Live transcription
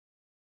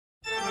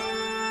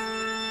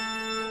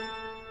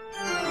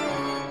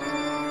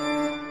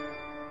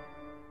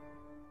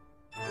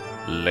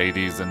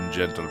Ladies and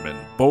gentlemen,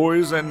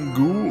 boys and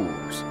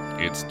ghouls,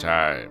 it's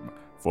time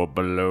for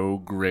Below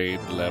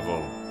Grade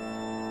Level.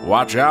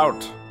 Watch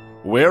out,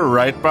 we're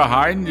right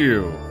behind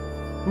you.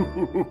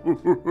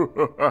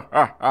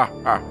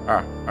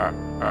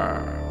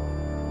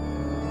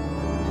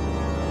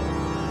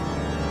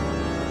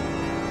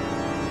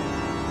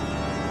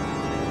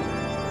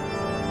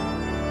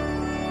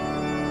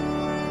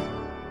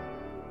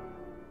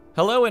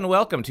 Hello and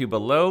welcome to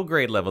Below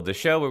Grade Level, the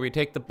show where we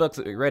take the books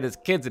that we read as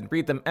kids and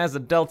read them as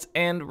adults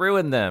and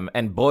ruin them.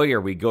 And boy, are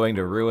we going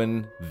to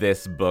ruin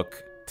this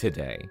book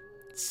today.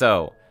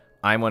 So,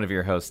 I'm one of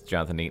your hosts,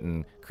 Jonathan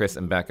Eaton. Chris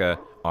and Becca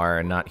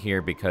are not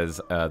here because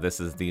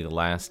this is the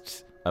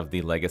last of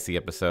the Legacy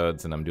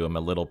episodes, and I'm doing a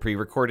little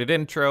pre-recorded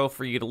intro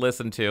for you to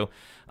listen to.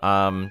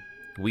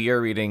 We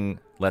are reading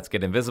Let's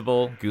Get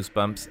Invisible,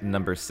 Goosebumps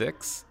number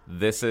 6.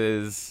 This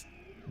is...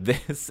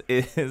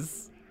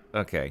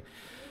 Okay.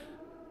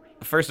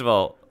 First of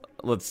all,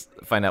 let's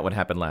find out what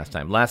happened last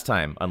time. Last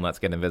time on Let's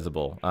Get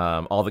Invisible,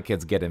 all the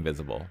kids get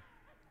invisible.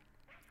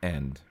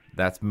 And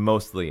that's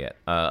mostly it.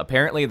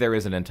 Apparently there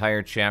is an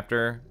entire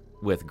chapter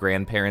with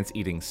grandparents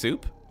eating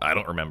soup. I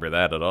don't remember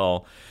that at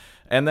all.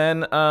 And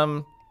then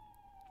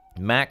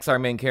Max, our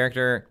main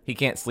character, he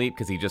can't sleep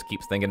because he just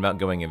keeps thinking about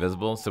going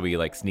invisible. So he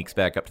sneaks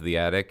back up to the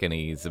attic and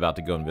he's about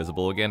to go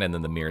invisible again. And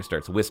then the mirror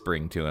starts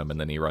whispering to him and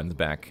then he runs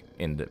back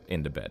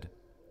into bed.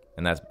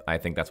 And I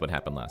think that's what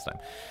happened last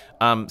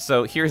time.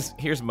 So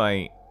here's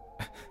my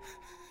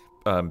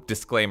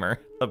disclaimer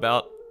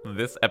about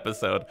this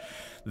episode.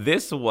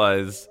 This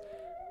was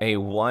a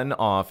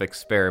one-off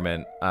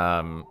experiment.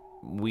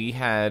 We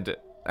had,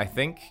 I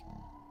think,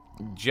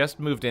 just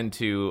moved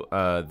into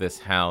this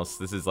house.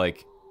 This is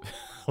like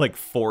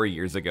 4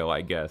 years ago,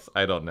 I guess.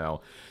 I don't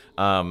know.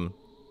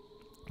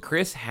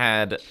 Chris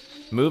had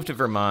moved to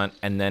Vermont,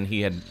 and then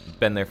he had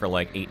been there for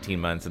 18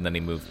 months, and then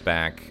he moved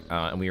back,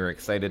 and we were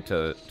excited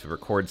to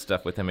record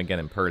stuff with him again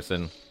in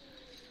person.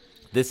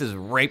 This is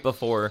right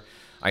before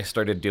I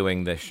started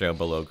doing this show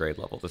Below Grade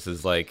Level. This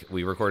is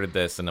we recorded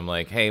this, and I'm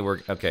like, hey, we're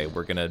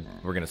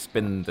gonna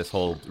spin this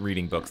whole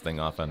reading books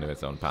thing off onto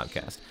its own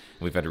podcast.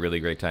 And we've had a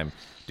really great time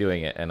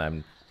doing it, and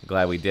I'm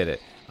glad we did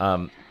it.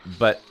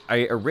 But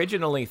I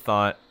originally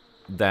thought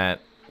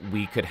that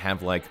we could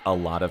have a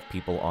lot of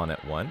people on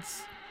at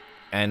once.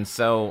 And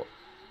so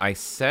I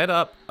set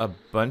up a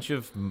bunch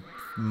of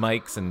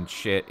mics and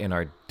shit in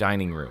our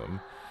dining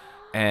room,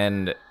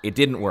 and it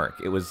didn't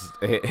work.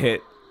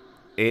 It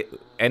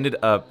ended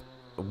up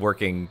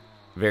working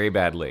very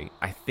badly.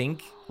 I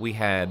think we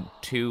had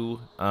 2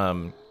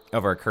 of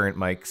our current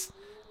mics,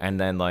 and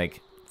then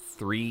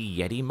 3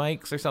 Yeti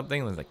mics or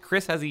something. It was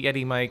Chris has a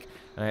Yeti mic,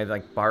 and I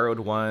had borrowed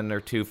 1 or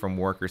 2 from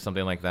work or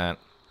something like that.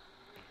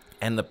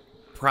 And the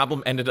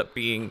problem ended up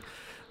being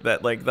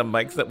that the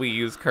mics that we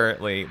use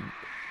currently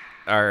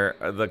are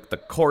the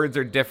cords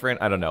are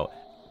different. I don't know.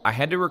 I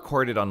had to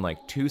record it on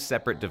 2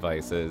 separate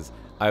devices.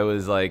 I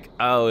was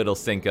oh, it'll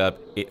sync up.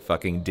 It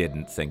fucking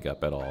didn't sync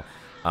up at all.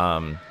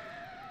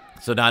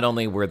 So not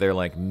only were there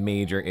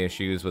major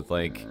issues with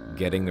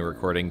getting the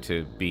recording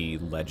to be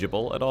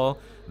legible at all,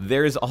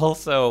 there's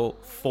also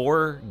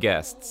 4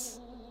 guests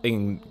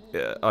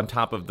on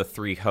top of the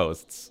 3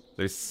 hosts.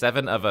 There's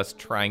 7 of us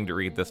trying to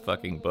read this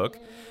fucking book.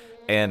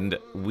 And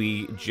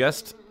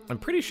I'm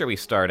pretty sure we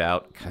start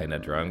out kind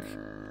of drunk,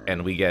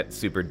 and we get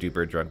super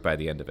duper drunk by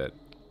the end of it.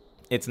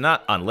 It's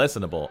not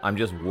unlistenable. I'm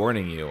just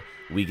warning you,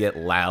 we get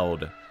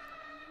loud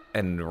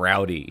and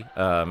rowdy.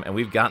 And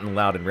we've gotten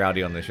loud and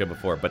rowdy on the show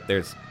before, but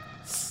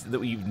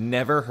you've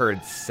never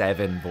heard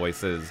 7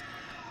 voices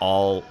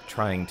all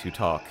trying to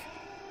talk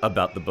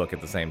about the book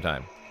at the same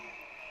time.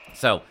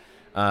 So,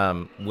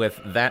 with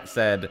that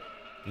said,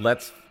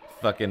 let's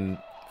fucking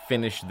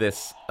finish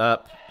this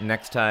up.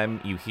 Next time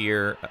you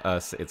hear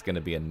us, it's going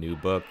to be a new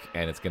book,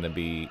 and it's going to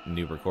be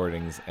new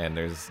recordings, and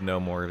there's no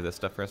more of this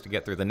stuff for us to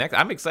get through.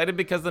 I'm excited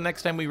because the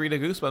next time we read a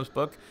Goosebumps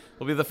book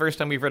will be the first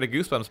time we've read a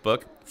Goosebumps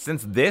book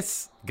since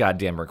this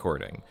goddamn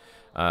recording.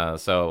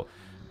 So,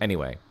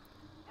 anyway,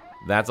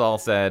 that's all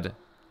said.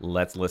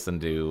 Let's listen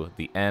to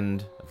the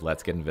end of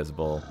Let's Get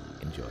Invisible.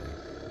 Enjoy.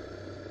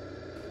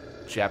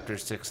 Chapter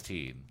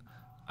 16.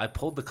 I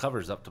pulled the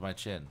covers up to my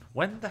chin.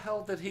 When the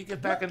hell did he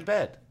get back in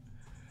bed?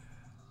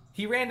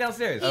 He ran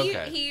downstairs.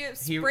 He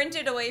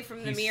sprinted away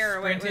from the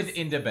mirror when it was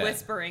into bed.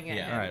 whispering it.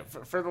 Yeah. All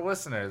right. For the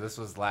listener, this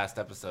was last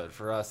episode.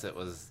 For us, it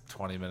was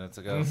 20 minutes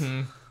ago.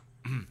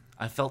 Mm-hmm.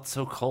 I felt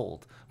so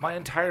cold. My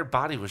entire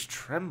body was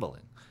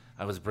trembling.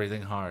 I was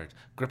breathing hard,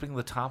 gripping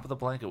the top of the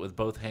blanket with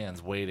both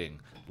hands,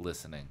 waiting,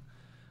 listening.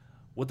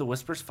 Would the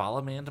whispers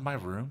follow me into my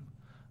room?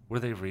 Were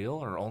they real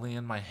or only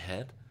in my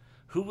head?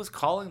 Who was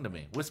calling to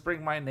me,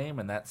 whispering my name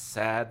in that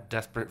sad,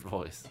 desperate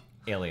voice?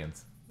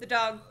 Aliens. The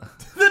dog.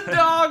 The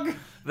dog!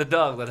 The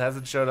dog that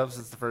hasn't showed up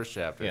since the first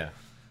chapter. Yeah.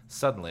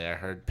 Suddenly, I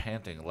heard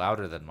panting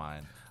louder than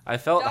mine. I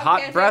felt Dog hot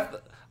panting. breath.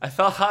 I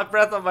felt hot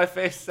breath on my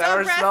face,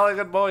 sour breath. smelling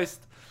and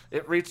moist.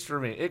 It reached for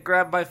me. It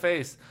grabbed my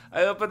face.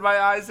 I opened my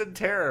eyes in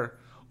terror.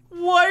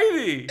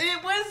 Whitey!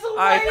 It was Whitey!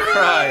 I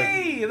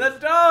cried. The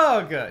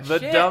dog! The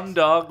Shit. dumb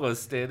dog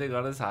was standing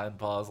on his hind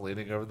paws,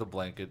 leaning over the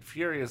blanket,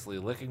 furiously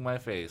licking my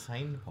face.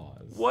 Hind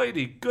paws.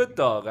 Whitey, good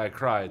dog, I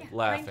cried, hind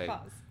laughing.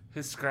 paws.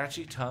 His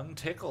scratchy tongue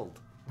tickled.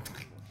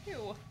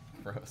 Ew.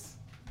 Gross.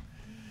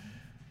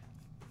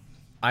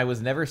 I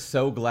was never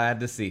so glad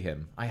to see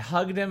him. I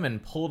hugged him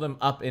and pulled him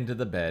up into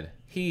the bed.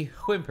 He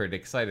whimpered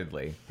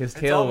excitedly. His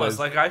It's tail almost was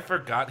like I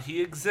forgot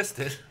he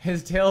existed.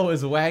 his tail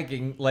was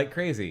wagging like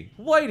crazy.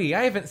 Whitey,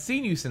 I haven't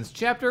seen you since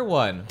chapter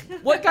 1.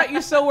 What got you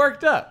so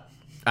worked up?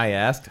 I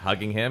asked,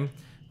 hugging him.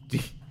 Do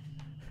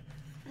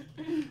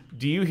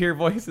you hear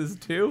voices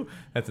too?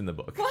 That's in the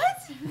book.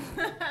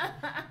 What?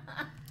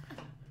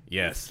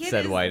 Yes, Kid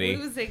said is Whitey.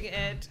 losing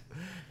it.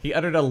 He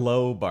uttered a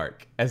low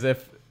bark, as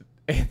if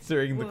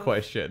answering the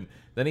question.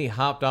 Then he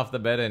hopped off the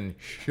bed and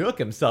shook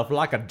himself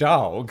like a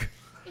dog.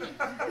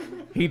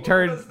 He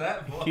turned. was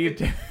that voice?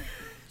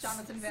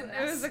 Jonathan Van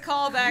It was Ness. a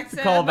callback to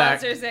Callback.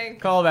 Monsters Inc.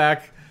 Call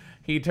back.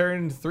 He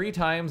turned 3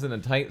 times in a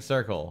tight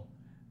circle,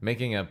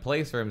 making a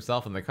place for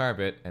himself on the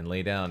carpet, and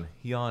lay down,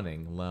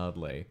 yawning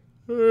loudly.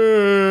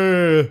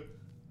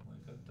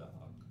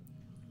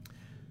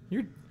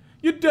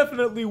 You're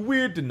definitely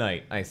weird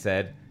tonight, I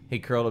said. He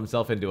curled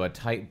himself into a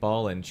tight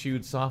ball and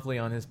chewed softly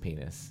on his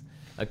penis,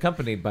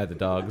 accompanied by the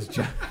dog's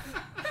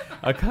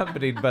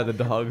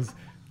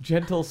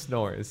gentle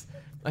snores.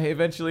 I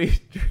eventually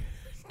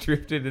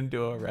drifted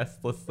into a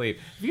restless sleep.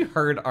 Have you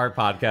heard our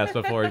podcast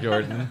before,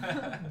 Jordan?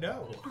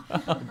 No.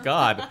 Oh,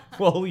 God.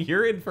 Well,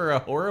 you're in for a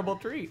horrible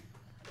treat.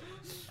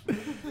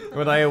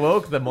 When I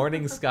awoke, the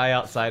morning sky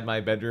outside my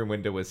bedroom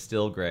window was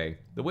still gray.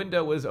 The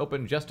window was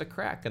open just a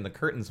crack, and the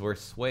curtains were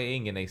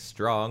swaying in a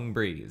strong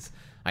breeze.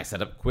 I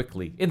sat up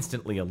quickly,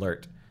 instantly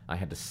alert. I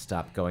had to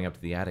stop going up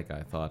to the attic,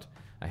 I thought.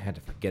 I had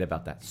to forget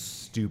about that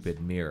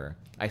stupid mirror.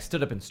 I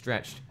stood up and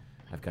stretched.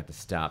 I've got to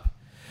stop.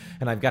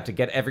 And I've got to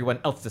get everyone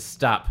else to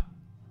stop.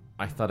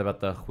 I thought about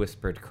the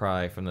whispered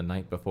cry from the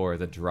night before,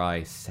 the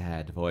dry,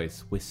 sad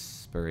voice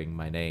whispering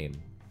my name.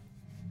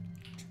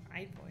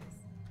 My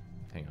voice.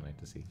 Hang on, I have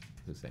to see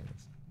who's saying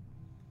this.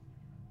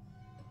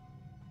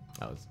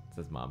 Oh, it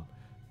says Mom.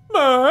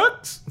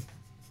 Max!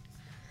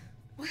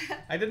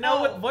 I didn't know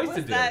what voice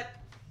to do.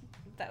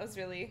 That was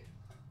really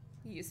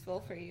useful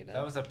for you to.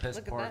 That was a piss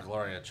look at poor that.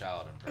 Gloria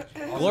Child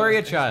impression. Also,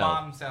 Gloria his Child.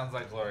 mom sounds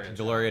like Gloria Child.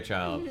 Gloria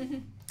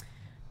Child.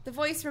 The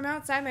voice from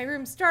outside my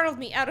room startled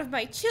me out of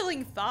my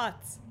chilling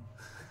thoughts.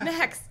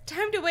 Max,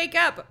 time to wake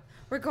up.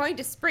 We're going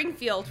to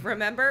Springfield,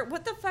 remember?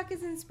 What the fuck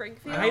is in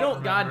Springfield? I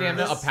don't goddamn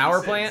know. A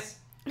power plant?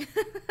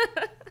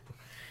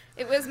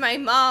 It was my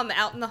mom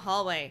out in the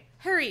hallway.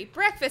 Hurry,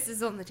 breakfast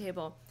is on the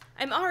table.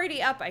 I'm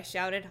already up, I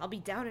shouted. I'll be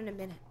down in a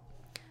minute.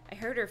 I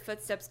heard her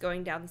footsteps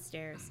going down the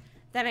stairs.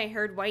 Then I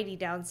heard Whitey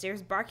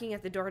downstairs barking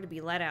at the door to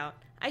be let out.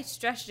 I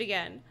stretched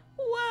again.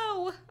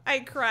 Whoa! I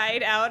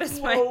cried out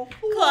as my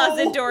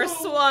closet door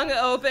swung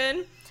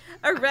open.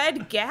 A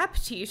red Gap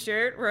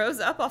t-shirt rose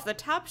up off the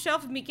top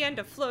shelf and began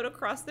to float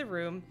across the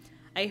room.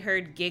 I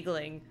heard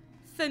giggling.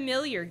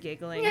 Familiar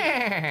giggling.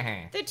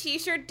 The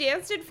t-shirt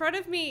danced in front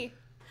of me.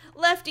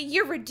 Lefty,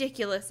 you're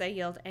ridiculous, I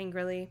yelled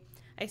angrily.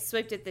 I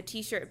swiped at the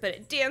t-shirt, but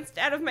it danced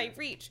out of my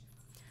reach.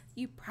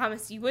 You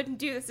promised you wouldn't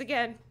do this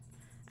again.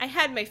 I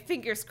had my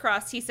fingers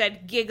crossed, he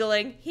said,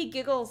 giggling. He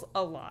giggles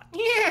a lot.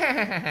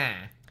 Yeah.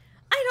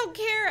 I don't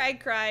care, I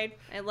cried.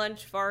 I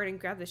lunged forward and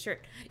grabbed the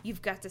shirt.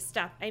 You've got to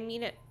stop. I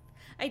mean it.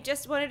 I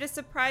just wanted to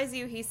surprise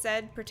you, he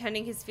said,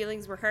 pretending his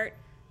feelings were hurt.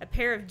 A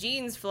pair of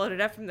jeans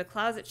floated up from the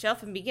closet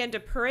shelf and began to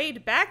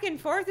parade back and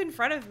forth in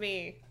front of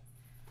me.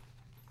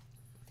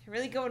 They're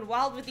really going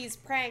wild with these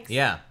pranks.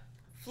 Yeah.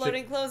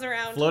 Floating clothes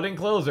around. Floating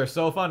clothes are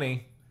so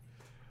funny.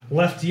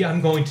 Lefty,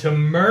 I'm going to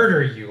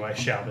murder you, I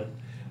shouted.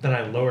 Then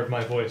I lowered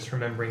my voice,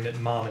 remembering that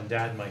Mom and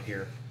Dad might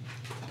hear.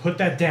 Put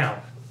that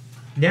down.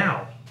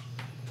 Now.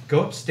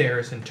 Go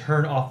upstairs and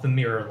turn off the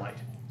mirror light.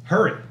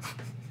 Hurry.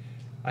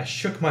 I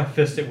shook my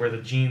fist at where the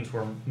jeans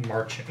were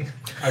marching.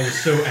 I was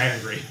so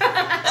angry.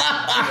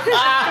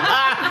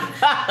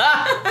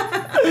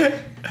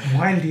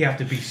 Why did he have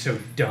to be so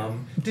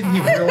dumb? Didn't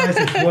he realize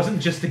it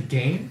wasn't just a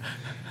game?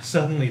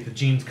 Suddenly, the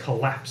jeans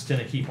collapsed in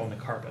a heap on the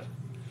carpet.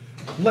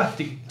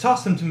 Lefty,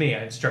 toss them to me,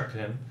 I instructed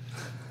him.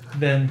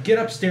 Then get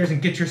upstairs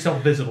and get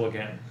yourself visible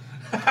again.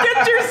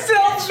 Get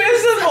yourself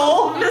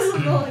visible!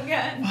 Visible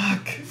again.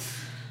 Fuck.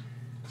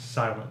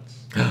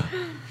 Silence.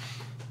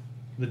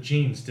 The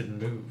jeans didn't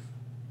move.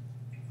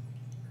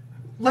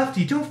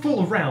 Lefty, don't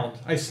fool around,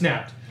 I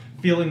snapped,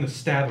 feeling the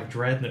stab of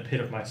dread in the pit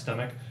of my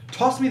stomach.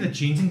 Toss me the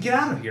jeans and get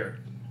out of here.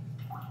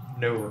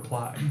 No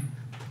reply.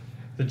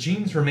 The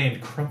jeans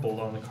remained crumpled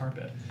on the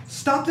carpet.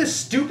 Stop this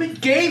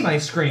stupid game, I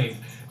screamed.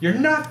 You're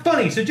not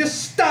funny, so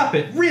just stop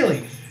it,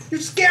 really.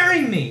 You're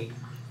scaring me.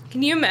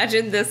 Can you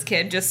imagine this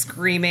kid just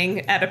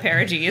screaming at a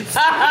pair of jeans?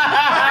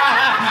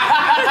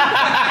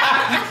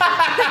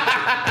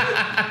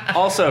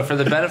 Also, for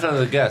the benefit of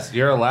the guests,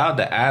 you're allowed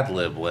to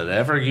ad-lib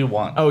whatever you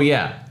want. Oh,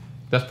 yeah.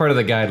 That's part of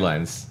the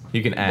guidelines.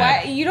 You can add.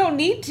 Why? You don't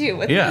need to.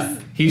 With Yeah.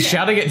 this He's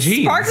shouting at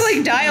jeans.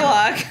 sparkling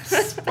dialogue.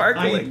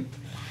 Sparkling.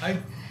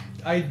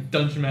 I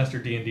Dungeon Master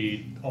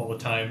D&D all the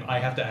time. I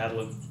have to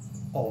ad-lib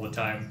all the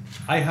time.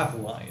 I have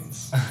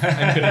lines.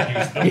 I'm gonna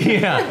use them.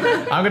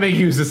 Yeah, I'm gonna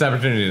use this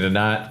opportunity to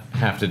not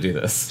have to do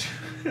this.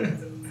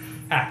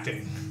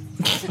 Acting.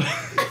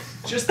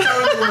 Just tell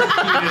me where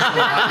penis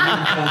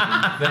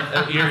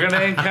lies. You're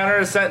gonna encounter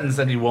a sentence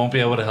and you won't be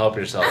able to help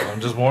yourself.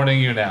 I'm just warning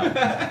you now.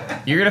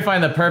 You're gonna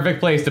find the perfect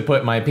place to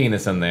put my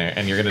penis in there,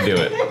 and you're gonna do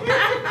it.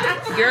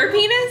 Your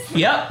penis?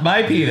 Yep,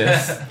 my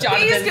penis.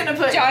 He's gonna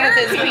put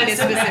Jonathan's your penis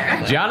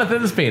specifically.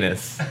 Jonathan's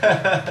penis.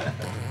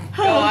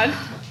 Go on.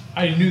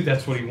 I knew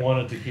that's what he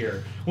wanted to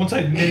hear. Once I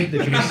admitted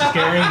that he was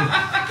scaring...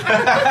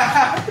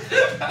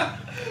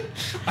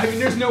 I mean,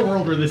 there's no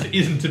world where this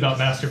isn't about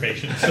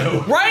masturbation,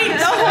 so... Right?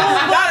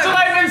 That's what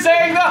I've been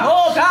saying the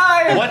whole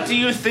time! What do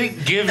you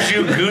think gives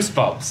you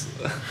goosebumps?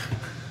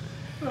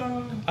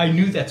 I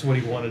knew that's what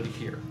he wanted to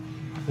hear.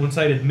 Once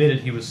I'd admitted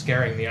he was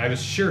scaring me, I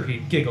was sure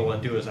he'd giggle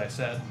and do as I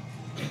said.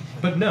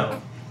 But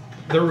no,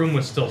 the room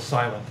was still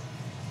silent.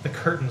 The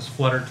curtains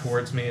fluttered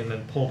towards me and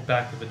then pulled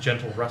back with a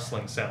gentle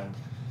rustling sound.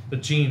 The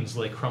jeans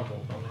lay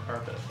crumpled on the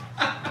carpet.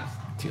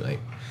 Too late.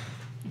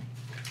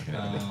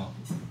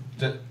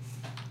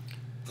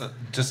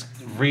 Just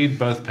read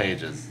both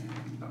pages.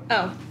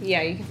 Oh,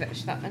 yeah, you can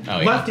finish that one.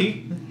 Oh, yeah.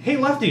 Lefty! Hey,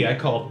 Lefty! I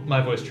called,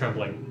 my voice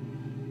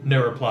trembling.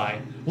 No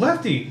reply.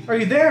 Lefty! Are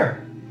you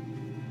there?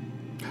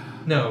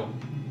 No.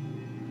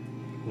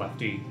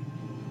 Lefty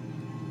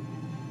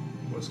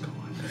was gone.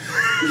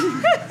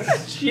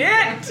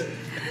 Shit!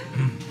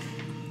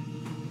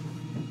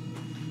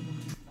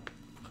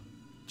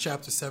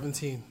 Chapter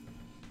 17.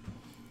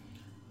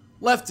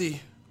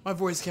 Lefty. My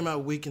voice came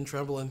out weak and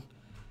trembling.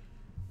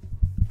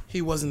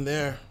 He wasn't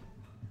there.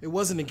 It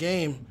wasn't a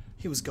game.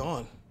 He was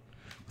gone.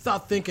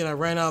 Without thinking, I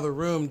ran out of the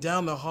room,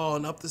 down the hall,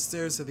 and up the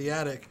stairs to the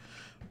attic.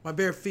 My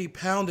bare feet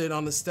pounded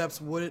on the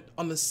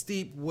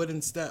steep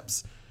wooden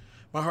steps.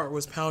 My heart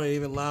was pounding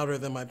even louder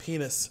than my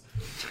penis.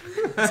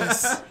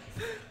 As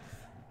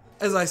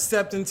I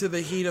stepped into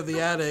the heat of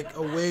the attic,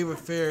 a wave of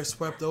fear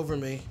swept over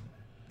me.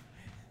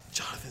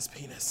 Jonathan's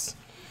penis.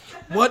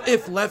 What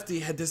if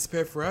Lefty had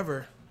disappeared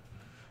forever?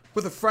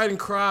 With a frightened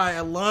cry,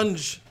 I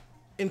lunged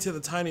into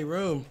the tiny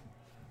room.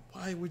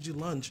 Why would you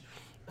lunge?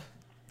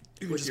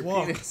 You can just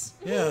walk. Penis.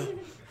 Yeah,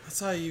 that's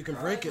how you can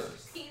break it.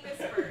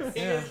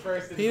 Yeah,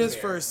 penis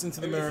first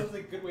into the mirror. Sounds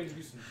like a good way to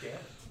do some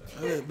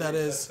damage. That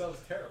is. sounds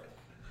terrible.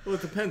 Well,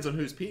 it depends on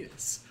whose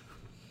penis.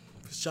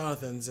 It's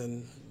Jonathan's,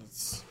 and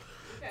it's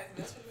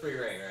Free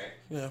reign, right?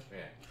 yeah.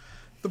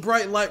 The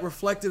bright light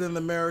reflected in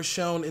the mirror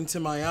shone into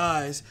my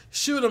eyes.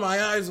 Shielding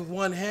my eyes with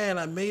one hand,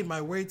 I made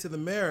my way to the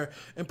mirror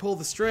and pulled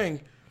the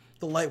string.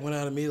 The light went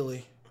out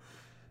immediately.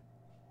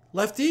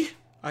 Lefty?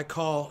 I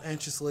call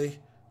anxiously.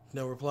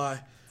 No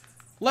reply.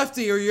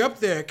 Lefty, are you up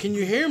there? Can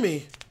you hear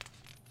me?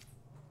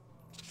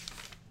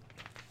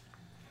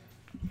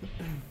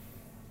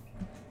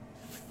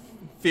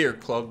 Fear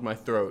clogged my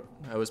throat.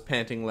 I was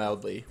panting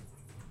loudly,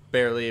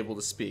 barely able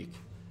to speak.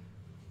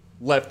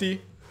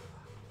 Lefty?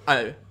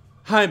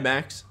 Hi,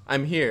 Max.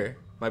 I'm here.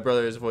 My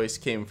brother's voice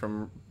came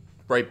from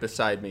right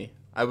beside me.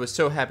 I was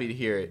so happy to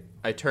hear it.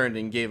 I turned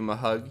and gave him a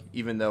hug,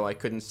 even though I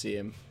couldn't see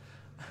him.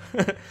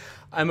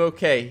 I'm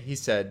okay, he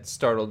said,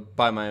 startled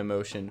by my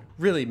emotion.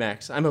 Really,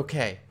 Max, I'm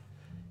okay.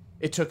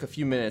 It took a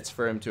few minutes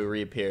for him to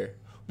reappear.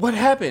 What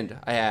happened?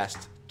 I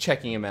asked,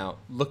 checking him out,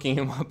 looking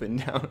him up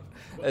and down,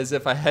 as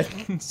if I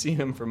hadn't seen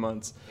him for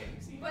months.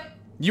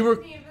 You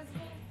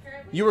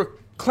were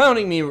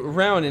clowning me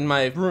around in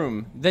my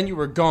room, then you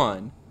were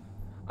gone.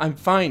 I'm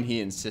fine,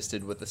 he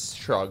insisted with a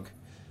shrug.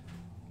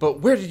 But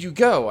where did you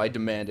go? I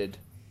demanded.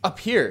 Up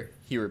here,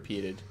 he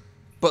repeated.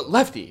 But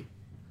Lefty!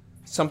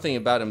 Something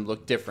about him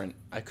looked different.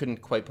 I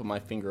couldn't quite put my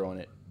finger on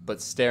it, but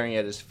staring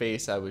at his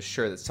face, I was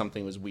sure that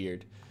something was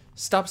weird.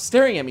 Stop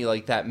staring at me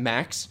like that,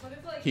 Max!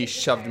 He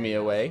shoved me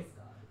away.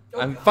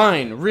 I'm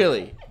fine,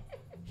 really.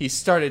 He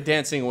started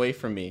dancing away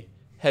from me,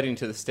 heading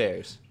to the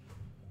stairs.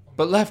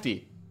 But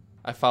Lefty!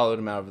 I followed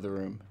him out of the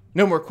room.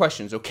 No more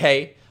questions,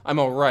 okay? I'm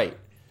all right.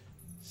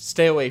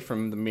 Stay away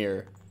from the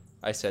mirror,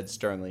 I said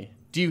sternly.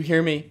 Do you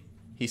hear me?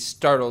 He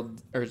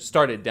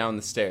started down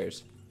the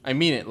stairs. I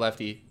mean it,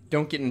 Lefty.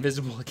 Don't get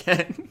invisible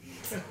again.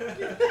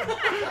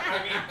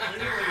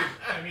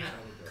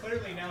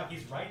 Clearly now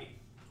he's writing.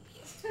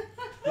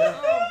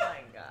 Oh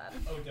my god.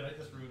 Oh, did I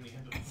just ruin the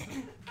end of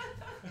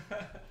this?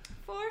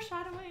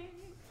 Foreshadowing.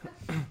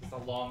 It's a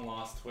long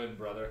lost twin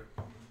brother.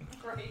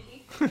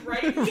 Grady.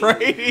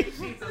 Righty.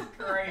 Jesus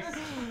Christ.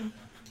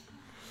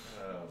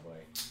 Oh, boy.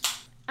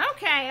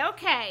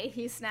 Okay,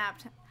 he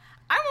snapped.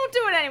 I won't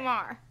do it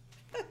anymore.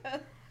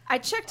 I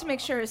checked to make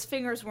sure his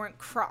fingers weren't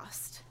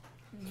crossed.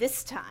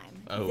 This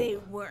time, they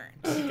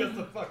weren't. Because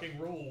the fucking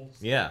rules.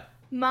 Yeah.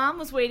 Mom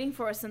was waiting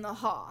for us in the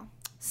hall.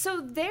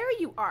 So there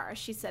you are,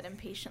 she said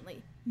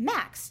impatiently.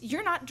 Max,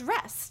 you're not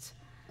dressed.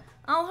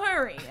 I'll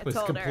hurry, I Was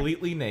told her.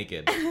 completely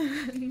naked.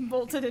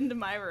 Bolted into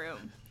my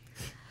room.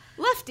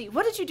 Lefty,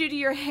 what did you do to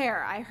your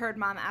hair? I heard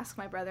Mom ask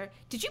my brother.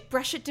 Did you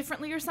brush it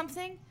differently or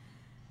something?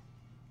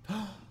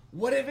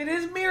 What if it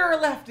is Mirror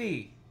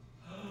Lefty?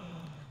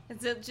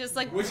 Is it just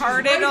like Which is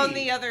parted on righty.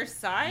 the other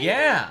side?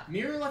 Yeah.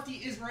 Mirror lefty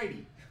is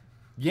righty.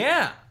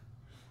 Yeah.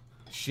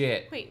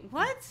 Shit. Wait,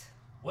 what?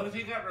 What if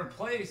he got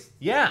replaced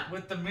Yeah.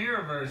 with the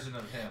mirror version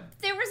of him?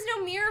 There was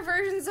no mirror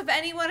versions of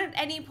anyone at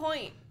any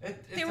point.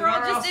 It's They an were all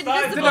R.L. just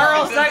Stine invisible. book.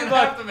 R.L. It doesn't Stine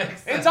have book. to make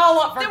sense. It's all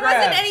up for There grabs.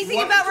 wasn't anything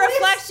What about twist?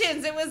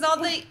 reflections. It was all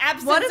the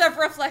absence What if- of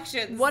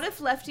reflections. What if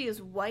Lefty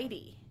is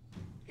Whitey?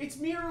 It's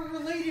mirror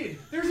related.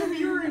 There's a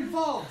mirror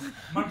involved.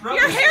 My brother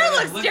Your hair started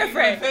looks licking my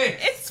different. face.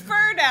 It's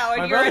fur now,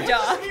 and My you're a brother-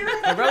 dog.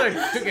 My brother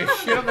took a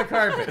shit on the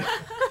carpet.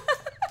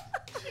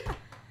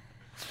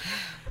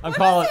 What is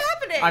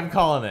happening? I'm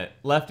calling it.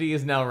 Lefty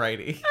is now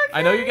righty.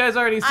 I know you guys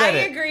already said I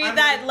it. agree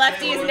that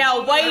Lefty is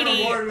now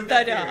Whitey,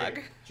 the dog.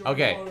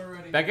 Okay.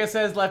 Becca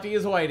says Lefty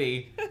is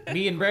Whitey.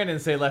 Me and Brandon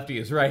say Lefty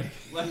is righty.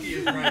 Lefty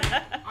is righty.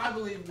 I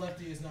believe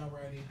Lefty is now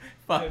righty.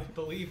 I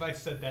believe I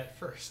said that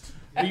first.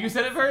 Oh, you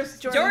said it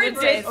first? Jordan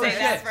did Oh, say shit.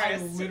 that I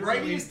first. literally.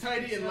 Righty is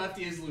tidy and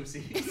lefty is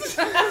Lucy.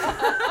 I'll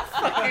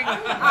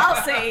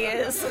say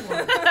is.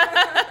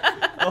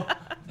 Oh,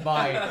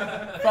 my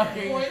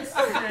fucking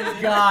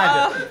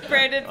God. Oh,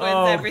 Brandon wins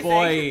Oh, everything.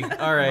 boy.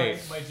 All right.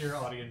 My dear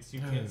audience,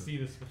 you can't see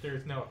this, but there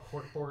is now a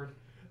corkboard.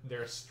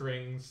 There are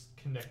strings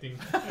connecting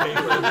paper.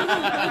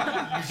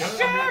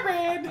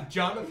 Sharon!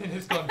 Jonathan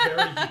has gone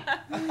very deep.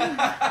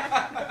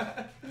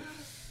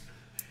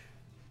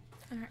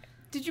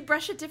 Did you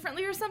brush it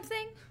differently or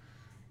something?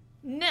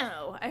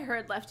 No, I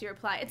heard Lefty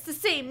reply. It's the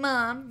same,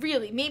 Mom.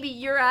 Really, maybe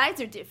your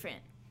eyes are different.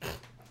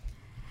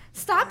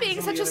 Stop being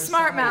on such the a other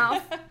smart side.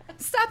 mouth.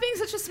 Stop being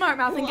such a smart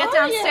mouth and get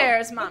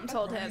downstairs, Mom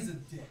told He's a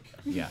him. dick.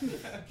 Yeah.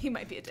 He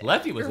might be a dick.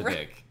 Lefty was a You're right.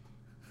 dick.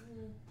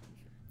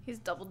 He's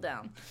doubled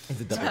down. He's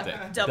a double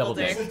dick. Double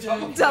dick.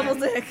 Double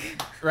dick.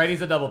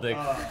 Righty's a double dick.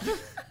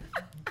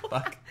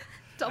 Fuck.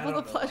 Double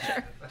the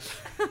pleasure.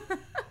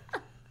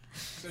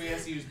 So he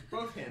has to use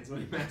both hands when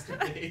he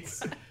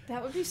masturbates.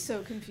 That would be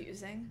so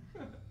confusing.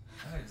 I'm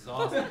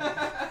exhausted.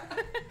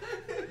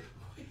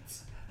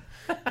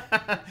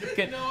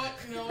 You know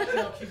what?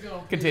 No, keep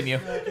going. Continue.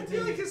 No, I feel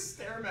continue. like a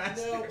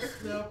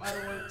stairmaster. Nope, I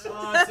don't want to.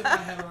 Oh, it's in my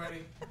head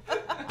already.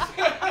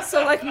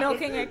 So like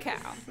milking a cow.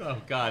 Oh,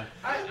 God.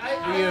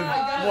 I We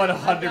have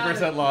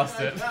 100% lost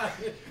it.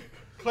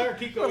 Claire,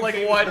 keep We're going. like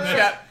Save one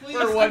the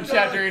we're one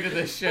chapter into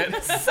this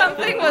shit.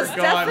 Something was We're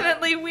gone.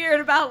 definitely weird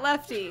about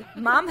Lefty.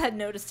 Mom had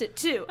noticed it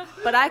too,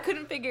 but I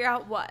couldn't figure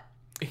out what.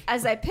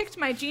 As I picked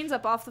my jeans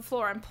up off the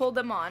floor and pulled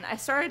them on, I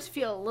started to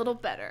feel a little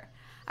better.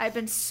 I had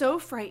been so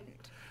frightened.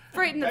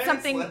 Frightened that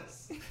something...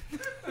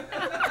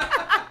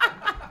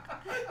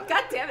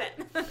 God damn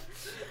it.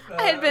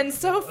 I had been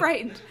so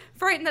frightened.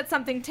 Frightened that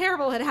something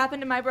terrible had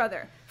happened to my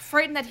brother.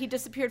 Frightened that he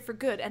disappeared for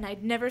good and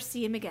I'd never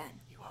see him again.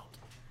 You won't.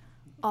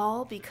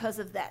 All because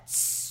of that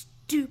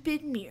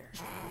stupid mirror.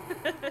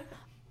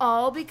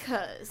 All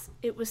because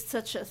it was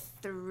such a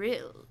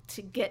thrill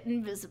to get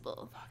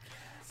invisible.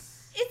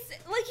 It's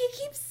like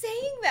he keeps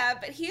saying that,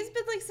 but he's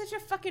been like such a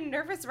fucking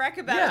nervous wreck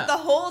about Yeah. it the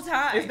whole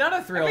time. It's not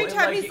a thrill. Every It,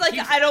 time like, he's it like,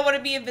 keeps- I don't want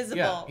to be invisible.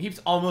 Yeah, he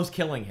keeps almost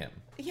killing him.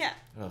 Yeah.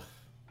 Ugh.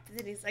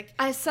 Then he's like,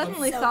 I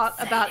suddenly so thought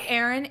excited. about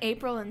Aaron,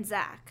 April, and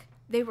Zach.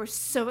 They were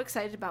so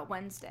excited about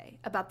Wednesday,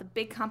 about the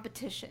big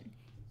competition.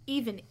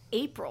 Even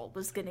April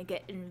was going to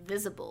get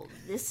invisible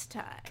this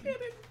time.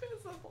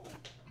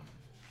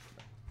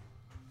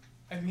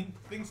 I mean,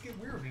 things get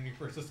weird when you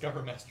first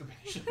discover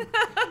masturbation.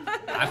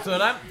 That's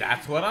what I'm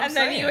and saying.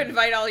 then you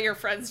invite all your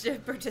friends to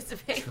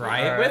participate.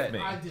 Try it All with right. me.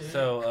 I did.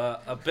 So,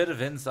 a bit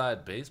of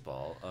inside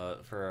baseball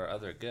for our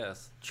other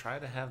guests. Try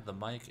to have the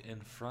mic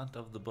in front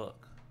of the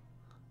book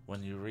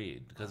when you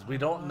read, because we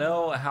don't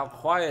know how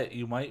quiet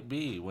you might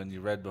be when you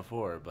read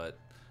before, but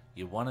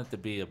you want it to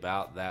be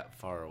about that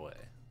far away.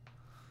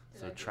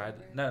 So try to.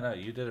 No,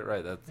 you did it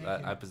right.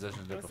 I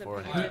positioned it Was it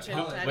beforehand.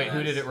 positioned? Wait,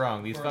 who did it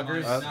wrong? These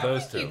fuckers?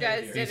 Those two. You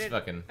guys did These it.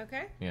 fucking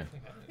Okay. yeah.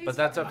 But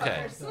that's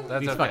okay. That's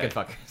These okay. fucking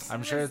fuckers.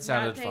 I'm sure it Was not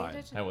sounded paying fine.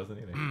 attention. I wasn't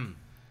either.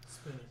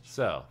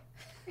 So,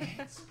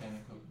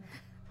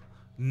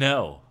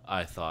 no,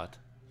 I thought.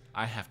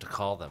 I have to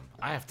call them.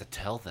 I have to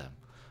tell them.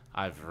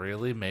 I've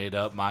really made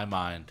up my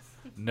mind.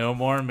 No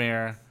more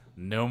mirror.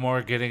 No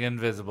more getting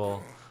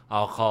invisible.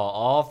 I'll call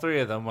all three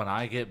of them when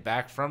I get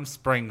back from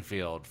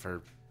Springfield.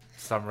 For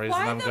some reason,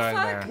 Why I'm the going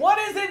fuck? there. What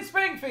is in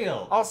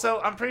Springfield? Also,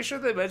 I'm pretty sure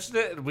they mentioned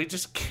it, and we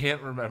just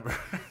can't remember.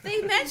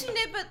 They mentioned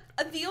it,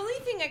 but the only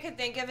thing I could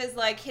think of is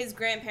like his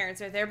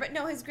grandparents are there. But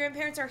no, his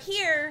grandparents are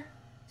here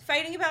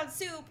fighting about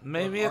soup.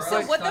 Maybe it's So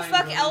like what the Stein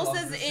fuck really else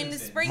loves is The in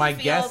Simpsons. Springfield My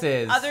guess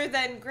is other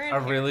than a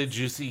grandparents? really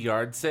juicy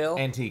yard sale.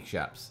 Antique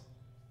shops.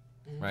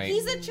 Right.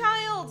 He's a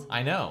child.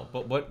 I know,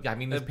 but what I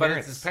mean, his But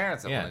parents. it's his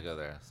parents that yeah. want to go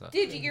there. So.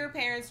 Did your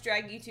parents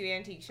drag you to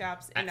antique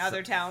shops in Abso-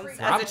 other towns as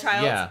Prob- a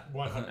child? Yeah.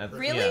 100%.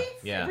 Really?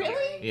 Yeah.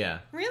 Really? Yeah.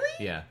 Really?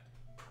 Yeah.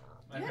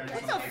 What the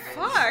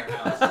fuck?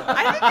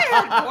 I think I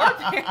had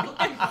more parents.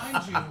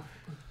 Behind you.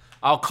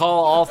 I'll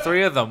call all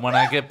three of them when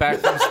I get back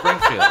from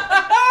Springfield.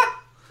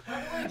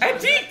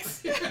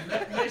 Antiques.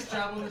 Nice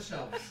job on the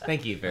shelves.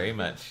 Thank you very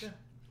much.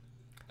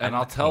 And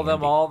I'll tell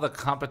them all the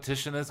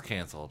competition is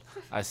canceled.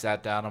 I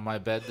sat down on my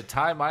bed to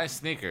tie my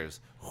sneakers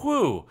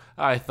Whew,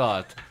 I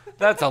thought.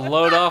 That's a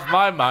load off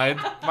my mind.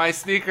 My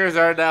sneakers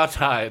are now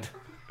tied.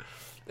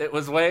 It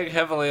was weighing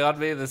heavily on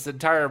me this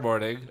entire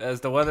morning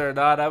as to whether or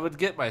not I would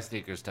get my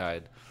sneakers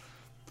tied.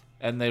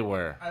 And they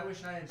were. I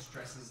wish I had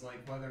stresses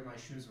like whether my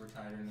shoes were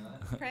tied or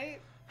not. Right?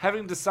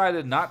 Having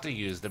decided not to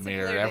use the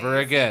mirror Simpler ever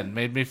days. again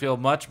made me feel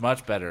much,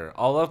 much better.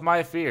 All of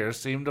my fears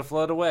seemed to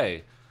float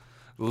away.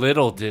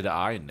 Little did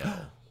I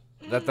know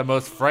that the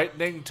most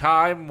frightening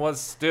time was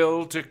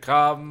still to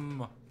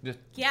come. Just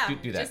Yeah.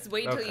 do that. Just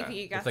wait till Okay.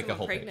 you got It's like a someone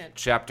whole page. pregnant.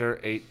 Chapter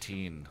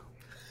 18.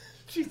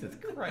 Jesus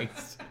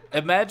Christ.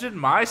 Imagine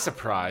my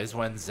surprise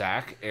when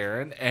Zach,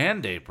 Aaron,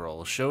 and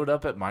April showed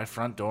up at my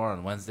front door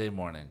on Wednesday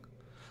morning.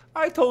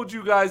 I told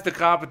you guys the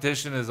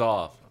competition is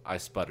off, I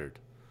sputtered,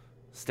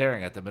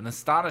 staring at them in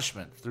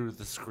astonishment through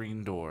the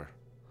screen door.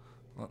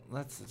 Well,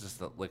 that's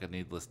just like a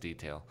needless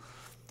detail.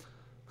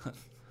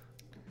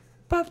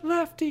 But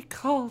Lefty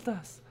called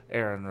us,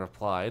 Aaron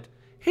replied.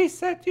 He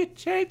said you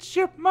changed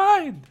your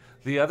mind.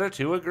 The other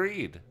two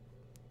agreed.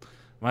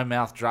 My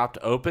mouth dropped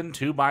open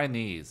to my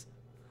knees.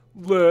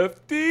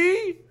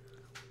 Lefty?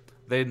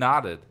 They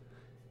nodded.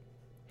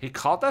 He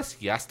called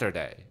us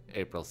yesterday,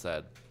 April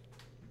said.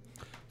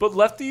 But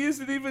Lefty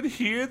isn't even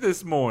here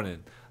this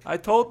morning, I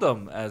told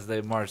them as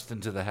they marched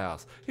into the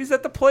house. He's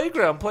at the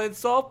playground playing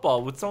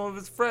softball with some of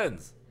his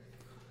friends.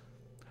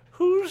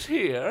 Who's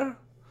here?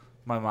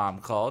 My mom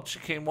called. She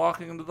came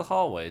walking into the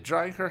hallway,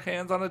 drying her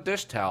hands on a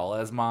dish towel,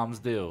 as moms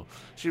do.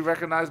 She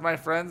recognized my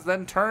friends,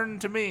 then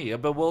turned to me, a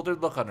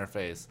bewildered look on her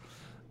face.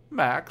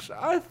 Max,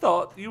 I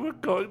thought you were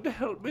going to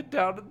help me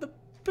down in the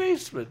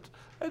basement.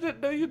 I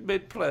didn't know you'd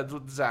made plans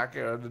with Zach,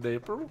 Aaron, and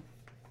April.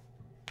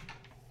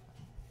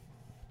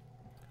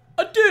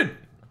 I did,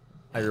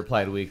 I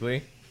replied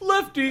weakly.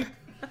 Lefty.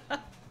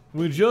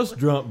 We just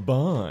dropped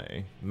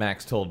by,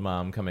 Max told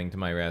Mom, coming to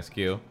my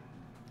rescue.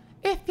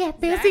 If you're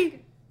busy.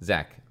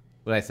 Zach.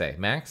 What did I say?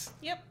 Max?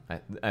 Yep.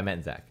 I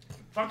meant Zach.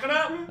 Fuck it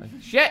up!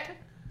 Shit!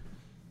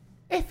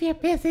 If you're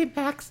busy,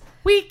 Max,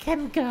 we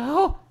can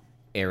go,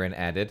 Aaron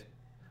added.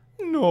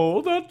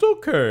 No, that's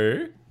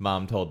okay,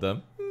 Mom told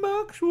them.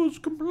 Max was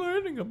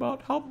complaining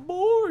about how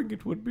boring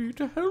it would be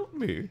to help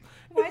me.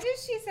 Why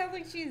does she sound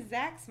like she's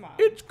Zach's mom?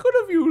 It's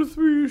good of you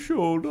three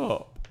showed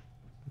up.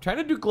 I'm trying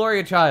to do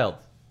Gloria Child.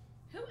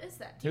 Who is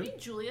that? Do you Who? mean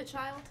Julia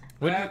Child?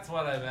 That's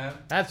what I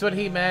meant. That's what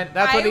he meant.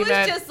 That's what I he was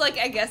meant. just like,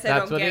 I guess I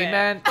That's don't what get he it.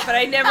 meant. But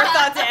I never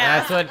thought to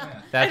ask. That's what.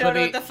 I That's don't what know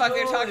he. what the fuck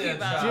you're talking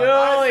about.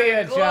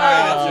 Julia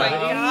Child. Oh my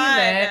He God.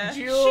 meant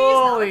She's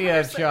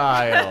Julia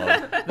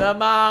Child. The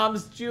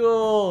mom's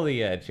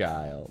Julia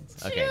Child.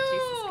 Okay.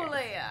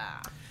 Julia.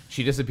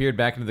 She disappeared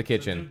back into the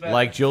kitchen,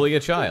 like Julia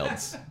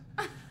Childs.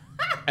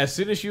 As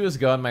soon as she was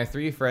gone, my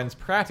three friends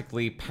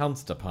practically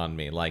pounced upon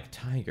me like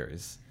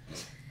tigers.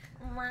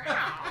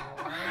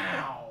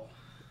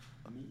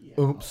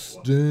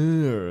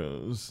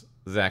 Upstairs,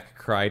 Zach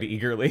cried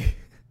eagerly,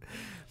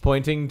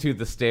 pointing to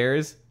the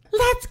stairs.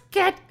 Let's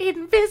get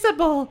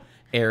invisible,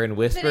 Aaron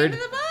whispered, of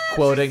the book.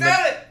 quoting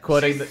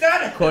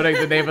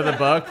the name of the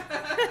book.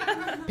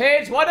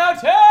 Page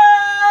 102.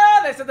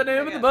 They said the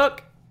name of the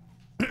book.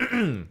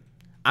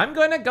 I'm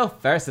going to go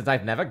first since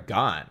I've never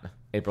gone,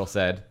 April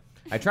said.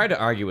 I tried to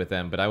argue with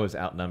them, but I was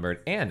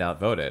outnumbered and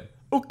outvoted.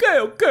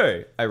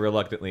 Okay, I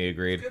reluctantly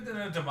agreed. Good to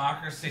know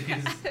democracy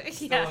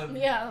is Yeah.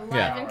 Yeah, live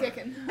Yeah. and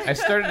kicking. I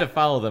started to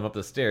follow them up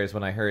the stairs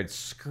when I heard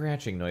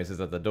scratching noises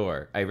at the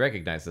door. I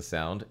recognized the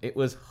sound. It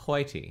was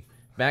Whitey,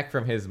 back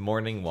from his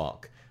morning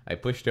walk. I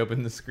pushed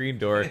open the screen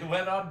door, He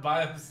went on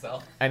by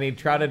himself. and he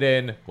trotted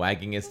in,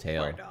 wagging his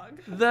tail. Poor dog.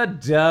 The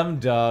dumb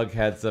dog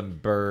had some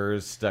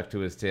burrs stuck to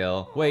his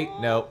tail. Wait,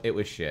 no, it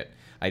was shit.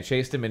 I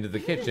chased him into the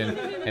kitchen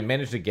and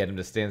managed to get him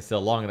to stand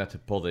still long enough to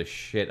pull this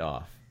shit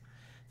off.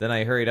 Then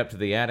I hurried up to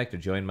the attic to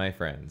join my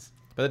friends.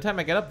 By the time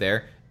I got up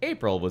there,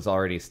 April was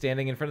already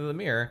standing in front of the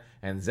mirror,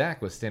 and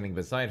Zach was standing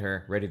beside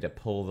her, ready to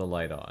pull the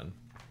light on.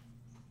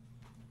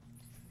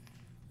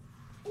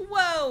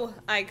 Whoa,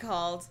 I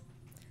called.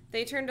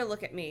 They turned to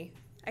look at me.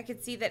 I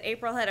could see that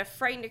April had a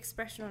frightened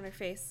expression on her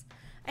face.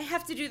 I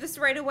have to do this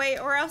right away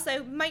or else I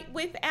might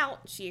whip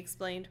out, she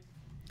explained.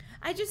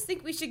 I just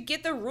think we should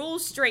get the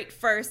rules straight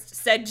first,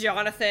 said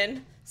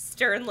Jonathan,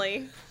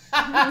 sternly.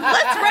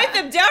 Let's write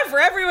them down for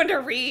everyone to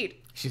read.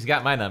 She's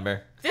got my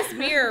number. This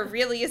mirror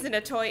really isn't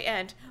a toy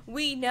and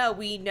we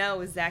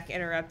know, Zach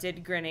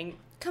interrupted, grinning.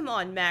 Come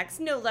on, Max,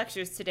 no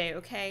lectures today,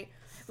 okay?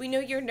 We know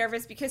you're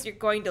nervous because you're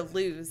going to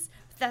lose,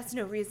 but that's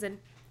no reason.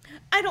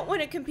 I don't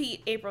want to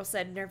compete, April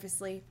said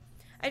nervously.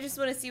 I just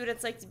want to see what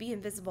it's like to be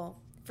invisible.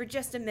 For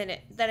just a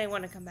minute, then I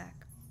want to come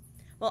back.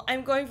 Well,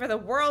 I'm going for the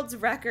world's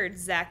record,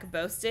 Zach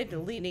boasted,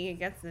 leaning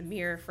against the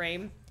mirror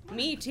frame.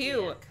 Me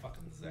too,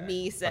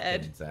 me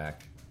said. Fucking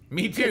Zach.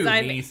 Me too, 'Cause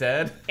I'm- me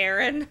said.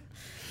 Aaron.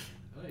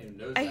 I don't even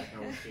know I- Zach. I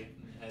almost came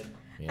in the head.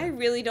 Yeah. I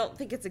really don't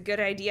think it's a good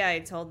idea, I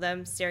told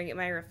them, staring at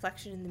my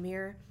reflection in the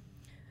mirror.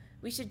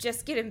 We should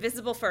just get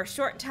invisible for a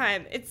short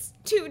time. It's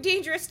too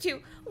dangerous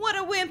to... What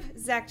a wimp,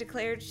 Zach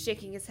declared,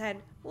 shaking his head.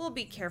 We'll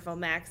be careful,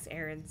 Max,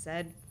 Aaron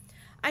said.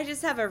 I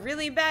just have a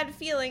really bad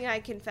feeling, I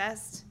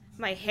confessed.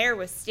 My hair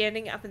was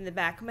standing up in the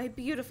back, my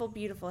beautiful,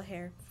 beautiful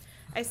hair.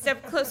 I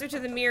stepped closer to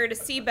the mirror to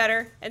see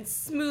better and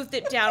smoothed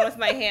it down with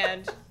my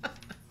hand.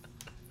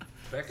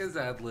 Becca's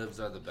ad-libs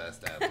are the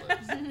best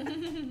ad-libs.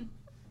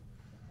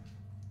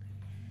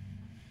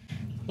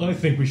 I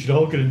think we should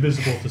all get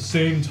invisible at the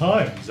same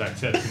time, Zach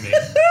said to me.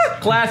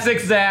 Classic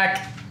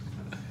Zach.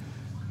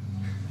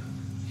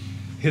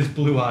 His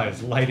blue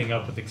eyes lighting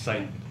up with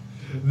excitement.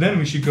 Then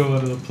we should go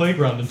out to the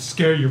playground and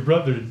scare your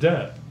brother to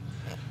death.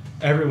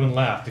 Everyone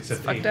laughed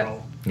except fucked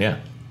April. Yeah.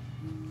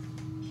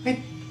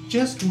 I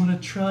just want to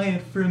try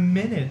it for a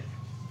minute.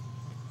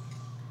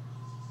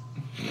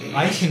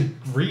 I can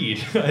read.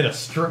 I had a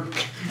stroke.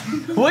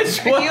 Which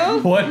one? you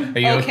What? Are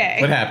you okay?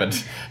 What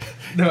happened?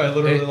 No, I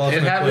literally lost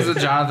It my happens place.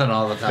 to Jonathan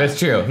all the time. That's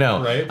true.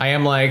 No. Right? I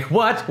am like,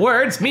 what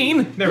words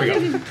mean? There we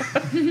go.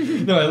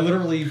 No, I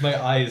literally, my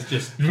eyes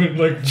just went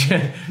like...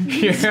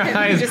 Your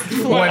eyes Just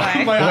flew went,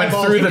 away. My went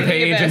eyeballs through the were-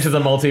 page into the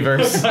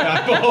multiverse.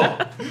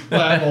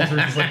 my eyeballs were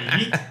just like,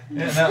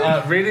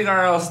 yeet. Reading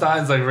R.L.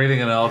 Stein's like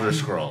reading an Elder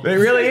Scroll. It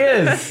really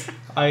is.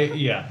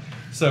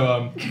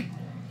 So,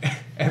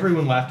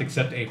 everyone laughed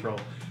except April.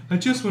 I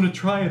just want to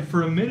try it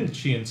for a minute,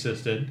 she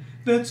insisted.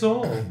 That's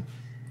all.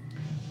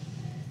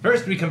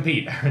 First we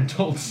compete, Aaron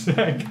told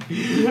Zach.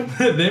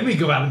 Then we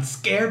go out and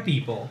scare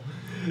people.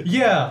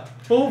 Yeah,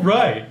 all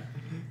right,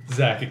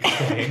 Zach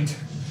exclaimed.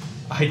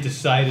 I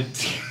decided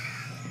to...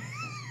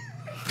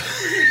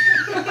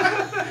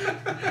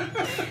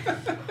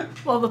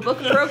 Well, the book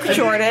broke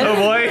Jordan. Oh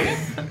boy.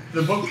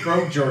 The book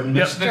broke Jordan.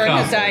 Yep. Jordan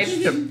has died.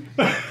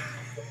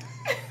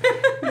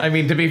 I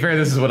mean, to be fair,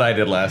 this is what I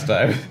did last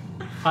time.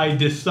 I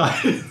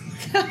decided...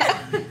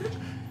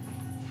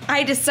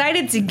 I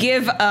decided to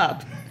give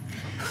up.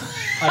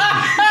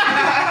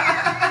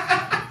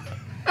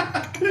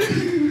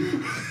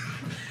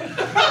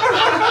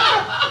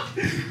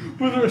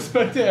 With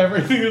respect to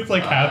everything that's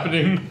like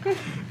happening,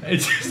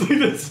 it's just like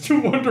that's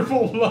too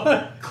wonderful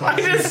line.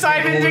 I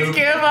decided to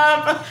give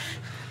up.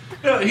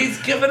 No,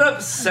 he's given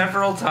up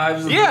several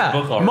times in this Yeah,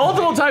 book already.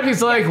 multiple times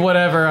he's like,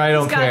 whatever, I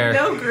don't He's got care.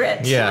 no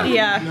grit. Yeah.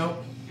 Yeah. Nope.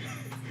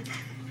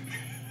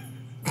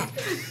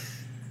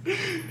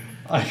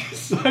 I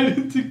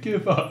decided to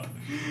give up.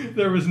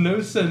 There was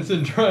no sense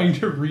in trying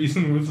to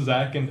reason with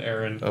Zach and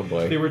Aaron. Oh,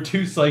 boy. They were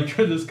too psyched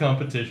for this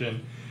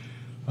competition.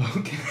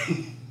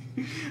 Okay.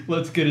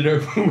 Let's get it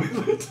over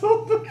with. I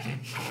told them.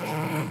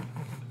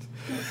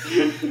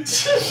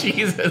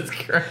 Jesus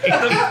Christ.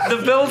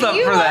 The build-up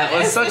You for that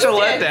was such a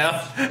assisted. letdown.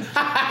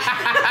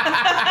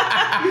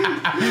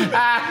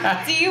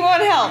 Do you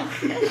want help?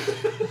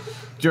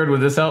 Jordan, would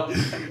this help?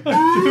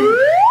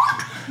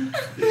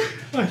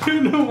 I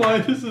don't know why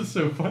this is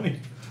so funny.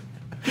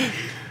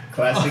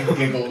 Classic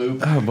giggle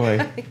loop. Oh boy.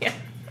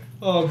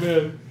 Oh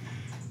man.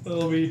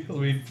 Let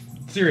me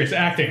serious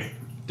acting.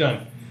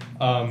 Done.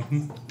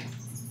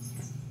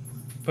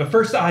 But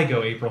first I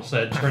go, April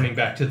said, turning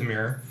back to the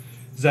mirror.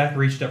 Zach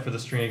reached up for the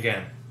string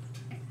again.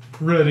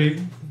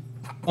 Ready?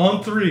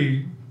 On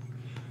 3.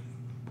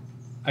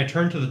 I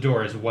turned to the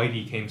door as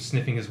Whitey came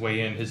sniffing his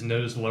way in, his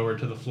nose lowered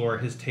to the floor,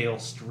 his tail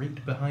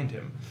straight behind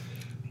him.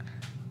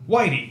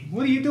 Whitey,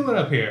 what are you doing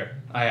up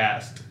here? I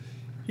asked.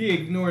 He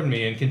ignored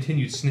me and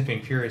continued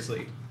sniffing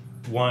furiously.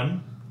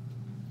 1,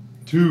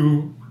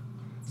 2,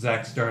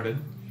 Zach started.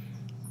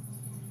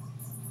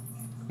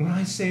 When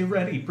I say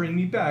ready, bring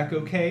me back,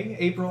 okay?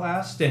 April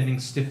asked, standing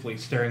stiffly,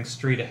 staring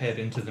straight ahead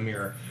into the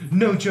mirror.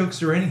 No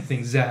jokes or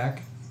anything,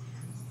 Zach.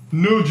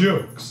 No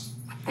jokes,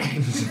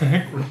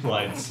 Zach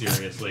replied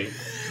seriously.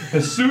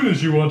 As soon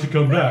as you want to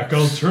come back,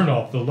 I'll turn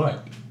off the light.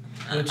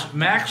 Which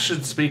Max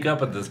should speak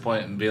up at this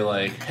point and be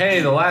like,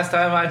 hey, the last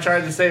time I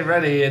tried to say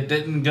ready, it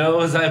didn't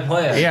go as I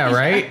planned. Yeah,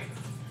 right?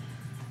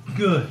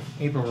 Good,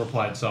 April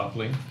replied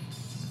softly.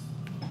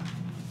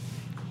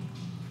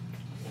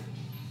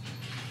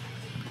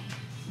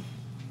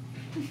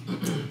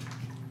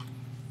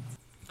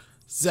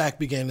 Zach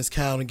began his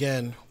count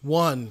again.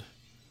 1,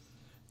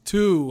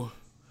 2,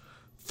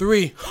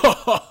 3. Ha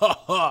ha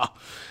ha ha.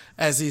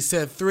 As he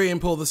said 3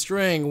 and pulled the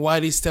string,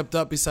 Whitey stepped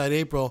up beside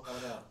April. Oh,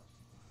 no.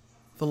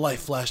 The light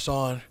flashed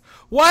on.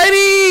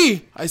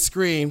 Whitey! I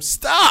screamed.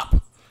 Stop!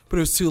 But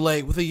it was too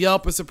late. With a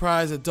yelp of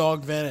surprise, the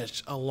dog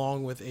vanished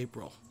along with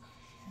April.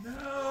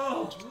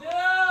 No!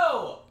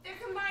 They're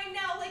combined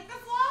now like the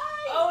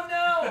fly. Oh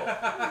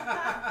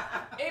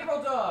no!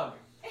 April dog.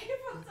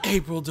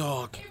 April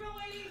dog. April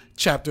Whitey.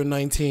 Chapter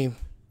 19.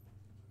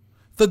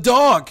 The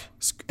dog!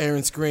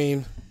 Aaron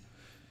screamed.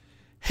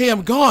 Hey,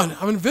 I'm gone.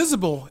 I'm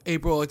invisible,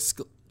 April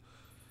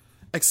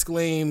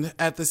exclaimed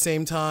at the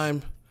same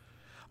time.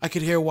 I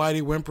could hear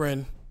Whitey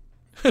whimpering.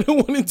 I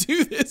don't want to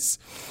do this.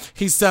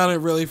 He sounded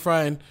really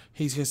frightened.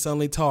 He can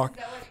suddenly talk. Is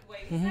that what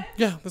Whitey said?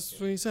 Yeah, that's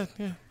what he said.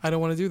 Yeah, I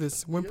don't want to do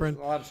this. Whimpering. A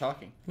lot of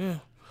talking. Yeah.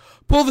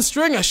 Pull the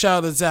string, I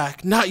shouted at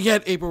Zach. Not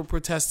yet, April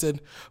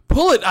protested.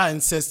 Pull it, I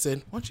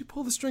insisted. Why don't you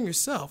pull the string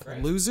yourself,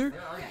 loser?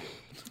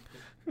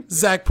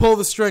 Zach pulled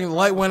the string, the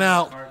light went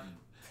out.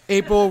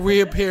 April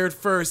reappeared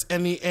first,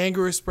 and the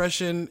anger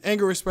expression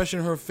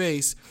in her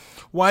face.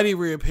 Whitey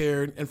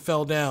reappeared and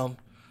fell down.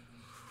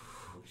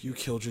 You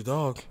killed your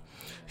dog.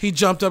 He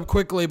jumped up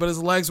quickly, but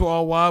his legs were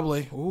all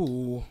wobbly.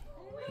 Ooh.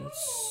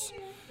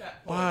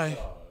 Why?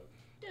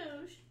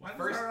 Why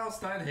does R.L.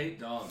 Stein hate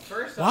dogs?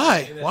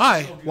 Why?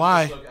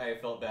 Why? I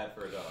felt bad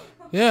for a dog.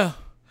 Yeah.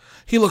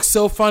 He looked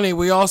so funny.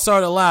 We all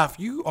started to laugh.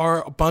 You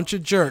are a bunch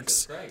of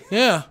jerks.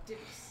 Yeah.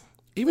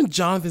 Even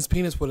Jonathan's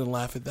penis wouldn't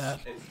laugh at that.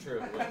 It's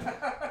true.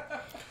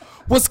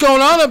 What's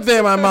going on up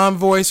there? My mom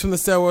voiced from the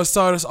stairwell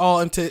started us all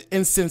into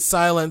instant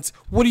silence.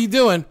 What are you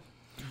doing?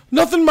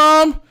 Nothing,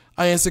 Mom.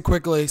 I answered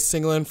quickly,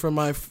 signaling for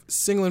my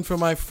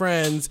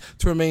friends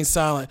to remain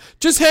silent.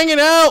 Just hanging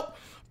out,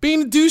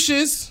 being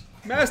douches.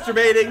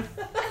 Masturbating.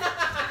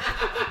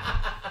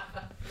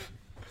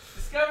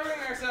 Discovering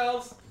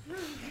ourselves.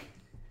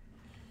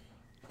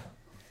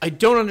 I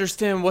don't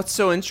understand what's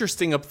so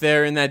interesting up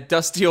there in that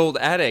dusty old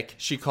attic,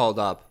 she called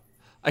up.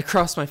 I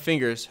crossed my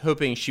fingers,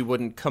 hoping she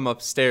wouldn't come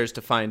upstairs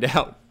to find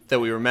out that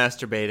we were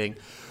masturbating.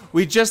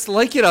 We just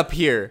like it up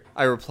here,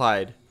 I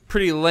replied.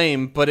 Pretty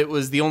lame, but it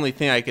was the only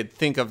thing I could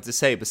think of to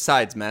say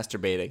besides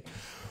masturbating.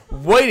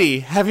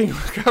 Whitey, having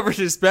recovered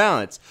his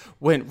balance,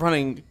 went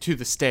running to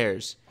the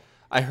stairs.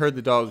 I heard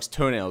the dog's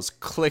toenails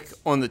click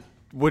on the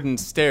wooden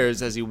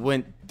stairs as he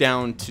went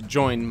down to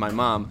join my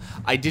mom.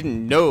 I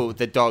didn't know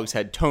that dogs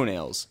had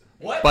toenails.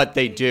 What? But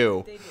they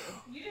do.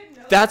 You didn't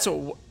know That's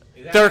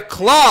their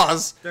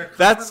claws. They're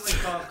That's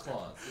commonly called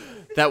claws.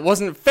 that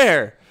wasn't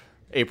fair.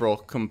 April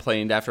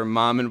complained after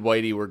Mom and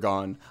Whitey were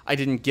gone. I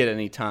didn't get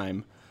any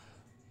time.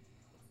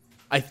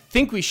 I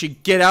think we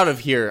should get out of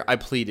here, I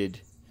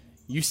pleaded.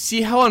 You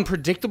see how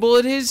unpredictable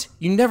it is?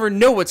 You never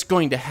know what's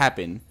going to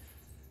happen.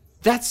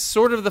 That's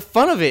sort of the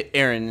fun of it,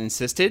 Aaron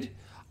insisted.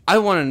 I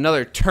want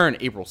another turn,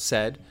 April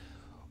said.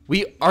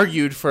 We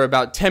argued for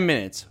about 10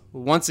 minutes.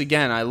 Once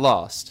again, I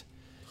lost.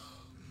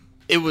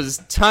 It was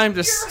time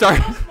to start.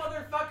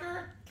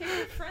 motherfucker. Kick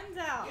your friends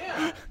out.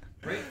 Yeah.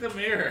 Break the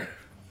mirror.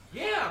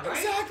 Yeah, right?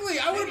 Exactly.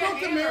 I would have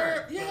broke the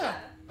mirror. Yeah.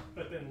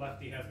 But then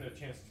Lefty has no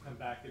chance to come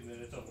back, and then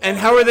it's over. And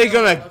how are they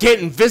gonna get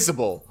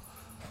invisible?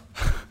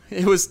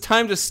 It was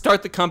time to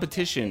start the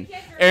competition.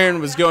 Aaron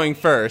was going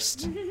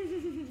first.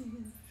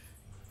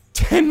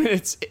 10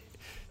 minutes.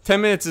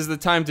 10 minutes is the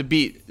time to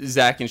beat,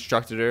 Zach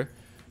instructed her.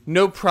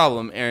 No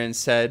problem, Aaron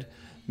said,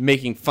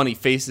 making funny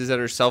faces at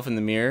herself in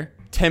the mirror.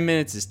 10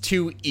 minutes is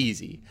too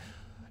easy.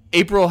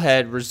 April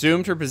had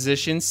resumed her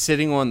position,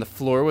 sitting on the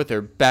floor with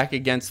her back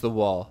against the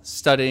wall,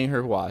 studying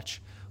her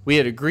watch. We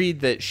had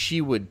agreed that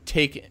she would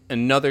take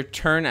another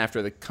turn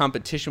after the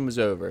competition was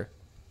over.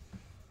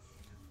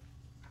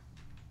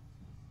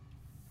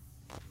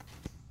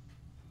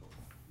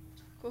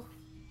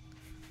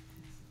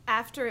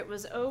 After it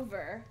was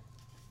over,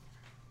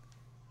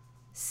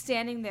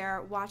 standing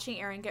there watching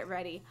Aaron get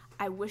ready,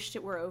 I wished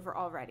it were over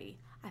already.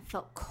 I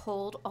felt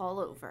cold all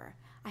over.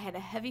 I had a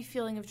heavy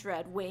feeling of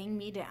dread weighing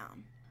me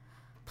down.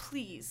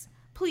 Please,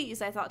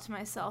 please, I thought to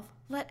myself,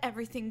 let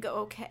everything go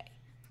okay.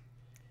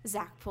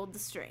 Zach pulled the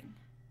string.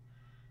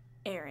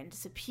 Aaron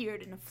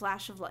disappeared in a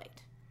flash of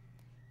light.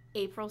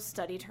 April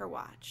studied her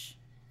watch.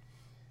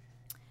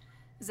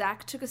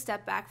 Zach took a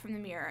step back from the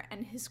mirror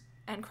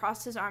and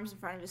crossed his arms in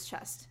front of his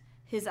chest.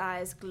 His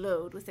eyes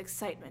glowed with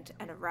excitement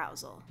and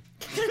arousal.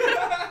 How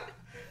do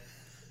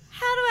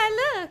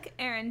I look?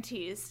 Aaron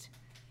teased.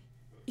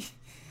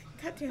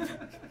 God damn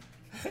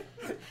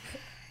it.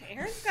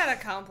 Aaron's got a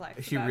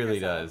complex. She about really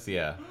herself. does,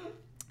 yeah.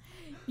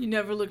 You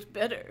never looked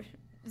better,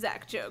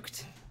 Zach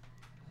joked.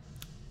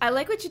 I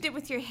like what you did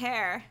with your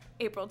hair,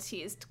 April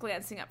teased,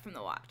 glancing up from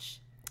the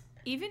watch.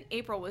 Even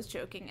April was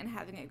joking and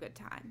having a good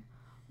time.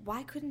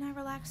 Why couldn't I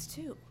relax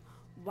too?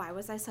 Why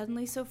was I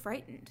suddenly so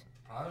frightened?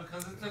 Probably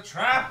because it's a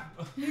trap.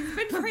 He's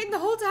been frightened the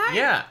whole time.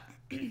 Yeah.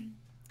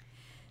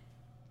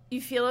 You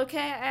feel okay?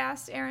 I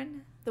asked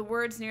Aaron. The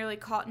words nearly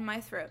caught in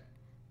my throat.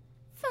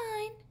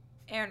 Fine,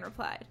 Aaron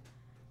replied.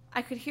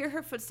 I could hear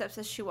her footsteps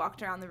as she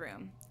walked around the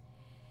room.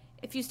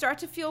 If you start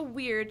to feel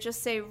weird,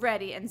 just say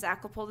ready and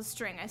Zach will pull the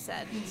string, I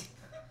said.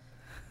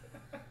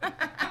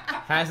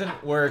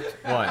 Hasn't worked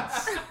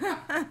once.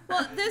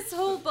 Well, this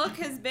whole book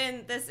has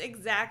been this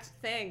exact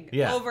thing.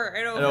 Yeah. Over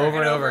and over And over and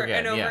and over over again,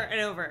 and over yeah.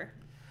 and over.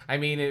 I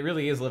mean, it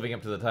really is living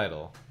up to the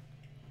title.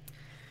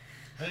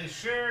 They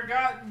sure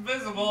got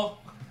invisible.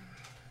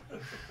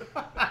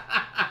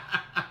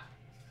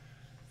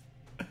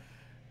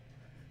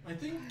 I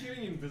think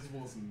getting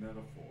invisible is a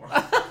metaphor.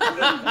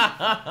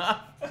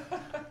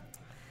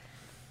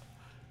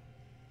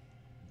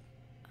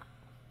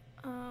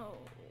 Oh,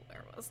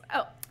 where was I?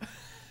 Oh,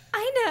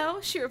 I know,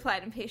 she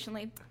replied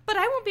impatiently, but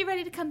I won't be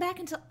ready to come back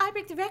until I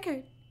break the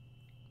record.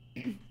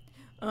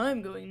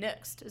 I'm going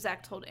next,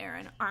 Zach told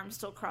Aaron, arms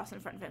still crossed in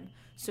front of him,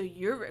 so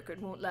your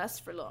record won't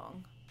last for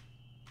long.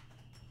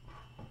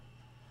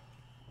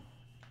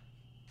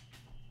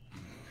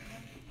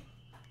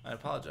 I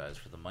apologize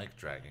for the mic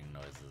dragging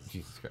noises.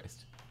 Jesus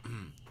Christ.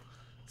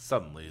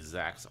 Suddenly,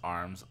 Zach's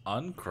arms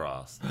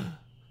uncrossed.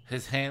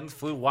 His hands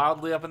flew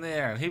wildly up in the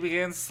air, and he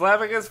began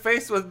slapping his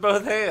face with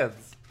both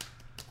hands.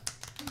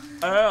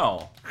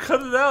 Ow.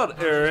 Cut it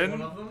out, Aaron.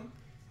 One of them?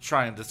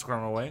 Trying to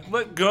squirm away.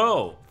 Let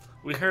go.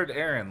 We heard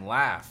Aaron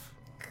laugh.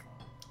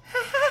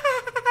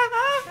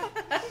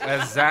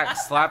 as Zach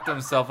slapped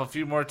himself a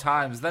few more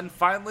times, then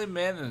finally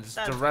managed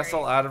to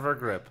wrestle out of her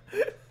grip.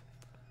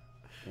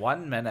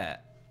 1 minute,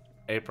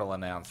 April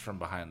announced from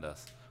behind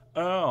us.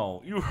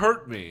 Oh, you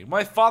hurt me.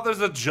 My father's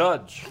a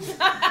judge.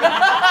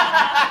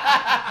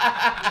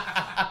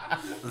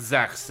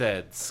 Zach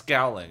said,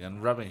 scowling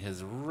and rubbing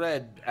his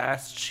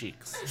red-ass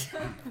cheeks.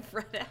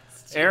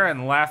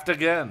 Aaron laughed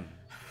again.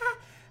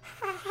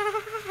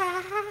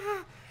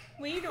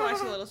 We need to watch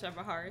a Little Shop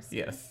of Horrors.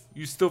 Yes.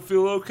 You still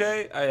feel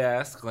okay? I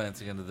asked,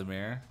 glancing into the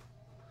mirror.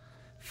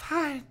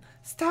 Fine.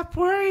 Stop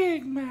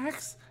worrying,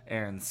 Max.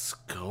 Aaron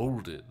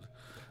scolded.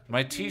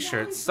 My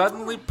t-shirt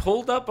suddenly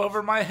pulled up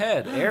over my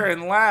head.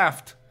 Aaron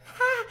laughed.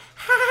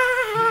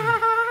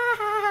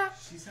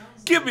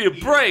 Give me a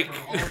break.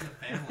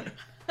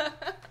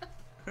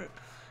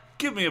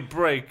 Give me a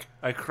break,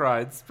 I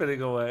cried,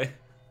 spitting away.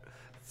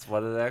 That's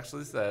what it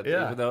actually said,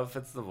 even though it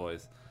fits the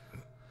voice.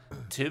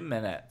 2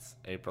 minutes,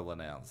 April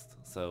announced.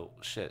 So,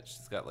 shit,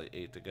 she's got like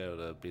 8 to go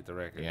to beat the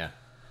record. Yeah.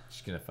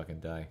 She's gonna fucking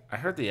die. I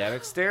heard the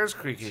attic stairs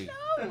creaking.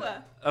 No.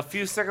 A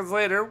few seconds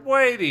later,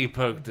 Whitey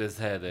poked his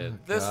head in.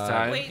 This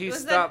time, Wait, he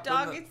was stopped.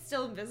 that dog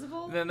still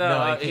invisible? No,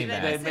 No, he they came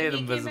back. made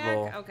him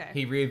visible. Okay.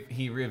 He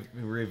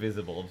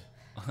revisibled.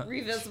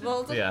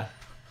 Revisibled? Yeah.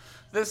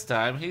 This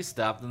time, he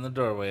stopped in the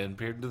doorway and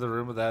peered into the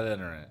room without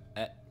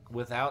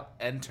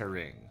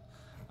entering.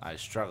 I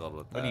struggled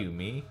with that. What are you,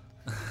 me?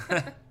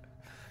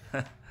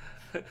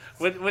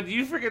 When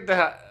you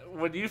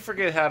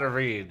forget how to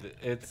read,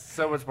 it's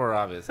so much more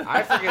obvious.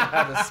 I forget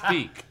how to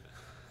speak.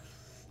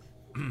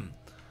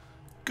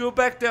 Go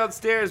back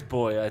downstairs,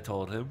 boy, I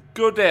told him.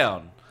 Go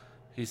down.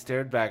 He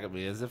stared back at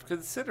me as if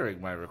considering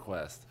my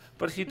request,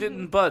 but he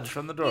didn't budge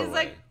from the doorway. He's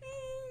like,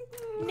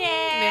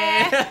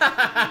 nah.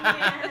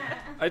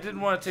 I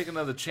didn't want to take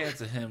another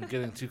chance of him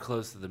getting too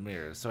close to the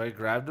mirror, so I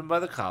grabbed him by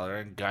the collar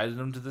and guided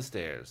him to the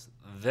stairs.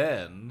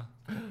 Then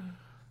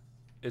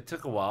it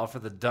took a while for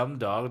the dumb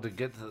dog to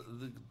get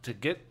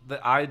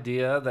the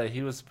idea that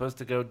he was supposed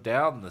to go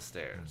down the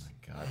stairs. Oh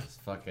my god, this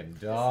fucking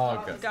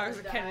dog. Dogs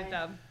are kind of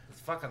dumb. It's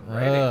fucking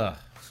raining.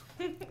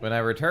 When I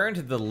returned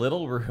to the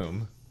little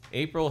room,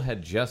 April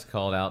had just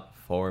called out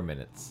 4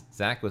 minutes.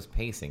 Zach was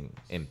pacing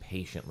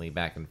impatiently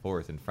back and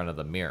forth in front of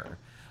the mirror.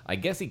 I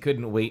guess he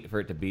couldn't wait for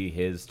it to be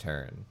his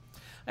turn.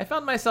 I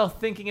found myself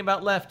thinking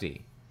about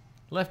Lefty.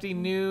 Lefty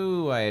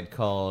knew I had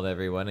called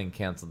everyone and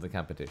canceled the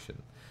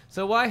competition.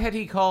 So why had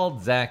he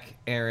called Zach,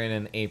 Aaron,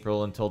 and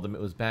April and told them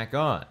it was back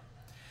on?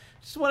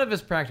 Just one of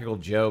his practical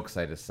jokes,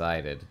 I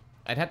decided.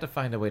 I'd have to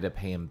find a way to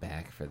pay him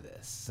back for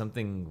this.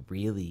 Something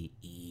really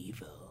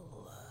evil.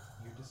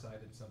 You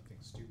decided something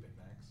stupid,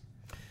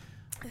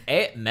 Max.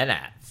 8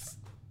 minutes,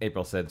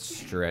 April said,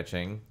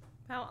 stretching.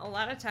 Wow, a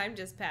lot of time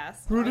just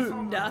passed. There's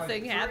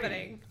nothing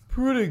happening.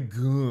 Pretty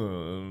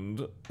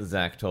good,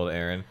 Zach told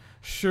Aaron.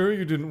 Sure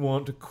you didn't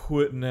want to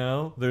quit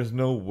now? There's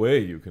no way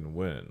you can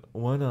win.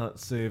 Why not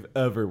save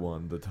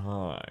everyone the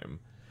time?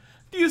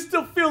 Do you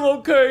still feel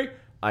okay?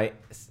 I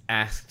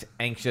asked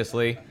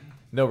anxiously.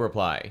 No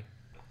reply.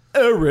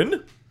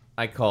 Aaron?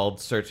 I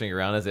called, searching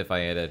around as if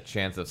I had a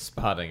chance of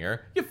spotting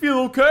her. You feel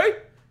okay?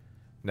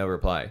 No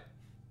reply.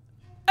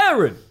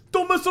 Aaron,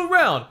 don't mess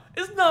around.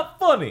 It's not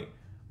funny.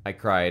 I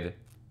cried.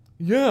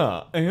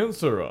 Yeah,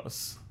 answer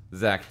us,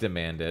 Zach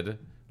demanded,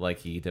 like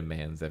he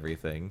demands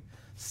everything.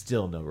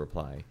 Still no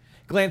reply.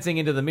 Glancing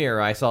into the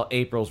mirror, I saw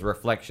April's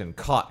reflection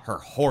caught her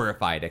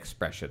horrified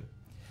expression.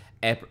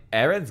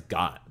 Aaron's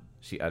gone,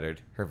 she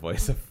uttered, her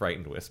voice a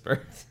frightened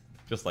whisper,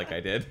 just like I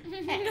did.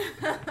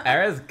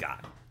 Aaron's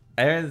gone.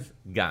 Aaron's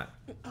gone.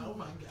 Oh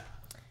my god.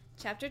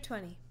 Chapter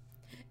 20.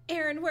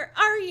 Aaron, where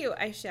are you?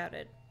 I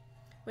shouted.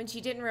 When she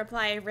didn't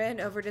reply, I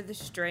ran over to the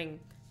string.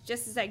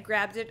 Just as I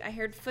grabbed it, I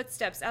heard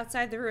footsteps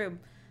outside the room.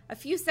 A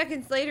few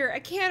seconds later, a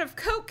can of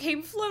Coke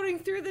came floating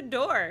through the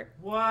door.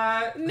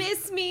 What?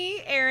 Miss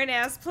me? Aaron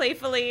asked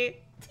playfully.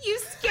 You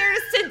scared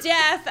us to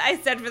death, I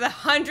said for the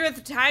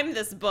 100th time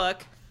this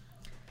book.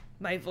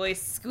 My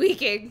voice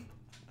squeaking.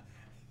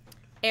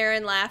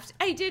 Aaron laughed.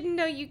 I didn't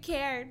know you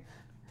cared.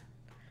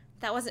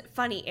 That wasn't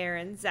funny,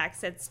 Aaron, Zach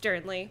said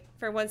sternly.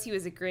 For once he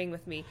was agreeing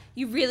with me.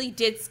 You really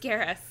did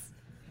scare us.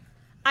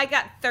 I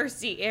got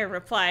thirsty, Aaron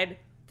replied.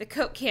 The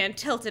Coke can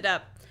tilted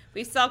up.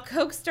 We saw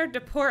Coke start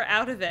to pour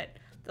out of it.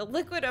 The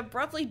liquid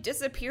abruptly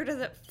disappeared as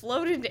it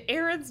floated into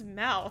Aaron's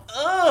mouth.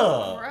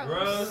 Ugh.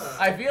 Gross.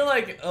 I feel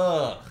like,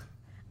 ugh.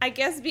 I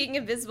guess being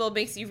invisible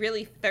makes you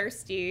really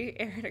thirsty,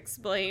 Aaron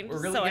explained.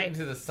 We're really so getting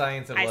to the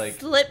science of, I like,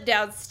 slipped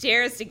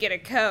downstairs to get a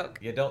Coke.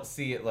 you don't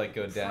see it, like,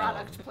 go down.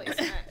 Product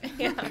placement.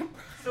 Yeah.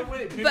 So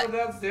wait, people But-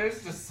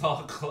 downstairs just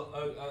saw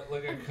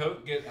like a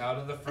Coke get out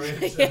of the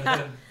fridge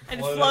Yeah, and and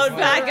float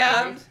back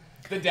up.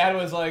 The dad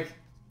was like,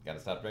 gotta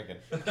stop drinking.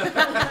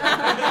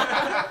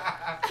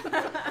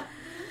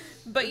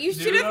 But you Do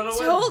should it on have a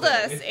told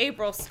us, Wednesday.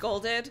 April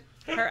scolded.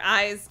 Her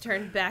eyes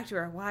turned back to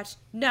her watch.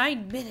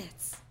 9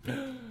 minutes.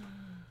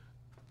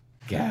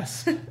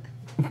 Gas.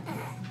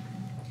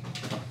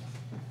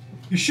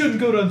 You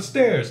shouldn't go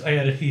downstairs, I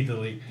added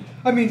heatedly.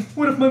 I mean,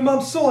 what if my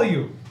mom saw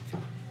you?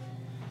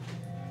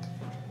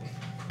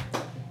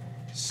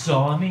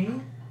 Saw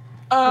me?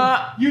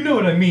 You know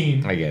what I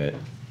mean. I get it.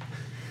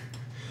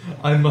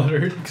 I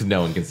muttered. Because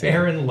no one can see it.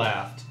 Aaron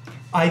laughed.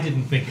 I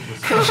didn't think it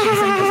was funny.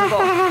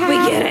 We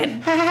get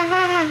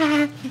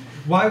it.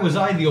 Why was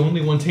I the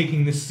only one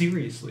taking this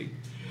seriously?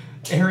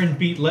 Aaron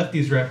beat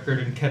Lefty's record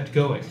and kept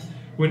going.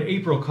 When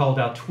April called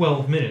out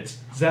 12 minutes,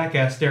 Zach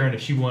asked Aaron if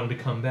she wanted to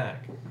come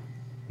back.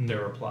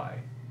 No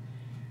reply.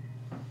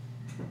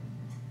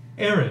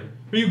 Aaron,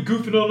 are you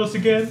goofing on us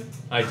again?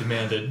 I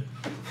demanded.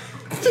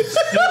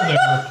 Still no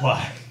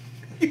reply.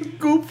 You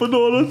goofing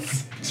on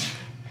us?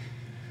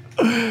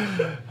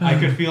 I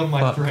could feel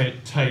my throat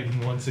tighten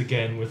once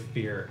again with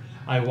fear.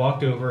 I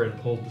walked over and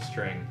pulled the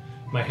string.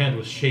 My hand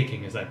was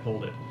shaking as I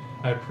pulled it.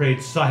 I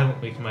prayed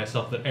silently to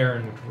myself that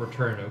Aaron would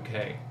return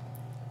okay.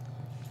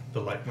 The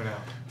light went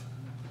out.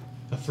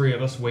 The three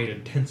of us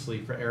waited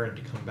tensely for Aaron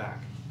to come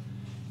back.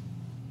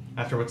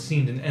 After what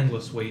seemed an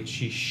endless wait,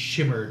 she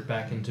shimmered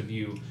back into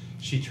view.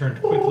 She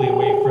turned quickly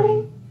away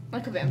from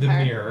Like a the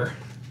vampire. mirror,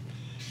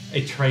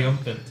 a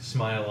triumphant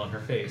smile on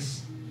her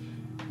face.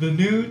 "The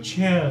new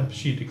champ,"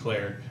 she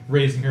declared,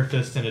 raising her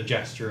fist in a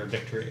gesture of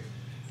victory.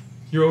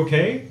 "You're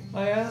okay?"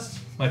 I asked,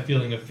 my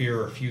feeling of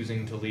fear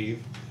refusing to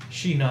leave.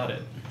 She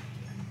nodded.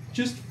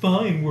 "Just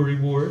fine,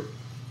 worrywart."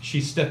 She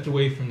stepped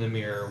away from the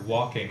mirror,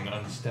 walking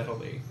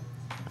unsteadily.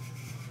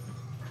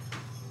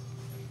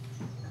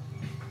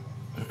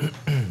 This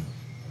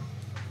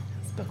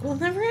book will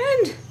never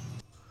end.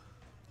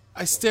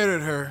 I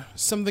stared at her.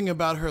 Something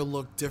about her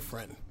looked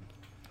different.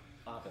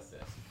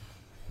 Opposite.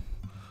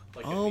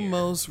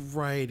 Almost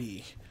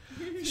righty.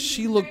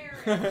 She looked.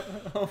 Aaron.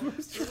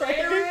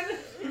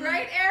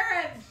 Right,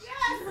 Aaron?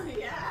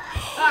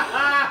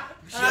 Yeah.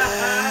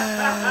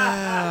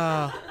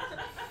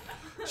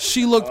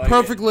 She looked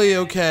perfectly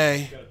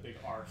okay.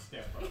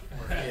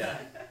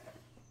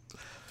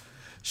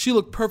 She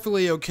looked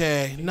perfectly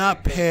okay,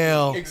 not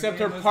pale. Except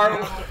her part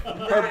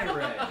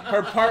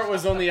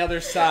was on the other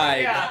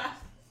side.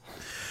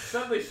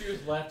 Suddenly she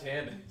was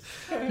left-handed.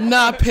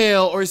 Not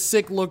pale or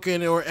sick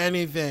looking or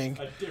anything.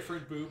 A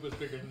different boob was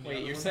bigger than the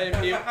Wait, you're other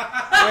saying you... God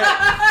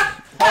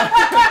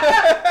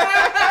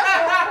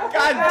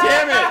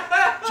damn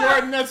it!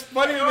 Jordan, that's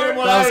funnier than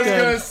what That I was was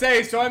good. going to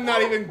say, so I'm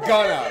not even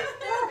gonna.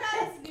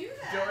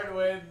 Jordan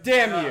wins.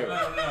 Damn you.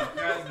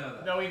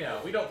 No, we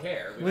know. We don't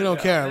care. We don't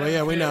care, but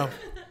yeah, we know.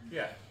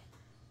 Yeah.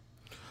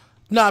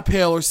 Not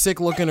pale or sick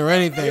looking or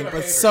anything,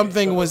 but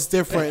something was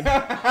different.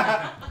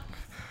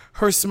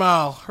 Her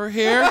smile, her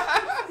hair,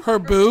 her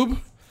boob.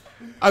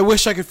 I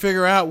wish I could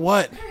figure out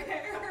what.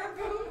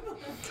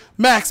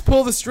 "Max,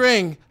 pull the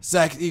string."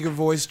 Zach's eager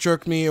voice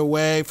jerked me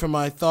away from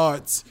my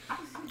thoughts.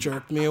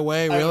 Jerked me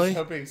away, I was really?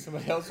 hoping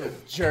somebody else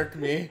would jerk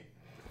me.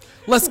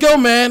 "Let's go,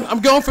 man. I'm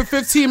going for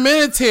 15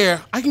 minutes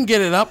here. I can get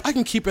it up. I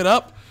can keep it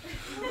up."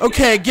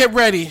 "Okay, get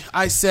ready,"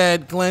 I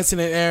said, glancing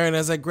at Aaron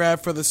as I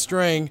grabbed for the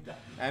string.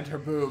 And her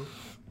boob.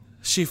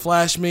 She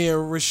flashed me a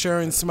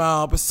reassuring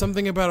smile, but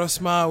something about her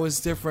smile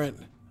was different.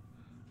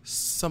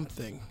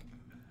 Something.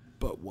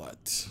 But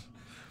what?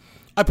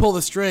 I pulled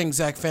the string.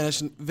 Zach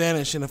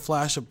vanished in a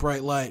flash of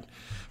bright light.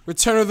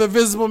 "Return of the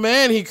Invisible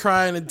Man," he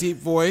cried in a deep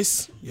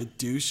voice. "You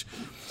douche."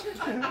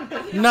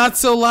 "Not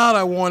so loud,"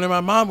 I warned him.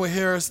 "My mom would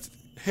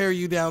hear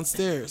you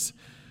downstairs."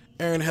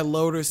 Erin had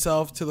lowered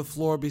herself to the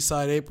floor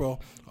beside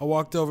April. I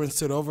walked over and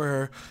stood over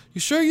her.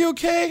 "You sure you're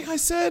okay?" I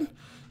said.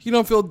 "You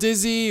don't feel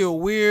dizzy or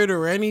weird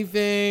or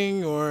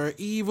anything or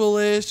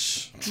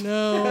evilish?"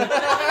 "No."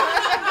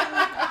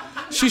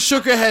 She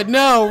shook her head.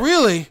 "No,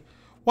 really?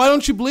 Why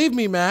don't you believe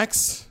me,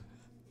 Max?"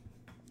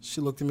 She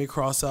looked at me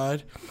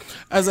cross-eyed.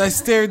 As I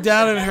stared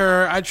down at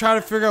her, I tried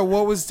to figure out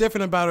what was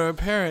different about her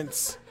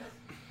appearance.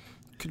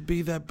 Could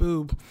be that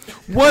boob.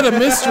 What a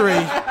mystery.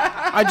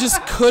 I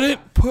just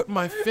couldn't put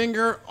my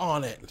finger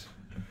on it.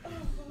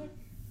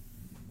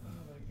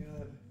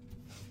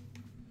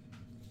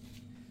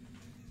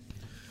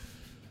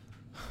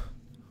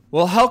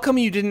 Well, how come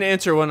you didn't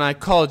answer when I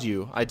called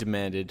you? I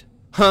demanded.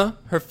 Huh?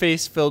 Her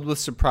face filled with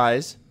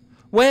surprise.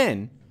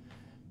 When?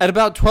 At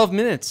about 12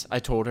 minutes, I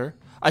told her.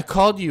 I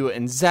called you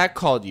and Zach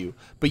called you,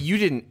 but you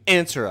didn't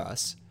answer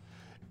us.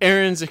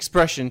 Erin's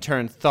expression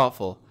turned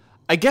thoughtful.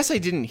 I guess I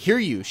didn't hear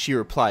you, she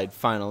replied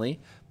finally.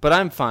 But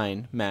I'm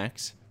fine,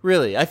 Max.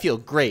 Really, I feel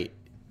great.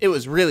 It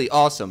was really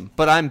awesome,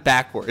 but I'm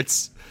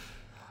backwards.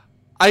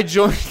 I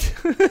joined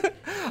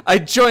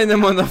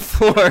them on the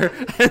floor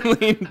and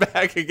leaned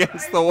back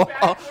against the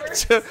wall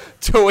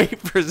to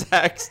wait for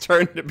Zach's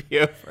turn to be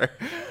over.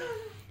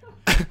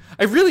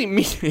 I really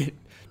mean it.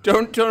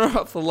 Don't turn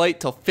off the light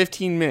till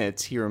 15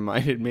 minutes, he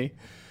reminded me.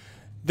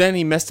 Then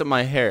he messed up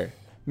my hair,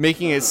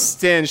 making it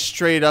stand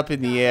straight up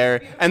in the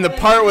air, and the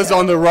part was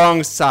on the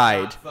wrong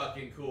side.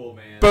 Fucking cool,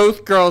 man.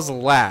 Both girls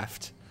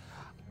laughed.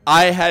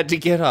 I had to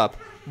get up,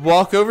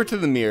 walk over to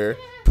the mirror,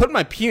 put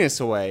my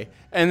penis away,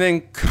 and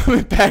then comb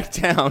it back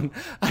down.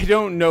 I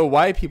don't know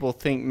why people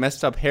think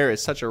messed up hair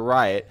is such a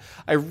riot.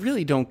 I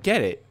really don't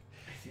get it.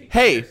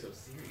 Hey,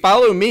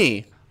 follow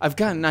me. I've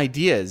got an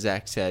idea,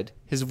 Zach said.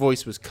 His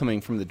voice was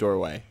coming from the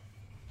doorway.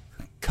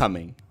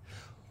 Coming.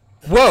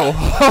 Whoa,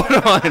 hold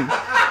on,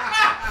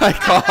 I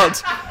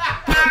called.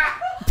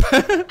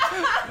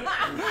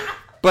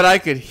 but I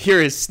could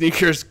hear his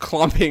sneakers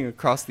clomping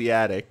across the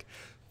attic.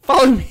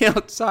 Follow me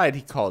outside,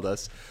 he called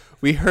us.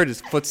 We heard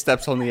his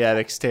footsteps on the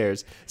attic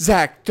stairs.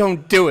 Zach,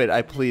 don't do it,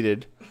 I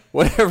pleaded.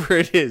 Whatever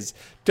it is,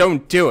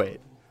 don't do it.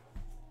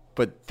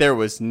 But there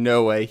was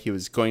no way he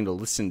was going to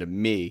listen to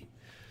me.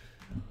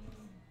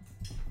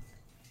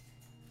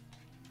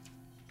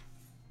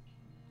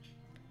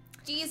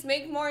 Jeez,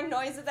 make more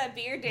noise with that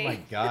beer, Oh Dane. my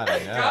god, I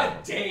know.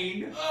 God,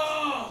 Dane.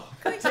 Oh,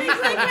 Click, Dane's click,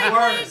 click, the click,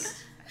 worst.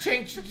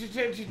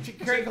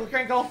 Chink, crinkle,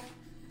 crinkle.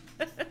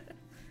 click.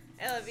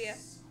 I love you.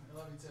 I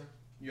love you too.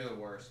 You're the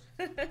worst.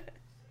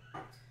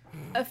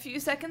 A few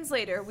seconds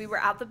later, we were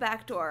out the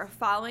back door,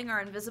 following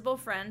our invisible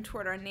friend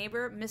toward our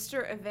neighbor,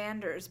 Mr.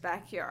 Evander's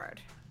backyard.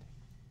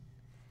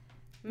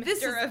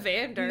 This Mr. is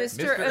Evander.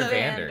 Mr. Mr.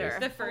 Evander.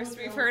 The first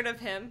we've heard of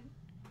him.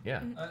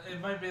 Yeah.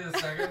 It might be the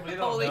second. We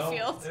don't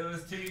Holyfield. know. It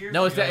was 2 years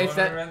No, ago it's when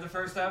that- I read the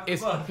first half of the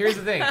It's, book. here's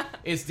the thing.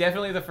 It's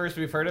definitely the first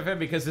we've heard of him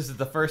because this is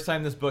the first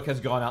time this book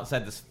has gone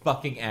outside this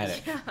fucking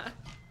attic.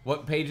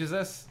 What page is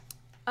this?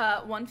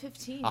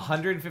 115.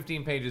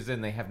 115 pages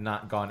in, they have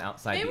not gone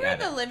outside They the were in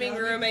attic. the living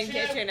Gotta room be and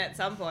shit. kitchen at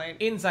some point.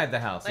 Inside the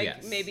house, Like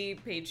yes. maybe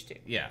page 2.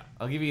 Yeah,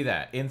 I'll give you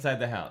that. Inside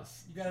the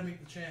house. You gotta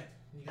meet the champ.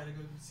 You gotta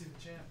go see the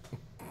champ.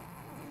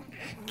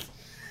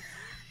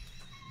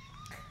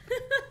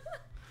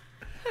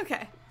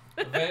 Okay.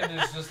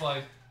 Evander's just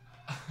like,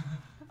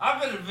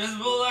 I've been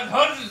invisible like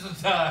hundreds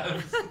of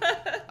times.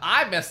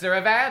 I'm Mr.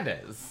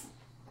 Evander's.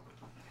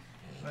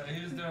 But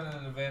he was doing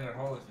an Evander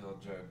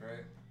Holyfield joke,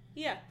 right?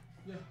 Yeah.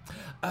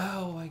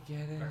 Oh, I get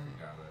I it.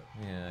 forgot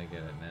it. Yeah, I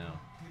get it now.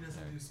 He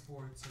doesn't do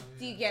sports. So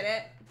Do you get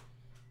it?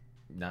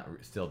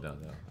 Still don't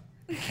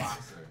though.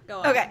 Boxer. Go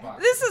on. Okay,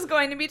 this is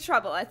going to be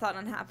trouble, I thought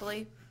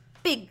unhappily.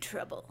 Big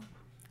trouble.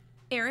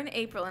 Aaron,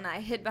 April, and I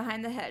hid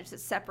behind the hedge that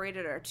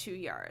separated our 2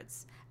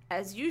 yards.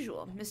 As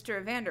usual, Mr.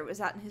 Evander was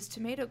out in his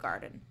tomato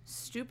garden,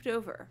 stooped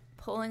over,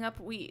 pulling up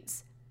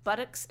weeds,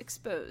 buttocks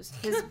exposed,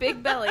 his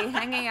big belly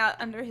hanging out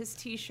under his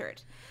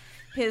t-shirt,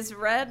 his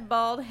red,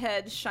 bald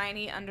head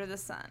shiny under the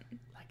sun.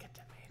 Like a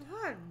tomato.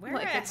 Come on, wear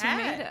Like a a hat.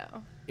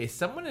 tomato. Is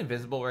someone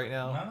invisible right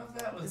now? None of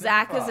that was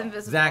Zach is improv.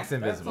 invisible. Zach's That's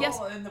invisible. Yes.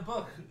 all in the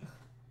book.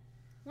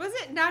 Was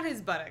it not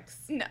his buttocks?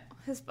 No,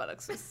 his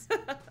buttocks was...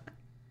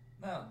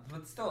 No,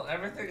 but still,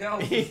 everything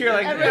else. You're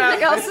like,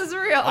 Everything else is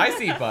real. I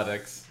see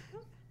buttocks.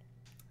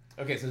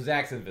 Okay, so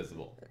Zach's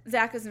invisible.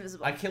 Zach is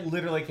invisible. I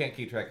literally can't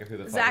keep track of who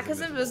the fuck Zach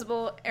is is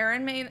invisible.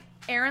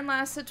 Aaron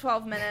lasted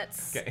 12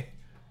 minutes. Okay.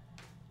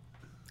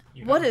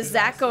 What is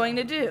Zach going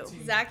to do?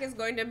 Zach is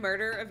going to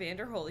murder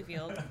Evander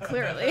Holyfield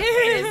Clearly.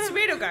 in his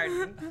tomato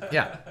garden.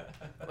 Yeah.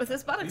 With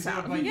his buttocks He's gonna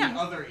out. bite Yeah. the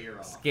other ear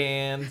off.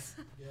 Scans.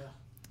 yeah.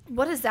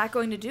 What is Zach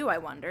going to do, I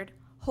wondered,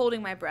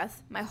 holding my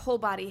breath, my whole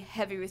body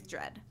heavy with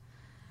dread.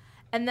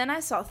 And then I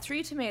saw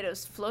 3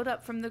 tomatoes float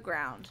up from the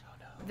ground.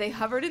 They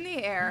hovered in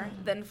the air,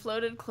 then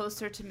floated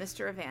closer to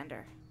Mr.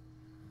 Evander.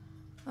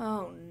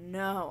 Oh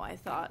no, I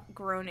thought,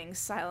 groaning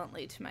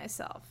silently to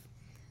myself.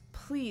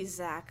 Please,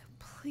 Zach,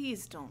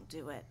 please don't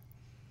do it.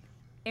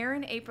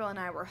 Aaron, April, and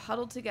I were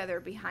huddled together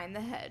behind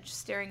the hedge,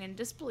 staring in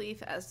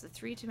disbelief as the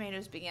 3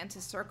 tomatoes began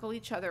to circle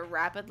each other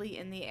rapidly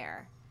in the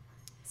air.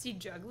 Is he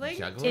juggling?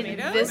 Juggling?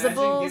 tomatoes?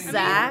 Invisible Imagine getting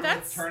Zach.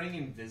 That's- turning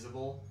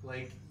invisible.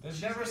 Like, They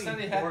she's never getting said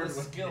he had bored the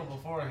with skill it.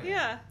 beforehand.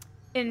 Yeah.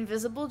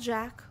 Invisible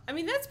Jack. I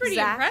mean, that's pretty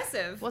Zach.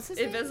 impressive. What's his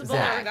name? Invisible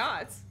Zach. or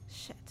not.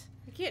 Shit.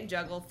 You can't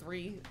juggle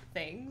 3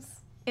 things.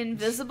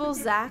 Invisible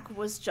Zach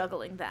was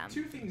juggling them.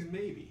 2 things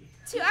maybe.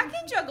 2. I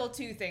can juggle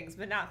 2 things,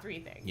 but not 3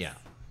 things. Yeah.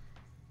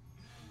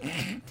 Where?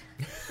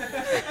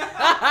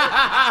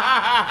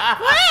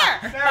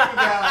 There we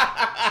go.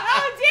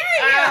 How dare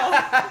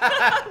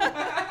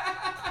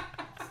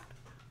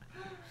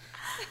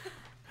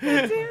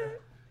you?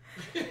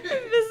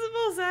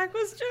 Invisible Zach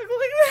was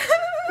juggling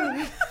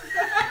them.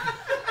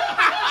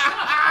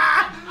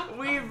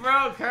 We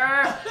broke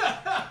her.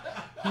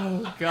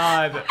 Oh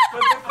God. But the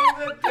thing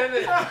that did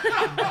it.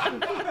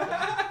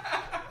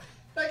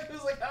 Like,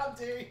 was like, how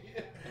dare you?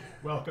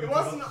 Welcome It to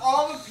wasn't the,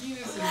 all the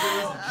penises. It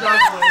was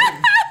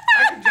juggling.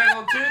 I can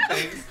juggle 2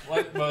 things,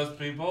 like most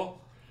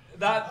people.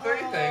 Not 3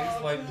 things,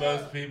 like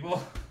most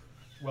people.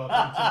 welcome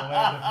to the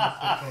land of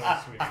Mr. Toy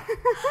Sweet.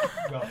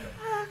 Welcome.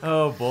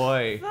 Oh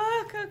boy.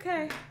 Fuck,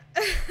 okay.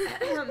 Oh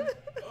my god,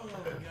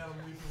 I'm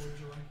weeping with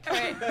joy.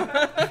 Alright.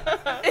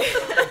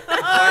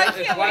 Oh, I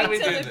It's can't why wait we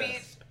till do the this.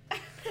 beach.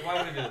 Why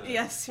would we do this?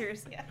 Yes,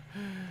 seriously.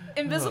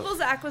 Invisible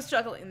Zach was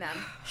juggling them,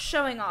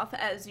 showing off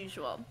as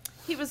usual.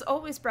 He was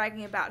always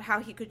bragging about how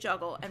he could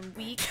juggle, and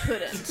we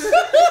couldn't.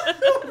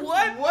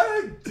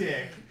 What a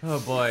dick. Oh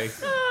boy.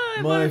 Oh,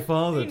 My what-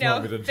 father you know,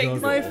 taught me to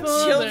things juggle. My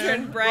father.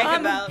 children brag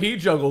about. He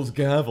juggles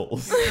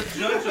gavels.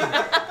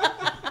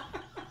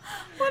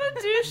 What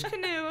a douche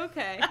canoe,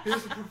 okay. He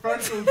was a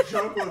professional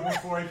juggler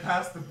before he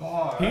passed the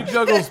bar. He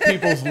juggles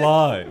people's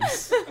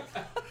lives.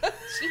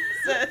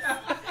 Jesus.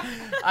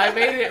 I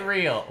made it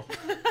real.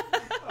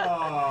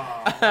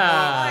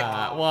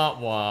 Aw. Womp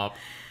womp.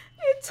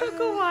 It took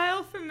a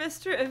while for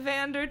Mr.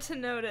 Evander to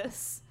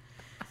notice.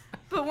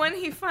 But when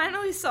he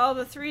finally saw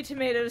the 3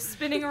 tomatoes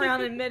spinning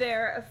around in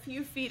midair a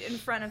few feet in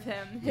front of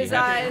him, his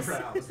eyes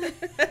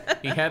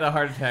He had a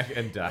heart attack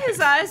and died. his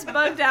eyes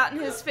bugged out and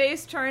his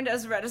face turned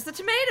as red as the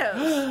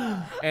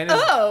tomatoes. And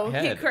his Oh, he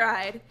head.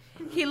 cried.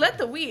 He let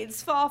the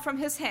weeds fall from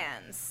his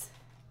hands.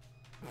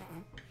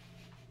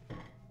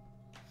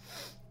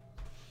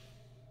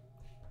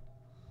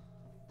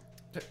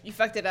 You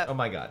fucked it up. Oh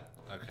my god.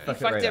 Okay. you Fucked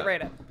fucked it up.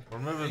 right up. We're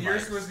moving You're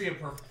mics. supposed to be a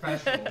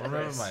professional. We're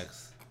moving Chris.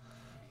 mics.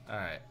 All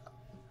right.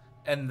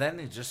 And then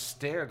he just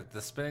stared at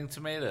the spinning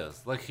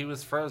tomatoes like he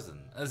was frozen,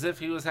 as if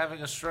he was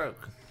having a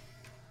stroke.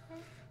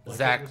 Like it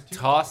Zach was too-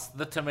 tossed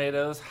the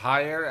tomatoes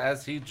higher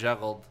as he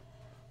juggled,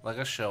 like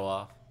a show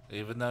off.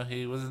 Even though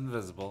he was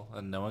invisible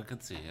and no one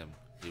could see him,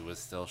 he was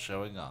still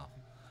showing off.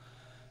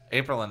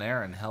 April and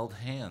Aaron held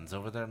hands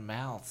over their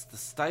mouths to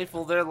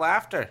stifle their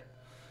laughter.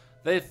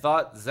 They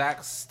thought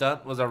Zach's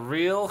stunt was a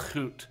real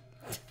hoot.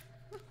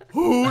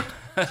 Hoot!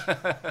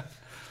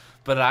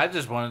 But I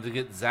just wanted to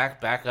get Zach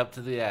back up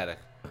to the attic.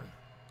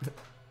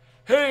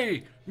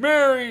 Hey,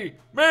 Mary!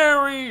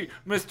 Mary!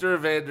 Mr.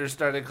 Evander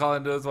started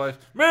calling to his wife.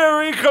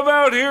 Mary, come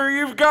out here!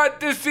 You've got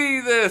to see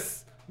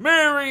this!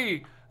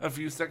 Mary! A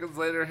few seconds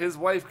later, his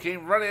wife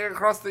came running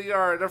across the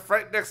yard, a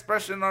frightened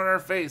expression on her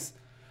face.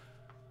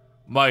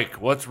 Mike,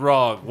 what's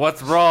wrong?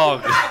 What's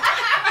wrong?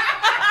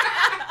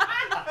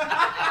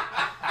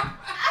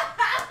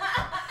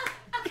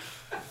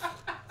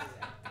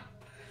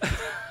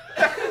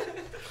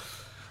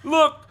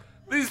 Look!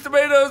 These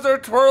tomatoes are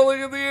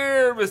twirling in the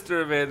air,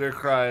 Mr. Evander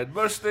cried,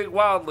 motioning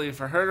wildly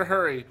for her to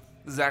hurry.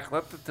 Zach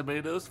let the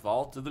tomatoes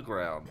fall to the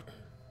ground.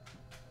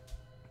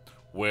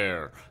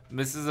 Where?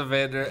 Mrs.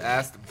 Evander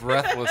asked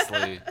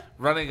breathlessly,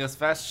 running as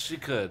fast as she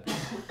could.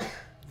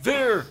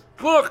 There!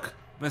 Look!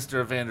 Mr.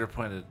 Evander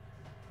pointed.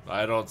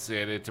 I don't see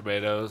any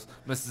tomatoes,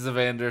 Mrs.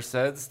 Evander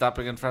said,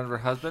 stopping in front of her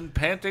husband,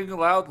 panting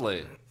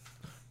loudly.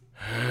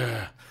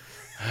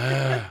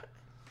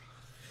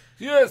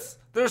 Yes,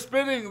 they're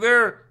spinning,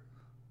 they're...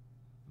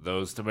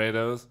 Those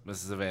tomatoes?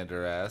 Mrs.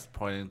 Evander asked,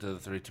 pointing to the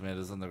 3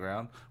 tomatoes on the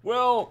ground.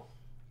 Well,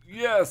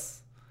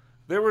 yes.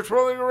 They were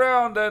twirling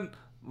around and,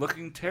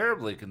 looking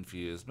terribly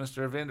confused,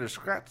 Mr. Evander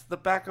scratched the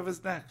back of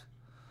his neck.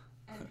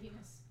 And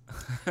penis.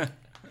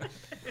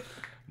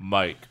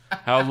 Mike,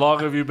 how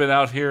long have you been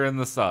out here in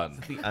the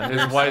sun? The His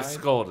underside? wife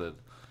scolded.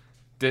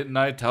 Didn't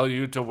I tell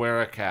you to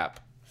wear a cap?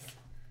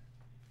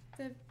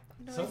 The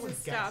noises Someone's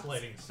stopped.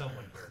 gaslighting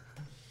someone here.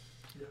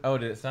 Oh,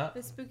 did it stop?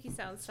 The spooky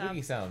sounds stopped.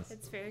 Spooky sounds.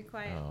 It's very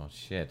quiet. Oh,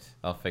 shit.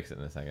 I'll fix it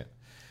in a second.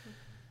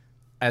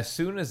 As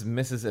soon as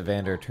Mrs.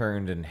 Evander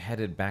turned and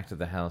headed back to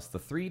the house, the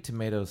 3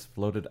 tomatoes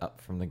floated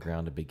up from the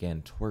ground and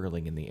began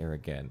twirling in the air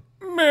again.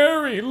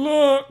 Mary,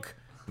 look!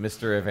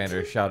 Mr.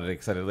 Evander shouted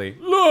excitedly.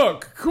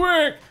 Look!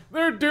 Quick!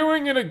 They're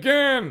doing it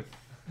again!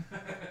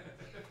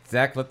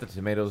 Zach let the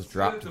tomatoes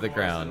drop to the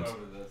ground.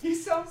 He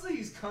sounds like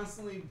he's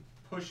constantly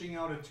pushing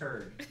out a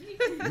turd.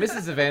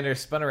 Mrs. Evander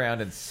spun around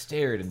and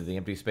stared into the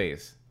empty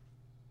space.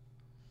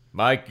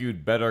 Mike,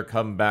 you'd better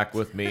come back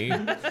with me.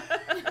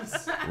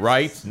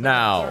 Right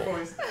now.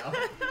 Voice now.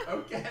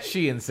 Okay.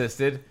 She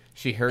insisted.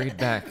 She hurried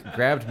back,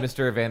 grabbed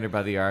Mr. Evander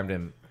by the arm,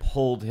 and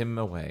pulled him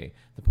away.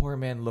 The poor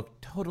man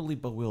looked totally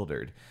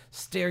bewildered,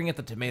 staring at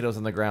the tomatoes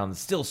on the ground,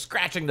 still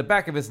scratching the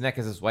back of his neck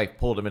as his wife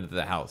pulled him into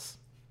the house.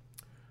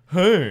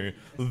 Hey,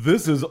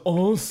 this is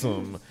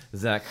awesome,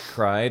 Zach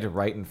cried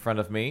right in front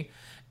of me.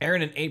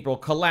 Aaron and April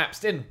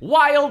collapsed in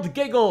wild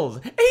giggles.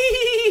 I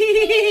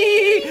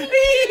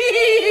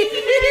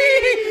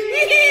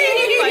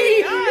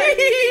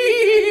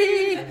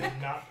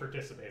did not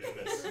participate in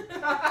this.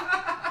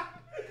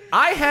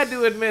 I had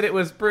to admit it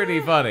was pretty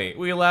funny.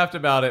 We laughed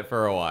about it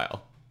for a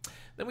while.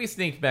 Then we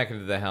sneaked back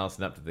into the house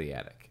and up to the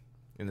attic.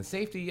 In the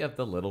safety of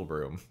the little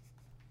room.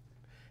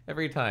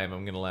 Every time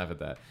I'm going to laugh at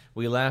that.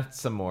 We laughed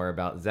some more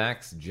about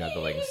Zach's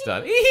juggling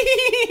stunt.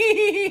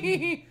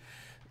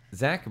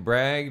 Zach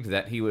bragged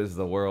that he was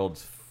the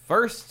world's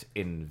first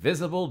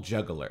invisible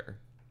juggler.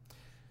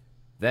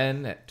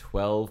 Then, at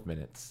 12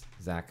 minutes,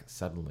 Zach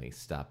suddenly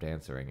stopped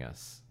answering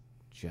us,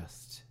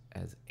 just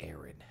as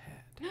Aaron had.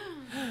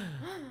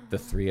 The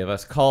 3 of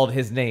us called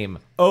his name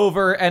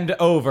over and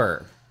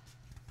over.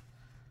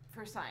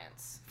 For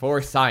science.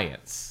 For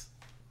science.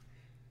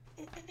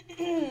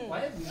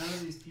 Why have none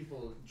of these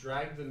people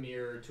dragged the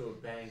mirror to a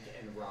bank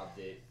and robbed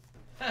it?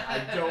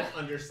 I don't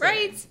understand.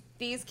 Right?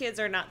 These kids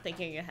are not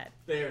thinking ahead.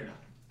 They are not.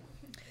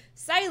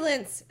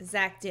 Silence!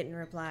 Zach didn't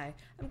reply.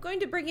 I'm going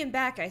to bring him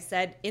back, I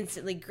said,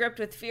 instantly gripped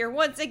with fear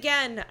once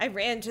again. I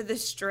ran to the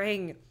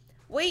string.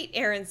 Wait,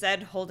 Aaron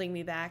said, holding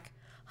me back.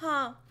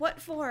 Huh,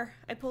 what for?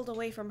 I pulled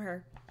away from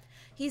her.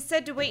 He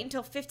said to wait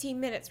until 15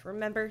 minutes,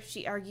 remember?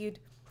 She argued.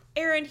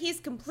 Aaron, he's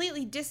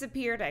completely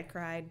disappeared, I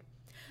cried.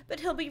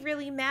 But he'll be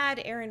really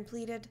mad, Aaron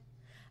pleaded.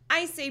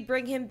 I say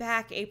bring him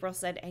back, April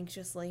said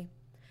anxiously.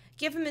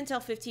 Give him until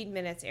 15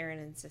 minutes, Aaron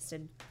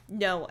insisted.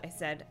 No, I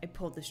said. I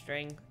pulled the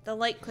string. The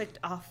light clicked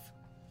off.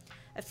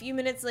 A few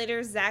minutes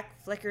later,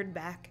 Zach flickered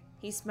back.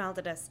 He smiled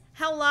at us.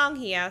 How long?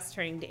 He asked,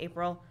 turning to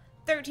April.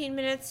 13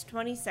 minutes,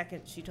 20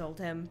 seconds, she told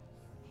him.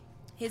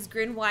 His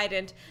grin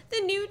widened. The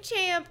new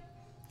champ!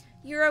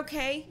 You're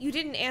okay? You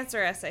didn't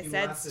answer us, I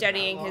said, lasted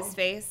studying that his long?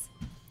 face.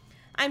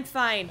 I'm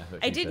fine. That's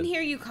what I she didn't said.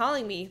 hear you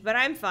calling me, but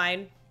I'm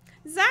fine.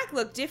 Zach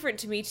looked different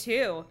to me,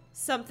 too.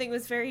 Something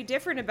was very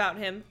different about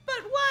him.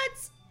 But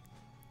what?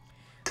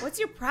 What's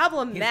your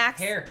problem, His Max?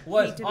 hair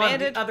was he on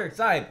demanded. the other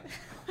side.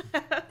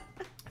 I'm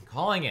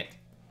calling it.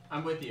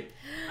 I'm with you.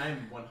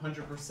 I'm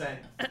 100%.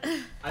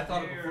 I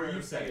thought it before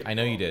you said it. I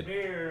know you did.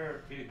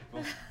 Mirror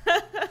people.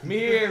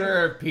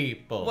 Mirror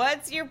people.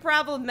 What's your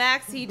problem,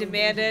 Max? He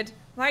demanded.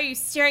 Why are you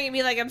staring at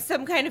me like I'm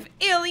some kind of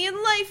alien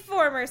life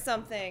form or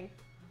something?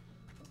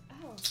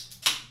 Oh.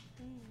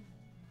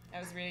 I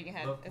was reading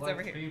ahead. Look It's like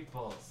over here.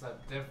 people,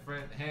 except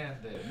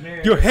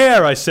different-handed. Your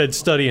hair, I said,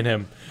 studying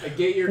him. I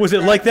get your Was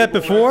it like that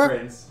practical before?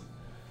 reference.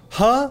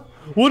 Huh?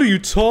 What are you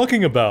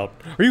talking about?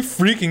 Are you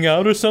freaking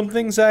out or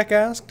something? Zach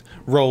asked,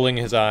 rolling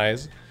his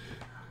eyes.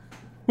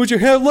 Was your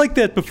hair like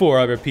that before?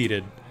 I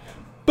repeated.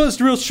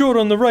 Buzzed real short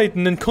on the right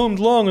and then combed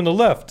long on the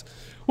left.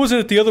 Wasn't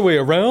it the other way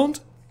around?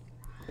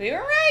 We were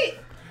right.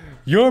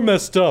 You're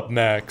messed up,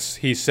 Max,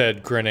 he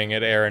said, grinning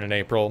at Aaron and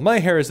April. My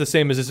hair is the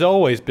same as it's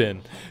always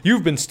been.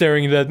 You've been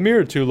staring at that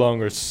mirror too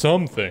long or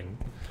something.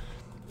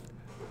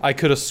 I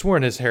could have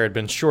sworn his hair had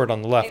been short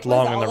on the left, It was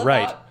long on all the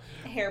right. about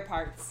hair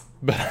parts.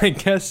 But I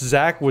guess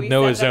Zach would We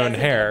know said his that own as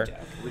a hair. joke.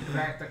 We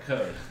cracked the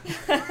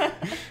code.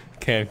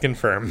 Can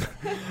confirm.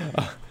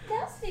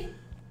 Dusty.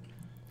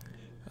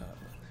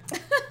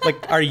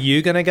 Like, are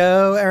you gonna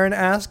go? Aaron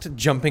asked,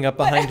 jumping up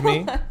behind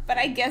me. But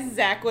I guess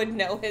Zach would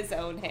know his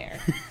own hair.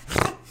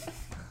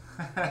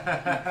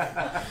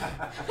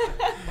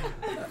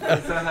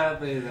 I'm so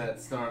happy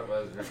that Snort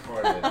was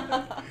recorded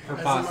for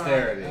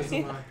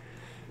posterity.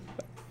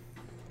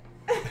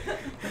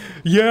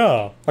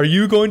 Yeah. Are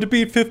you going to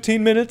beat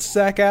 15 minutes?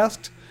 Zach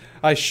asked.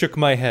 I shook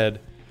my head.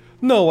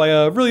 No,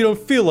 I really don't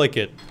feel like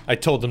it, I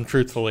told him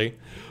truthfully.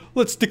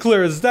 Let's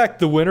declare Zach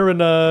the winner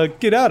and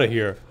get out of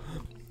here.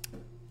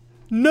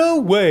 No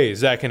way,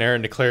 Zach and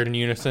Aaron declared in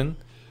unison.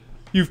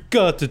 You've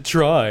got to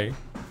try.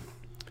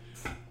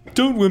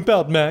 Don't wimp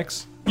out,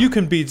 Max. You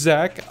can beat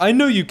Zach. I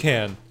know you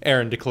can,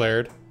 Aaron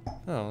declared. Oh,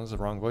 that was the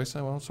wrong voice.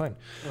 Well, it's fine.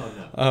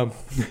 Oh, no.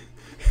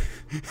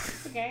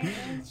 It's okay.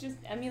 It's just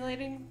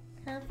emulating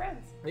her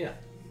friends. Yeah.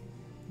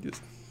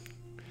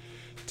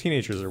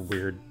 Teenagers are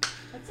weird.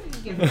 That's what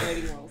you give the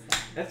rating rolls.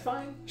 That's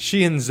fine.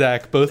 She and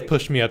Zach both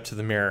pushed me up to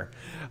the mirror.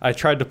 I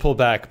tried to pull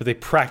back, but they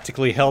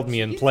practically held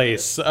me in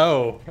place.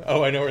 Oh,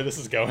 I know where this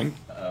is going.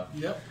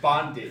 Yep.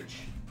 Bondage.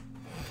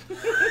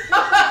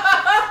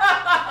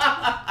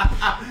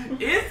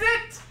 Is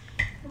it?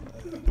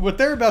 What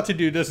they're about to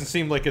do doesn't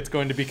seem like it's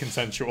going to be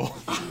consensual.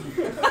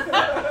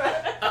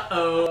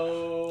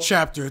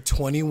 Chapter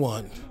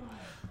 21.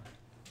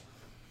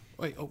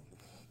 Wait, oh.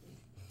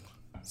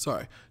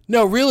 Sorry.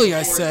 No, really,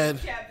 I said.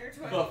 Chapter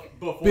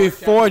 20.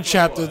 Before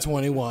chapter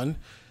 21.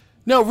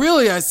 No,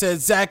 really, I said,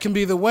 Zach can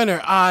be the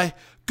winner.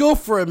 Go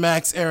for it,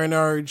 Max, Aaron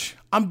urged.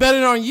 I'm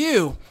betting on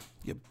you,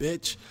 you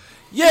bitch.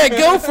 Yeah,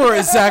 go for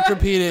it, Zach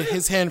repeated,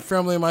 his hand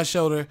firmly on my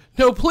shoulder.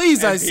 No,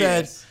 please, I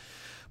said.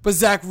 But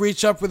Zach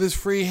reached up with his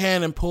free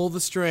hand and pulled the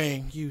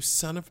string. You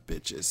son of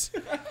bitches.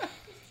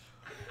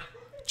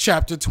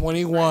 Chapter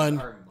 21.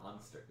 Are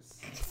monsters.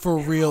 For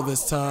real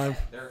this time.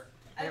 They're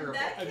And terrible.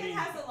 that kid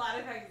has a lot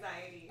of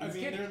anxiety. I mean,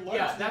 they're Yeah,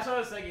 largely- that's what I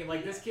was thinking.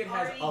 Like, this kid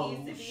has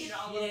Already a needs to be in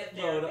all of the shitload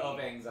therapy. of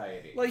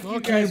anxiety. Like, Well, you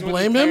can you guys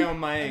blame wouldn't him? play on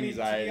my I mean, to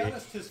anxiety. be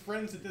honest, his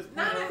friends at this point.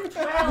 Not are- at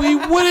 12. We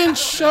wouldn't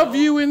shove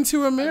you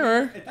into a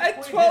mirror. At, this At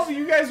point, 12,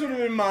 you guys would have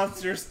been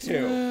monsters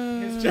too.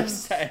 his,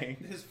 Just saying.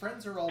 his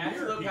friends are all mirror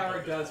Absolute people.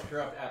 power does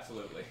corrupt,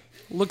 absolutely.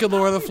 Look at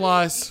Lord of the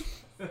Flies.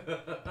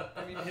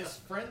 I mean, his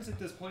friends at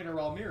this point are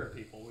all mirror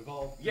people. We've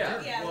all.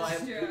 Yeah, Yeah, well,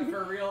 that's and true.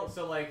 for real,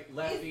 so like Do you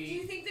Lefty.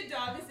 think the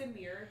dog is a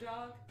mirror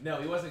dog? No,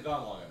 he wasn't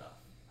gone long enough.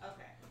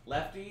 Okay.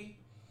 Lefty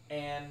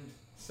and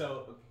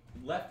so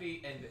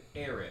Lefty and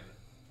Aaron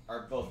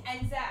are both.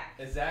 And Zach.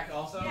 Is Zach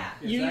also? Yeah.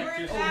 Is You- Zach You were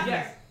in just- the bathroom.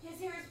 yes. His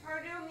hair is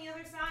parted on the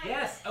other side.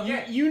 Yes.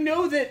 Okay. You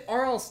know that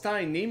R.L.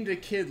 Stein named a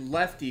kid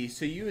Lefty,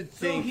 so you would so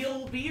think.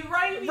 he'll be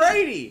righty.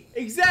 Righty!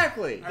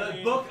 Exactly!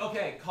 The book,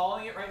 okay,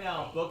 calling it right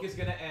now. Book is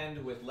gonna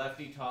end with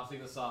Lefty tossing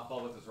the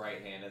softball with his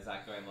right hand, and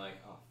Zach going like,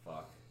 "Oh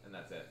fuck," and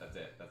that's it. That's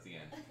it. That's the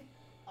end.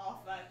 Oh,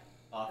 fuck.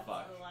 Oh That's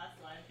fuck. the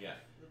last line. Yeah. of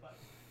the book.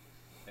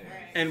 Anyway.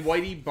 Alright. And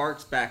Whitey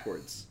barks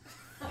backwards.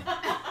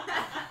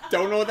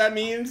 Don't know what that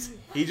means?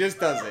 He just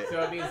does it.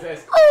 So it means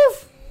this.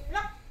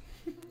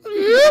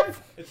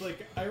 It's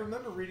like, I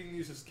remember reading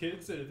these as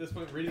kids, and at this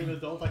point reading them as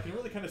adults, I can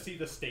really kind of see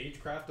the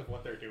stagecraft of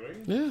what they're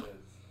doing. Yeah.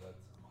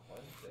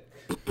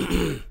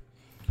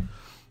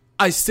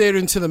 I stared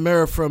into the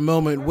mirror for a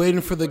moment,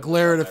 waiting for the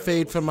glare to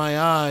fade from my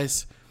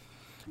eyes.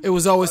 It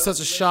was always such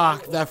a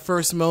shock, that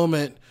first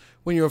moment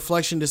when your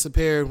reflection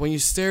disappeared, when you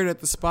stared at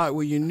the spot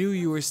where you knew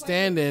you were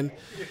standing,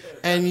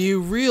 and you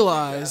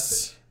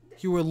realized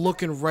you were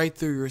looking right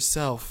through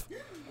yourself.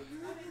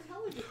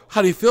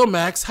 How do you feel,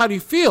 Max? How do you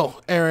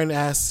feel? Aaron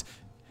asked.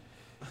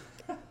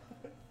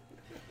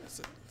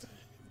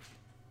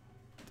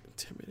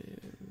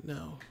 Intimidated?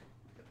 No.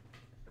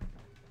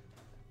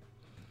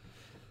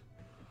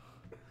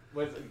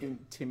 What's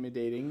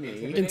intimidating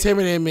me?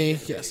 Intimidating me,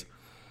 yes.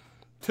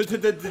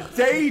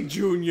 Today,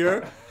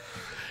 Junior.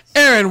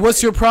 Aaron,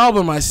 what's your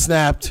problem? I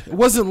snapped. It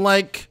wasn't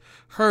like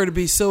her to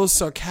be so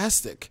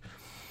sarcastic.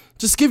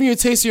 Just giving you a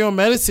taste of your own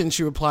medicine,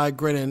 she replied,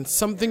 grinning.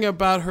 Something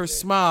about her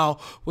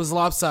smile was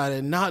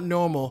lopsided, not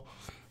normal.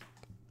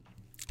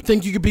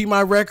 Think you could beat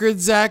my record?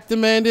 Zach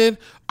demanded.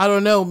 I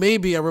don't know,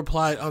 maybe, I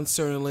replied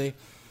uncertainly.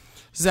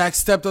 Zach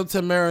stepped up to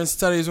the mirror and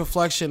studied his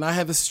reflection. I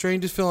had the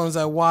strangest feeling as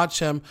I watched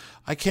him.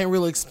 I can't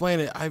really explain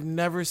it. I've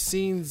never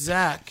seen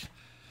Zach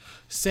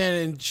stand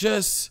in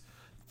just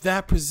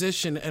that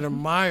position and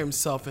admire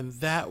himself in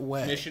that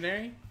way.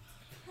 Missionary?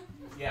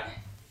 Yeah.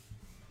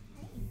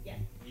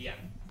 Yeah.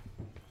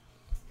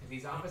 Because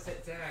he's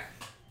opposite Zach.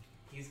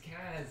 He's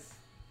Kaz.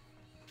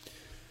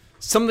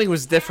 Something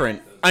was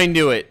different. I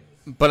knew it,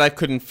 but I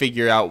couldn't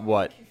figure out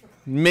what.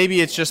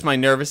 Maybe it's just my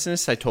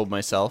nervousness, I told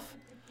myself.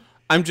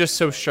 I'm just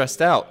so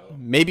stressed out.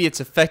 Maybe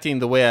it's affecting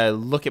the way I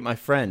look at my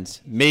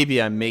friends.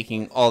 Maybe I'm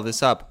making all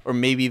this up, or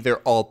maybe they're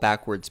all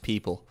backwards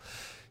people.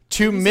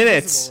 2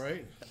 minutes,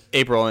 Right?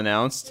 April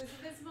announced.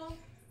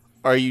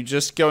 Are you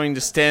just going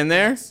to stand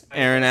there?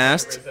 Aaron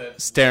asked,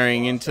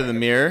 staring into the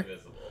mirror.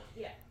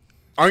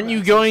 Aren't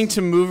you going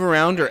to move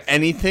around or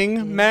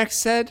anything? Max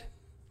said.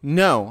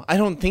 No, I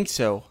don't think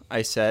so,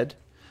 I said.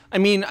 I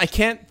mean, I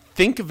can't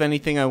think of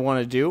anything I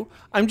want to do.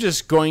 I'm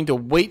just going to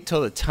wait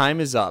till the time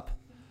is up.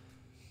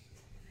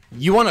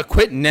 You want to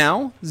quit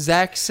now?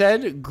 Zach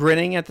said,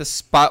 grinning at the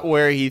spot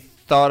where he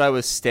thought I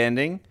was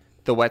standing,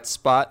 the wet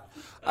spot.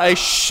 I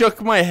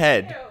shook my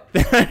head.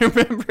 I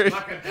remembered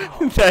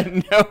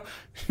that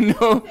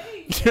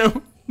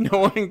no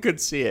one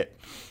could see it.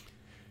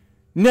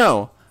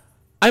 No,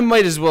 I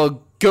might as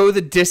well go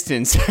the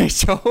distance, I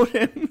told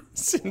him.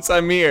 Since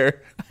I'm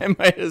here, I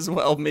might as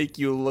well make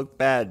you look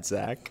bad,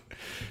 Zach.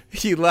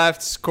 He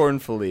laughed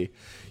scornfully.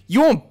 You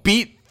won't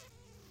beat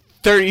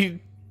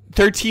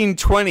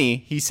 1320,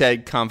 he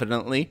said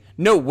confidently.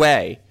 No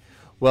way.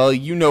 Well,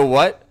 you know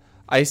what?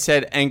 I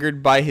said,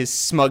 angered by his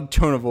smug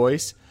tone of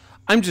voice.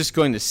 I'm just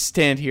going to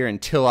stand here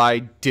until I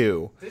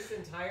do. This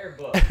entire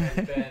book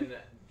has been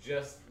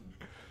just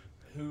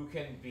who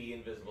can be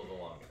invisible the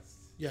longest.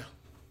 Yeah.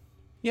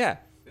 Yeah.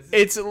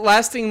 It's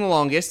lasting the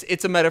longest.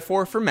 It's a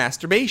metaphor for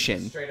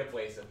masturbation. Straight up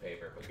waste of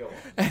paper, but go on.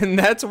 And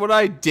that's what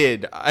I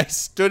did. I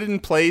stood in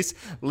place,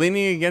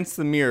 leaning against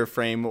the mirror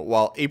frame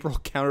while April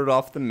counted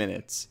off the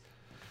minutes.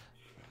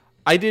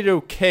 I did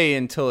okay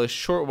until a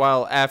short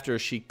while after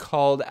she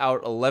called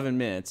out 11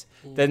 minutes.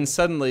 Then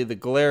suddenly the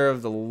glare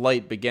of the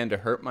light began to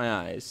hurt my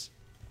eyes.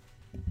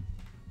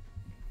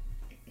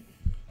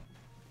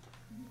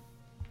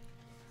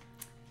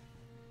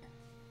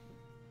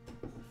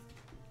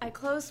 I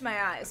closed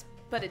my eyes,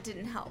 but it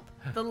didn't help.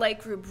 The light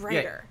grew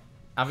brighter.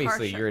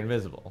 Obviously, harsher. you're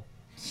invisible.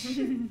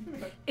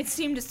 It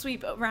seemed to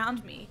sweep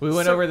around me. We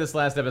went over this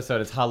last episode.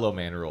 It's Hollow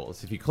Man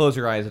rules. If you close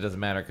your eyes, it doesn't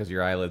matter because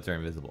your eyelids are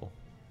invisible.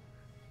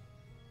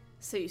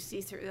 So you see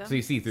through them? So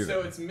you see through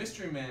them. it's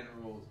Mystery Man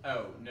rules.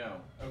 Oh, no.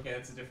 Okay,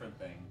 that's a different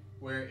thing.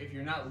 Where if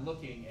you're not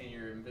looking and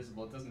you're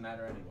invisible, it doesn't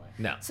matter anyway.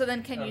 No. So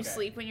then can you Okay.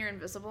 sleep when you're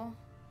invisible?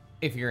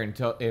 If you're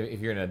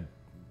in a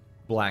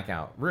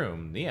blackout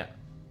room, yeah.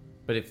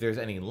 But if there's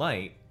any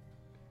light,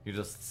 you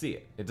just see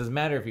it. It doesn't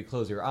matter if you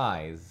close your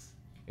eyes.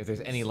 If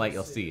there's any light,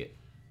 you'll see it.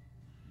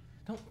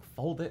 Don't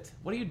fold it.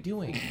 What are you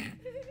doing?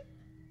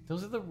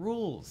 Those are the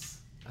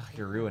rules. Ugh,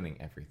 you're ruining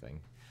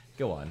everything.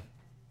 Go on.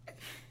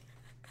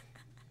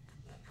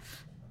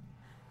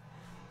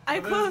 I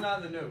closed.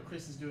 not the note.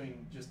 Chris is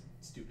doing just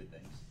stupid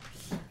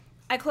things.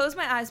 I closed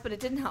my eyes, but it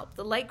didn't help.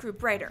 The light grew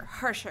brighter,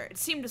 harsher. It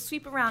seemed to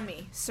sweep around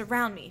me,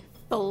 surround me,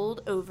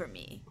 fold over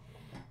me.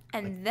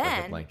 And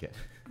then... Like a blanket.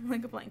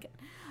 Like a blanket.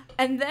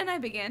 And then I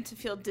began to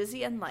feel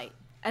dizzy and light,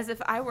 as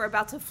if I were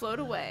about to float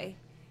away,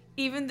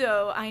 even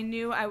though I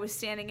knew I was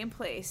standing in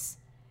place.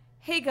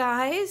 Hey,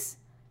 guys,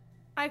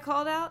 I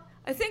called out.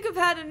 I think I've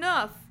had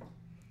enough.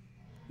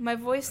 My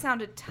voice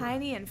sounded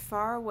tiny and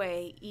far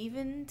away,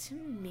 even to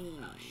me.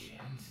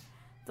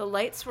 The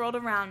light swirled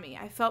around me.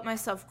 I felt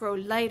myself grow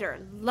lighter,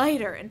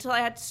 lighter, until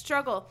I had to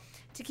struggle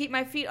to keep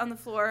my feet on the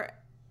floor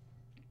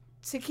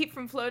to keep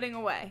from floating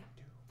away.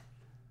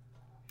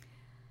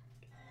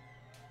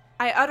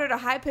 I uttered a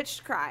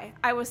high-pitched cry.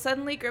 I was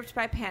suddenly gripped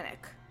by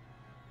panic.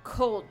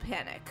 Cold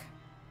panic.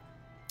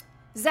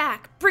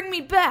 Zach, bring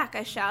me back,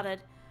 I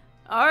shouted.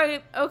 All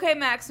right, okay,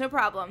 Max, no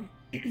problem,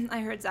 I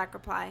heard Zach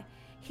reply.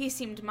 He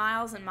seemed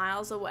miles and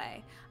miles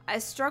away. I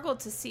struggled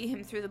to see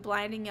him through the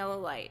blinding yellow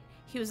light.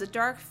 He was a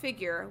dark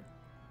figure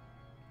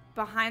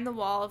behind the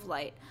wall of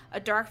light, a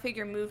dark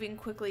figure moving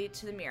quickly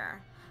to the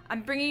mirror.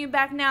 I'm bringing you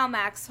back now,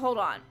 Max. Hold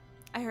on,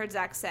 I heard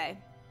Zach say.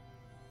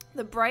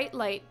 The bright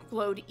light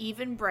glowed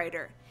even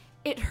brighter.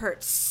 It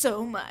hurt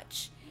so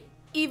much.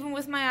 Even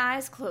with my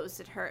eyes closed,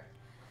 it hurt.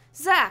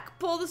 Zach,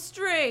 pull the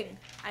string,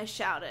 I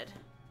shouted.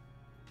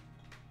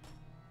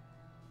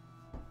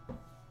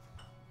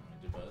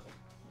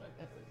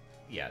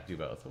 Yeah, do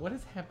both. What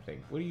is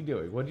happening? What are you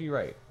doing? What did you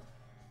write?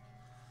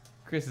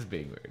 Chris is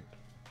being weird.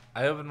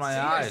 I opened my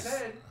eyes.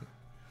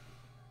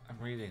 I'm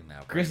reading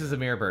now. Chris is a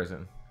mirror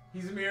person.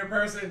 He's a mirror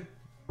person.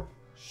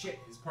 Shit,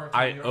 his parts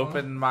I are mirror.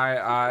 opened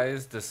my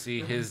eyes to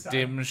see his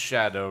dim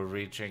shadow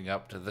reaching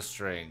up to the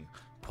string.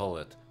 Pull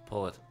it,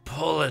 pull it,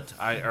 pull it,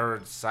 I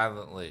urged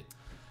silently.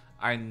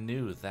 I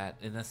knew that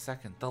in a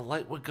second the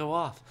light would go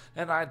off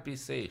and I'd be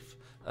safe.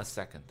 A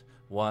second.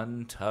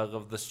 One tug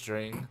of the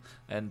string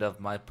and of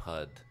my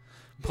pud.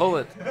 Pull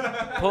it,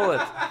 pull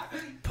it,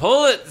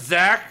 pull it,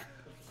 Zach!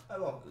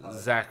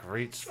 Zach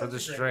reached for the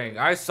string.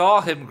 I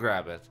saw him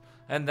grab it.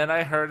 And then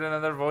I heard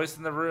another voice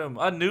in the room.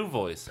 A new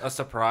voice. A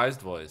surprised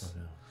voice.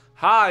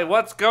 Hi,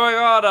 what's going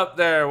on up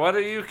there? What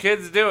are you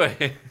kids doing?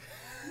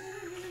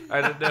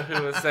 I didn't know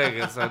who was saying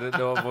it, so I didn't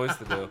know what voice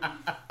to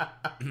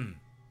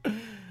do.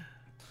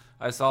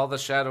 I saw the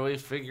shadowy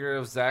figure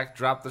of Zach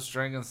drop the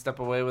string and step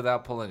away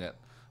without pulling it.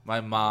 My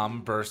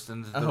mom burst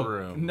into the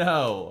room.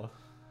 No.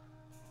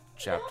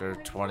 Chapter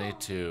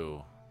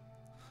 22.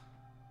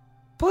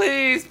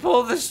 Please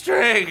pull the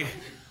string,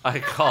 I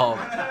called.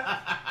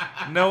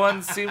 No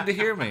one seemed to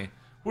hear me.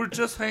 We're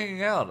just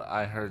hanging out,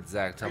 I heard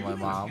Zach tell my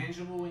mom. Are you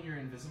intangible when you're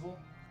invisible?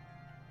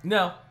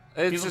 No.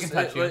 It's People just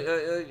can touch you.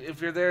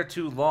 if you're there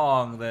too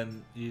long,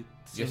 then you You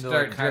seem to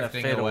start like kind of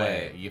drifting fade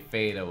away. You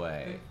fade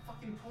away. Then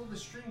fucking pull the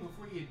string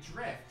before you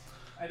drift.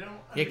 I don't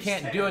You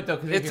can't do it though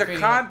because It's a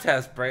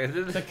contest,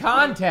 Brandon. It's a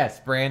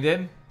contest,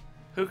 Brandon.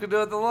 Who can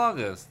do it the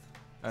longest?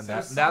 And So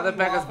now solid that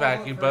Becca's waffle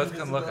back, you for both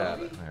can look at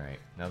it. invisibility? All right.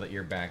 Now that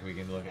you're back, we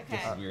can look at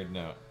this weird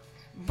note.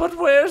 But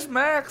where's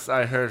Max?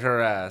 I heard her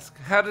ask.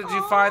 How did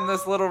you find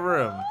this little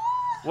room?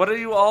 What are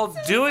you all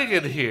doing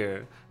in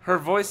here? Her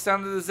voice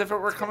sounded as if it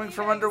were coming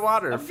from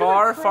underwater,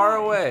 far, far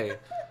away.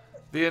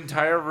 The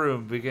entire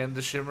room began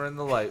to shimmer in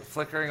the light,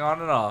 flickering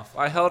on and off.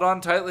 I held on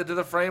tightly to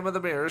the frame of the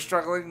mirror,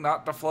 struggling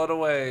not to float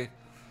away.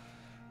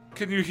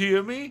 Can you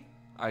hear me?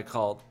 I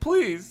called.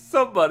 Please,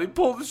 somebody,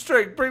 pull the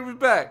string, bring me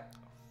back.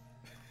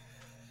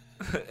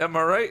 Am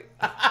I right?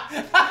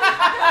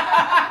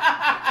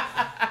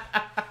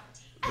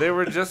 They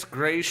were just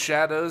gray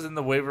shadows in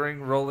the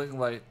wavering, rolling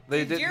light.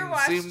 They Did your didn't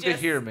watch seem to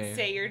just hear me.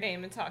 say your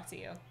name and talk to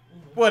you?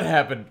 What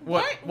happened?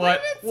 What did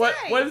it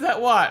say? What is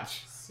that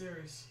watch?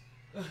 Serious.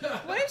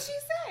 What did she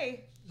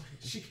say?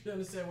 She couldn't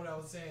understand what I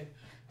was saying.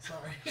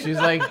 Sorry. She's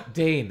like,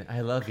 Dane,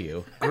 I love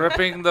you.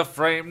 Gripping the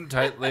frame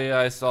tightly,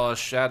 I saw a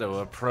shadow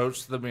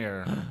approach the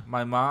mirror.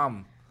 My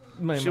mom.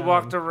 She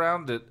walked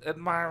around it,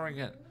 admiring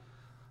it.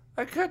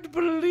 I can't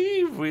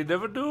believe we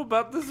never knew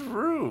about this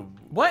room.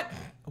 What?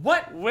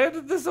 What? Where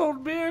did this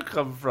old mirror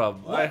come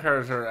from? I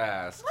heard her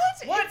ask.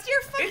 What? It's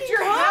your fucking It's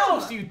your home.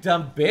 house, you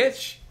dumb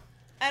bitch.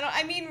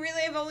 I mean,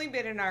 really, I've only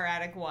been in our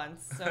attic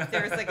once. So if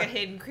there was like a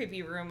hidden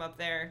creepy room up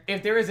there,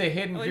 If there is a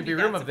hidden I wouldn't creepy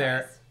be room that up there,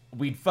 surprised.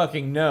 we'd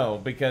fucking know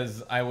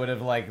because I would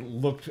have like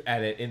looked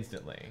at it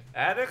instantly.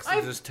 Attics are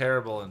I've- just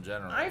terrible in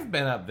general. I've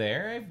been up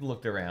there. I've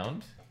looked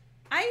around.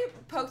 I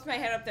poked my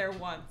head up there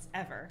once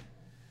ever.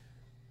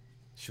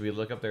 Should we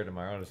look up there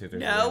tomorrow to see if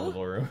there's No. a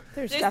little room?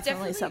 There's There's definitely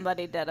definitely-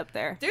 somebody dead up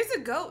there. There's a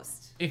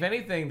ghost. If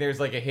anything, there's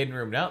like a hidden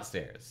room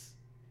downstairs.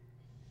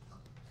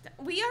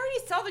 We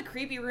already saw the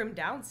creepy room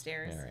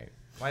downstairs. All right.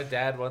 My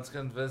dad once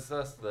convinced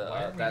us Why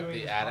aren't we that doing the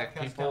this attic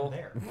podcast people down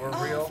there? were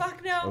Oh real.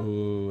 fuck no!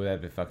 Ooh,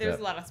 that'd be fucked There's up.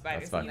 a lot of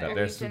spiders That's fucked in up. there.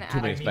 There's Reached an too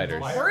many attic.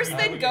 spiders. Why Worse are we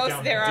than doing it ghosts,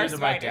 down there there? are Due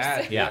to my spiders.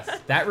 dad. Yes,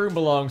 that room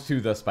belongs to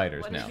the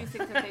spiders What now. did you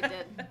think that they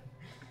did?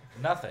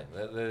 Nothing.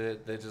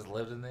 They just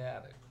lived in the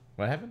attic.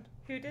 What happened?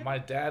 Who did? My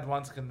dad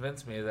once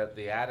convinced me that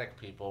the attic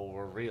people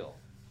were real.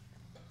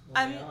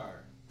 I'm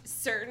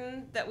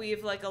certain that we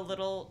have like a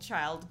little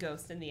child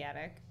ghost in the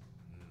attic.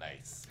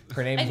 Nice.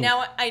 Her name's And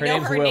now I her know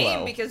name's her Willow.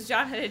 name because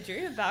John had a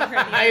dream about her.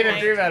 the I had other a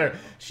dream night. about her.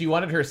 She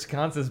wanted her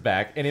sconces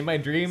back, and in my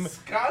dream,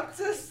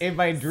 Sconces? here's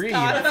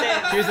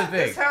the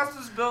This thing. house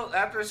was built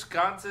after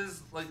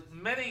sconces like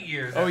many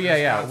years. Oh after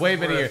yeah, sconces way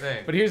were many a years.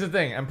 thing. But here's the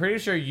thing. I'm pretty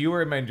sure you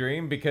were in my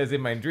dream because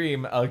in my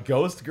dream, a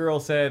ghost girl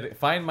said,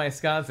 "Find my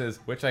sconces,"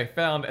 which I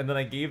found, and then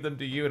I gave them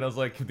to you, and I was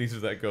like, "These are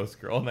that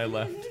ghost girl," and I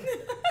left.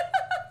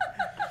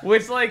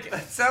 Which like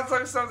That sounds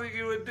like something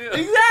you would do.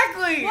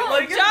 exactly. Well,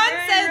 like it's John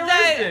very said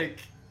that- realistic.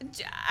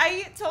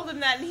 I told him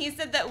that, and he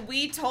said that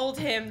we told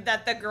him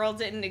that the girl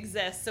didn't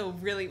exist, so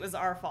really it was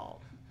our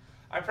fault.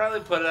 I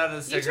probably put out a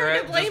turned cigarette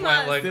to and just blame went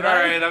us. like, Did all I?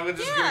 right, I'm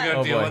just Yeah. gonna go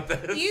Oh, deal boy.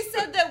 with this. You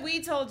said that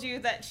we told you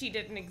that she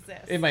didn't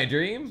exist. In my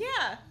dream?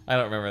 Yeah. I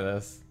don't remember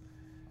this.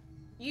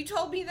 You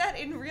told me that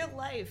in real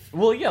life.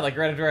 Well, yeah, like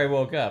right after I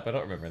woke up. I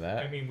don't remember I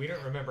that. mean, we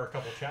don't remember a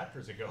couple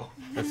chapters ago.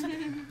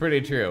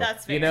 Pretty true.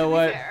 That's fair, You know to be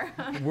what? fair.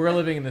 We're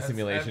living in the That's-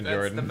 simulation, that's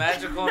Jordan. the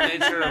magical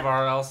nature of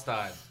R.L.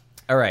 Stein.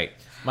 All right,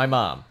 my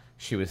mom.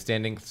 She was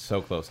standing so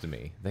close to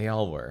me. They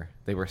all were.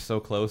 They were so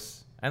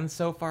close and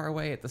so far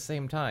away at the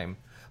same time.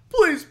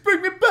 Please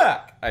bring me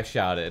back! I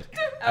shouted.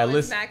 I Oh, is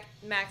listened.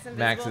 Max invisible?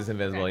 Max is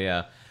invisible, Okay.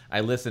 yeah.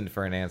 I listened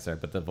for an answer,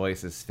 but the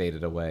voices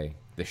faded away.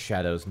 The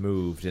shadows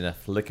moved in a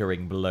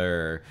flickering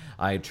blur.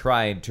 I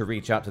tried to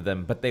reach out to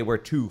them, but they were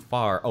too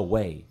far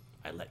away.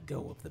 I let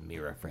go of the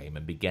mirror frame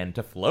and began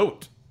to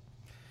float.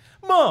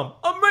 Mom,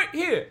 I'm right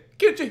here.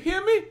 Can't you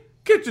hear me?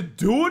 Can't you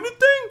do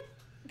anything?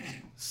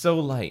 So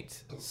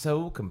light,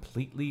 so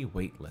completely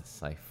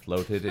weightless, I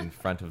floated in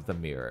front of the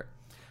mirror.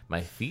 My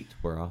feet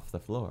were off the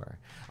floor.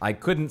 I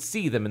couldn't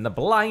see them in the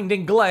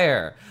blinding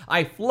glare.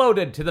 I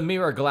floated to the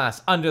mirror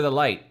glass under the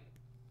light.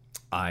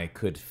 I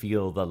could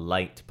feel the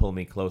light pull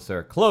me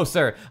closer,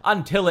 closer,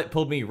 until it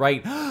pulled me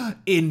right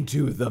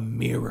into the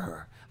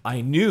mirror.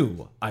 I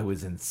knew I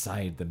was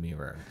inside the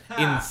mirror.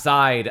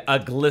 Inside a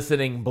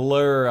glistening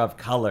blur of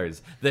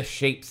colors. The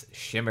shapes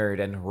shimmered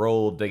and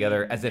rolled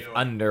together as if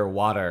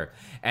underwater.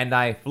 And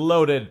I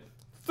floated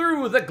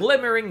through the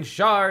glimmering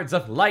shards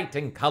of light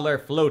and color,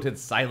 floated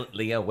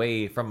silently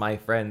away from my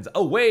friends,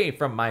 away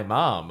from my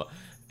mom,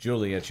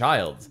 Julia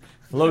Childs.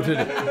 Floated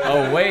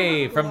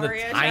away from the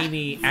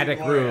tiny attic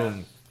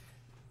room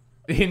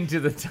into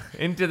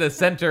the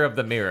center of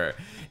the mirror,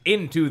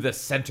 into the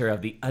center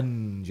of the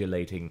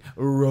undulating,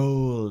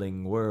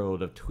 rolling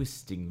world of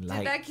twisting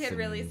lights that kid and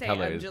really say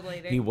colors.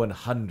 undulating? He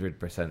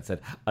 100% said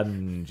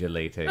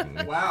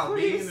undulating. Wow,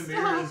 being in the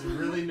mirror has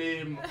really made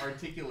him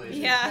articulate.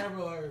 Yeah.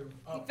 You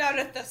found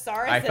a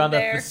thesaurus I in found a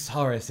there.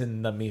 thesaurus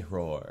in the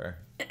mirror.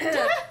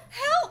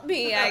 Help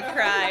me, I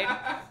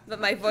cried. But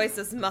my voice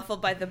was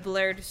muffled by the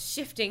blurred,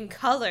 shifting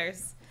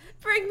colors.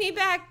 Bring me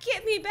back,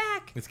 get me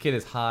back. This kid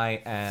is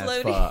high as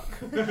Floating.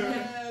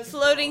 fuck.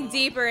 Floating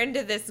deeper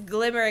into this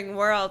glimmering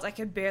world, I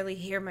could barely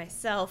hear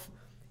myself.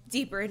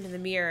 Deeper into the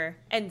mirror,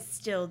 and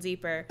still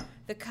deeper.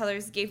 The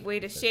colors gave way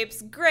to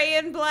shapes gray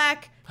and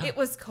black. It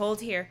was cold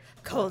here,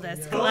 cold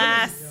as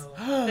glass.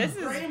 This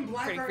is Gray and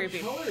black pretty are creepy.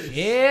 colors.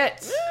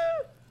 Shit!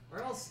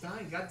 R.L.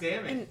 Stein,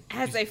 goddammit. And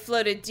as I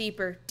floated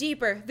deeper,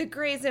 deeper, the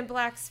grays and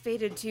blacks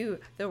faded too.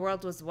 The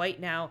world was white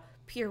now,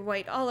 pure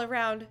white all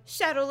around,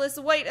 shadowless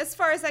white as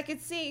far as I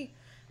could see.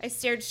 I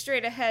stared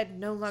straight ahead,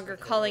 no longer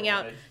calling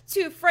out,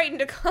 too frightened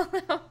to call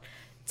out,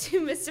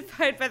 too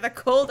mystified by the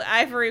cold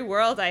ivory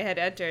world I had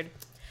entered.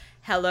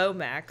 Hello,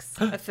 Max,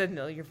 a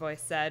familiar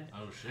voice said.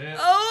 Oh, shit.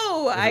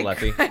 Oh, I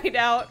Lefty. cried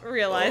out,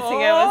 realizing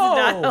I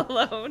was not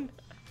alone.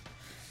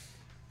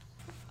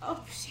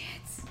 Oh, shit.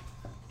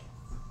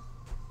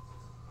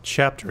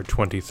 Chapter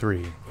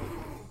 23.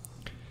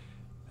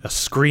 A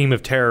scream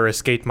of terror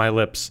escaped my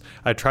lips.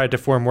 I tried to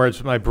form words,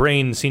 but my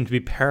brain seemed to be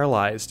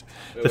paralyzed.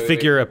 The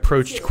figure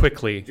approached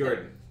quickly.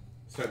 Jordan,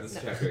 start this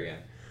chapter again.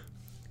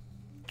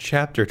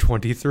 Chapter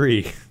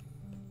 23.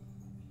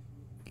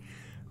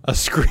 A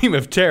scream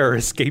of terror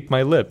escaped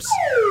my lips.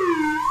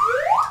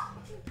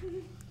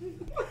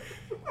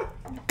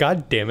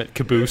 God damn it,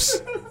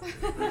 Caboose.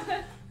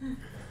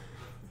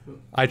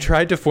 I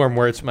tried to form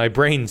words, but my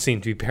brain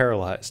seemed to be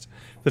paralyzed.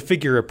 The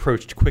figure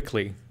approached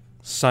quickly,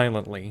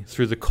 silently,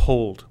 through the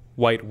cold,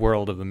 white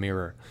world of the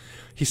mirror.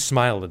 He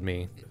smiled at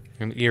me,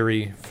 an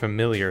eerie,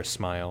 familiar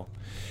smile.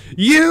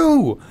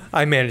 You!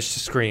 I managed to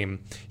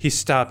scream. He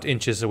stopped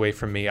inches away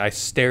from me. I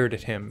stared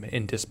at him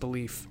in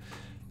disbelief.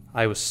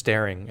 I was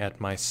staring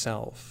at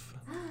myself.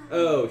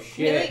 Oh,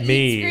 shit.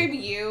 Me. You'd scream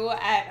you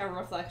at a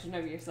reflection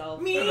of yourself.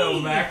 No,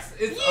 Max,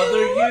 it's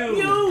other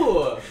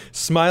you.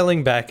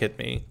 Smiling back at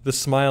me, the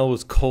smile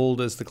was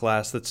cold as the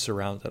glass that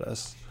surrounded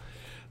us.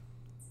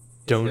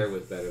 Hair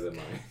was better than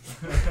mine.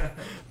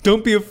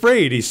 Don't be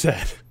afraid, he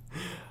said.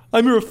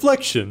 I'm a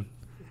reflection.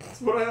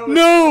 That's what I always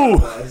No!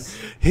 thought it was.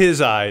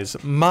 His eyes,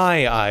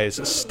 my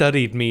eyes,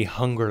 studied me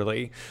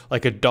hungrily,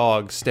 like a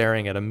dog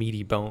staring at a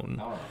meaty bone.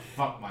 I wanna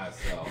fuck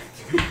myself.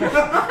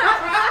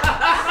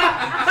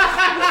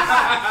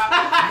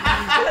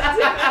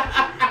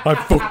 I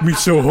fucked me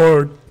so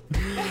hard.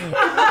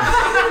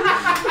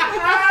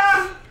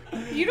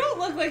 You don't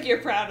look like you're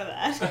proud of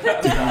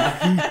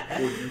that.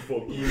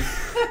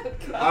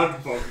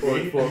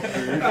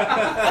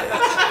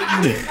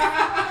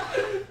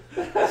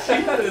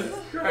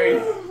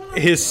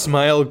 His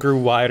smile grew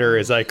wider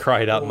as I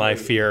cried out my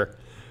fear.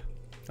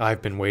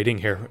 I've been waiting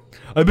here.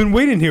 I've been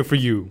waiting here for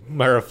you,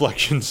 my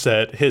reflection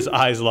said, his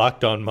eyes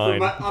locked on mine.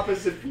 My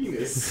opposite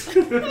penis.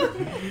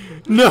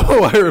 No,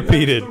 I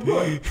repeated.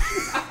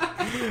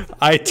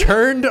 I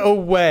turned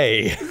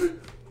away.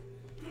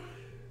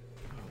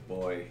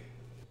 Boy.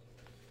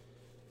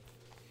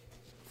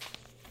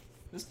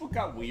 This book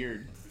got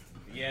weird.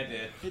 Yeah,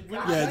 it did.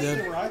 Yeah, it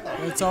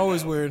did. It's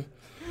always weird.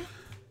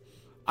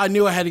 I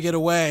knew I had to get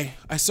away.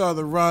 I saw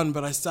the run,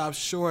 but I stopped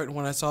short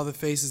when I saw the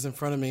faces in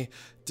front of me.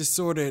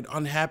 Disordered,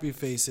 unhappy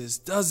faces,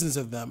 dozens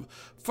of them.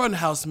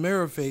 Funhouse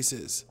mirror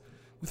faces,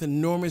 with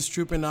enormous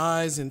drooping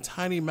eyes and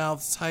tiny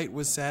mouths tight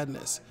with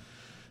sadness.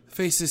 The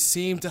faces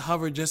seemed to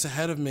hover just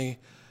ahead of me,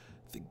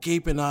 the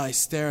gaping eyes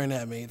staring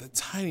at me, the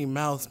tiny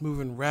mouths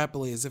moving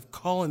rapidly as if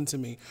calling to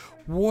me,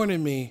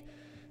 warning me,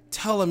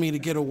 telling me to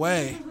get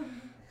away.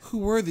 Who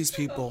were these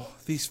people,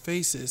 these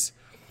faces?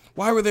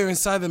 Why were they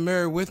inside the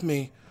mirror with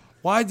me?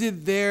 Why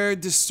did their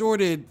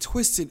distorted,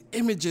 twisted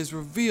images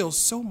reveal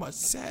so much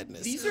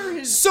sadness? These are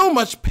his. So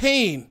much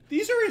pain.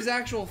 These are his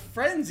actual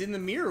friends in the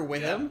mirror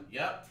with him.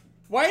 Yep.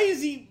 Why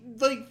is he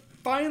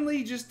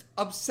finally just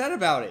upset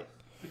about it?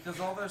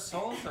 Because all their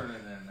souls are in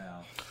there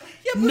now.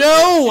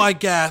 No, I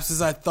gasped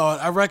as I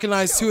thought. I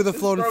recognized two of the this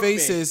floating broke me.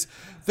 faces,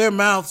 their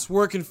mouths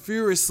working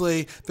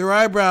furiously, their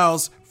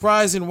eyebrows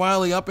rising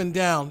wildly up and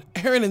down.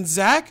 Aaron and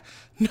Zach?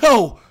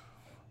 No,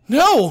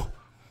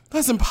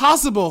 that's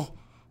impossible.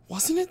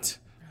 Wasn't it?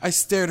 I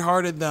stared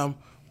hard at them.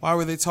 Why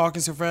were they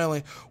talking so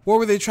friendly? What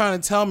were they trying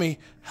to tell me?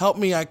 Help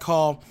me, I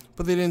called,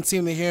 but they didn't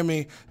seem to hear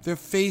me. Their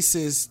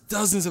faces,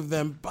 dozens of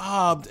them,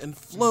 bobbed and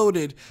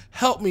floated.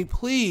 Help me,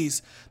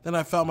 please. Then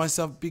I felt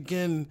myself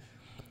begin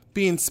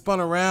being spun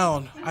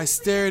around. I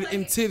stared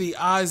into the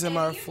eyes of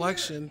my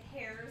reflection.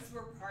 Hairs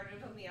were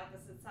parted on the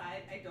opposite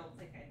side. I don't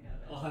think I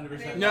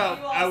noticed. 100%. No,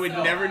 I would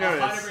never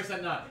notice.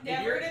 100% not.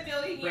 Never in a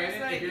million years Brandon,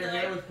 would I if be your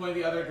hair like- was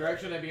pointing the other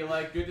direction, I'd be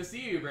like, good to see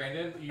you,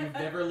 Brandon. You've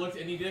never looked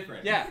any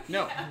different. Yeah,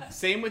 no.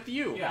 Same with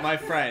you, Yeah. my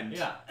friend.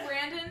 Yeah.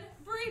 Brandon,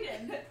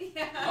 Braden.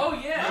 Yeah. Oh,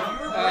 yeah.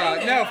 If you were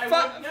Brandon, No, I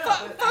fuck wouldn't know.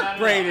 fuck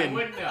Braden. I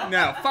wouldn't know.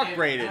 No, fuck If-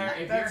 Braden.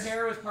 If your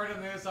hair was parted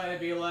on the other side, I'd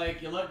be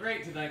like, you look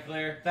great tonight,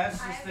 Claire. That's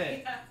just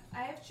it.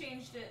 I have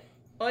changed it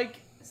Like,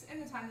 in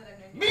the time that I've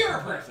known you. Mirror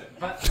person.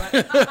 But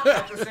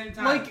at the same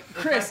time, Like,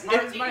 Chris, if I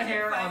parted if- my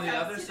hair on the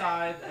other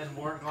side and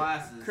wore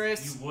glasses,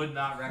 Chris, you would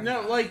not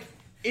recognize. no, like,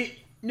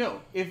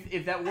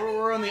 if that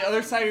were on the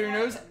other side of your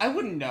nose, I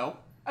wouldn't know.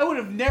 I would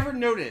have never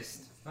noticed.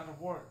 It's not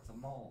a wart, it's a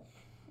mole.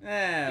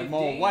 If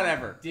Mole, Dave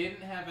whatever.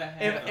 Didn't have a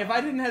head. If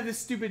I didn't have this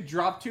stupid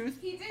drop tooth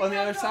on the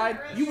other side,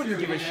 you wouldn't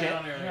give a shit.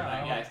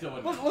 Yeah, I still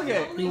wouldn't. Look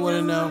at it. You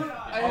wouldn't know.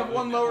 I have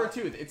one lower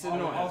tooth. It's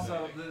annoying.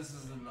 Also, this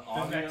is an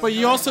audio. But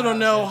you also don't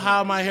know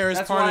how my hair is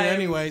That's parted why I'm-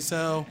 anyway,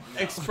 so.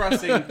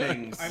 Expressing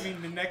things. I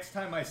mean, the next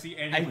time I see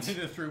anyone in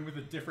this room with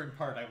a different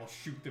part, I will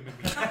shoot them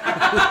immediately.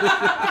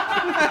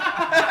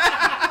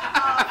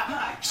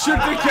 Shoot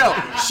to kill.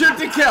 Shoot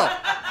to kill.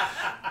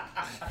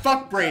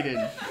 Fuck Braden.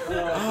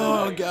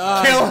 Oh,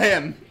 God. Kill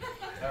him.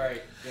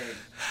 Alright, Dave.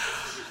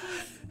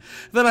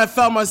 Then I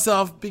felt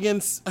myself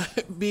being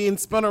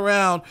spun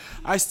around.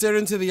 I stared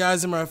into the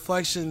eyes of my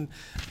reflection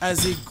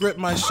as he gripped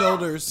my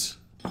shoulders.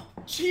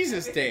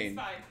 Jesus, Dane.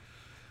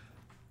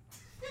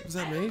 Was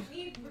that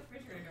me?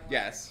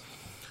 Yes.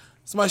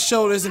 So my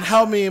shoulders and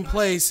held me in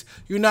place.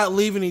 You're not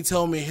leaving, he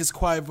told me. His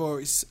quiet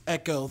voice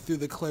echoed through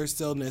the clear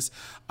stillness.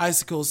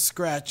 Icicles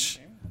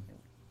scratching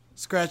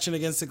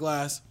against the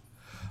glass.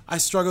 I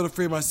struggled to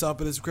free myself,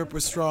 but his grip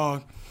was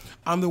strong.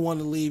 I'm the one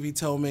to leave, he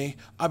told me.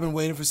 I've been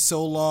waiting for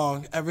so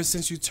long, ever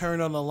since you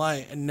turned on the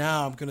light, and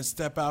now I'm going to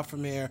step out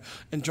from here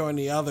and join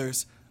the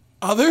others.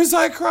 Others,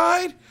 I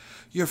cried?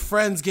 Your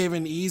friends gave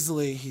in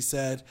easily, he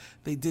said.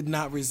 They did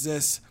not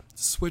resist.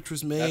 The switch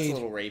was That's made. a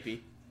little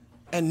rapey.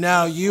 And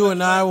now you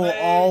and I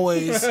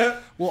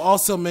will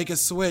also make a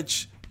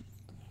switch.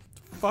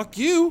 Fuck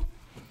you.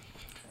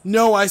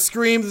 No, I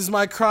screamed as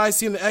my cry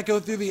seemed to echo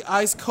through the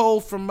ice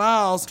cold for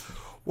miles.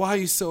 Why are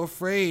you so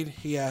afraid?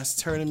 He asked,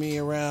 turning me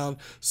around,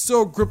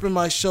 still gripping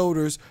my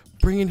shoulders,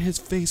 bringing his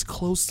face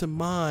close to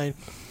mine.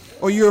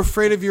 Are you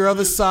afraid of your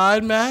other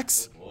side,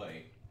 Max?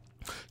 Boy.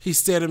 He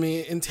stared at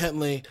me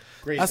intently.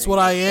 Great That's thing, what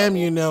I that's am, double.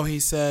 you know, he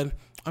said.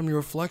 I'm your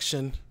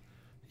reflection.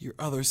 Your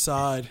other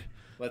side.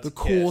 Let's The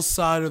cool kiss.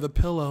 side of the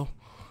pillow.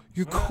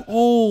 Your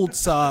cold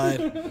side.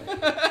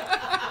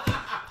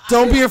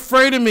 Don't be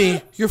afraid of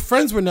me. Your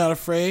friends were not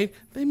afraid.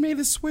 They made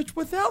a switch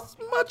without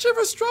much of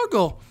a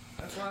struggle.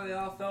 That's why they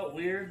all felt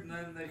weird, and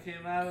then they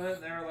came out of it,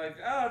 and they were like,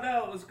 "Oh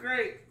no, it was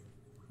great.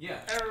 Yeah.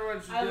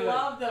 Everyone should I do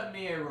love the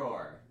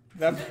mirror.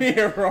 The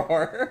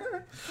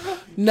mirror.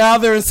 Now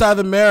they're inside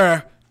the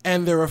mirror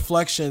and their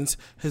reflections.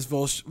 His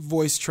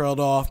voice trailed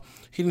off.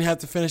 He didn't have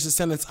to finish the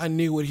sentence. I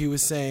knew what he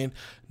was saying.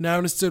 Now I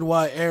understood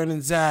why Aaron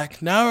and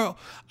Zach. Now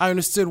I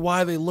understood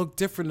why they looked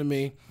different to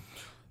me.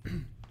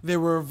 They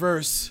were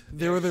reverse.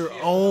 They were their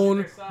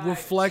own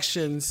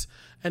reflections.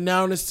 And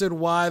now I understood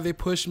why they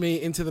pushed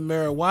me into the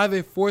mirror. Why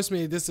they forced me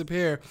to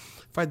disappear.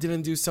 If I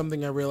didn't do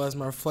something, I realized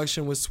my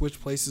reflection would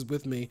switch places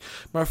with me.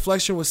 My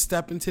reflection would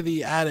step into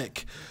the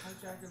attic.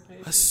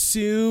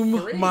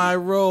 Assume my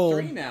role.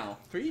 3 now.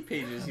 3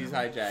 pages he's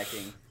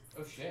hijacking.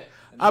 Oh shit.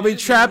 I'll be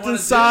trapped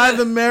inside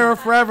the mirror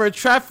forever.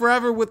 Trapped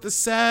forever with the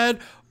sad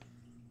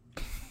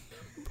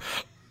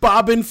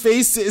bobbing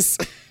faces.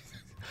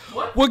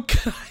 What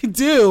could I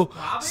do?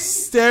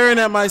 Staring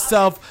at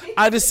myself,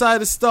 I decided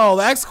to stall.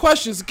 Ask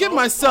questions, give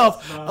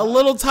myself a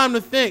little time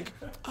to think.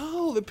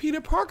 Oh, the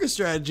Peter Parker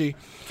strategy.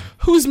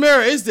 Whose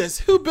mirror is this?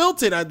 Who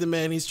built it? I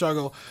demand, he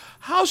struggled.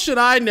 How should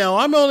I know?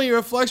 I'm only a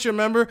reflection,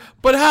 remember?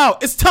 But how?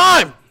 It's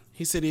time,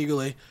 he said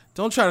eagerly.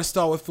 Don't try to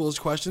stall with foolish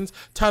questions.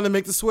 Time to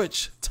make the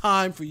switch.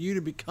 Time for you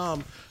to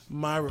become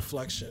my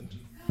reflection.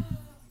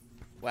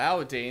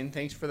 Wow, Dane,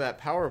 thanks for that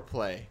power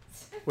play.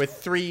 With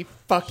 3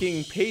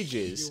 fucking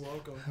pages. You're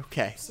welcome.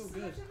 Okay. So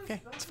good.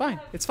 Okay, it's fine.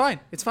 It's fine.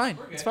 It's fine.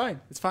 It's fine.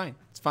 It's fine.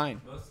 It's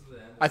fine.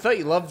 I thought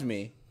you loved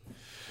me.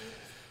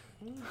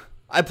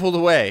 I pulled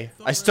away.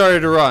 I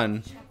started to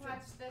run.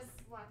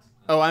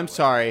 Oh, I'm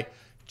sorry.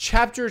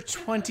 Chapter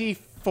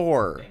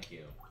 24. Thank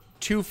you.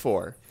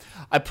 2-4.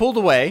 I pulled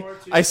away.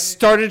 I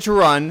started to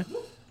run.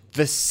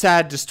 The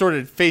sad,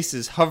 distorted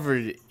faces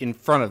hovered in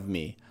front of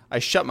me. I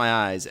shut my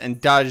eyes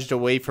and dodged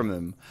away from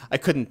them. I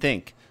couldn't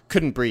think,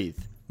 couldn't breathe.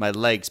 My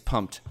legs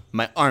pumped.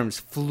 My arms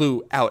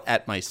flew out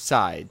at my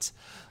sides.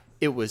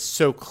 It was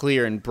so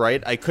clear and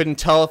bright, I couldn't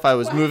tell if I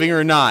was moving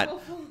or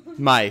not.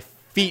 My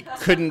feet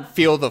couldn't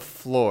feel the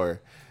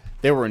floor.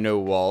 There were no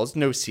walls,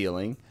 no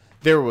ceiling.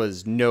 There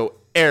was no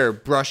air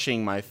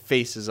brushing my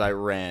face as I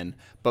ran,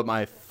 but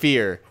my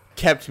fear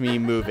kept me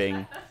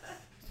moving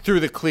through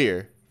the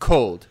clear,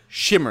 cold,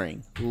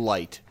 shimmering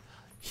light.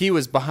 He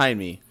was behind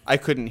me. I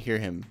couldn't hear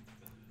him.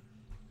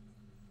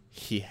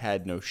 He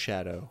had no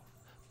shadow,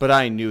 but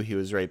I knew he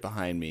was right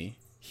behind me.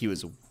 He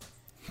was...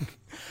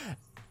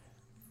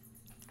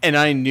 And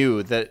I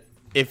knew that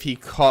if he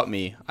caught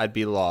me, I'd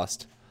be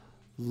lost.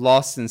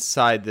 Lost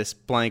inside this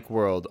blank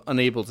world,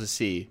 unable to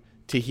see,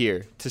 to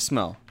hear, to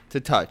smell, to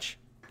touch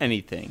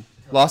anything.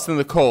 Lost in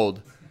the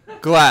cold,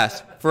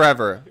 glass,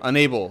 forever,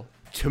 unable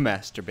to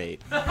masturbate.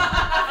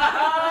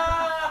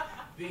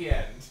 The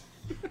end.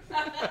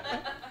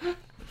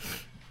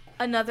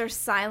 Another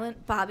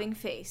silent, bobbing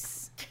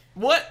face.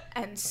 What?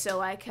 And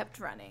so I kept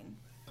running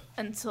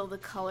until the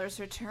colors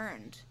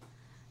returned,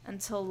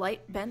 until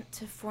light bent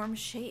to form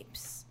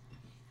shapes,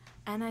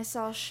 and I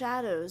saw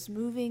shadows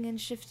moving and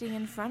shifting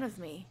in front of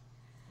me.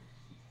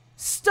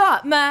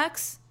 "Stop,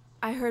 Max!"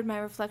 I heard my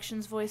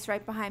reflection's voice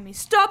right behind me.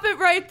 "Stop it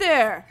right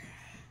there!"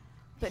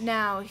 But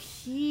now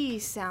he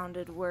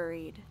sounded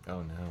worried.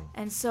 Oh no.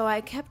 And so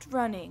I kept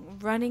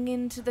running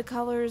into the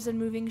colors and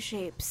moving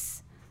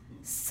shapes.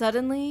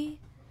 Suddenly,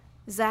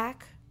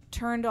 Zach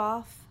turned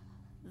off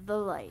the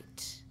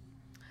light.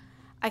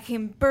 I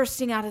came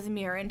bursting out of the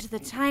mirror into the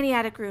tiny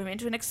attic room,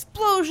 into an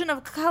explosion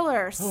of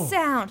color,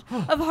 sound,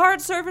 of hard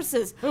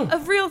surfaces,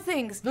 of real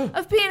things,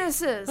 of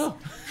penises. The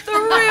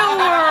real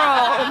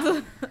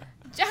world!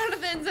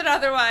 Jonathan's and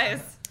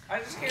otherwise. I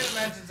just can't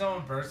imagine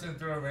someone bursting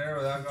through a mirror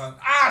without going,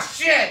 ah,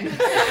 shit!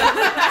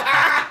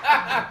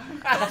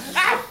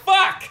 Ah,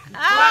 fuck!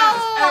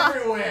 Ow!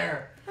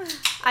 Everywhere.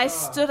 I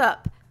stood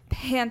up,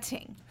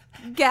 panting,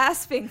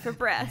 gasping for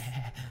breath.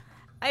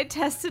 I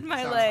tested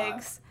my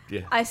legs.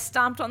 Yeah. I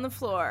stomped on the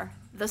floor,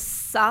 the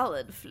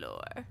solid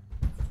floor.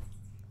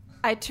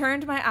 I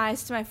turned my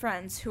eyes to my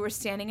friends who were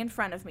standing in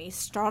front of me,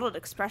 startled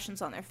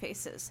expressions on their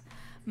faces.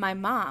 My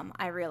mom,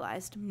 I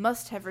realized,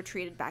 must have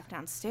retreated back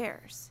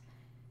downstairs.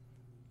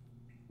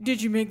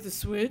 "Did you make the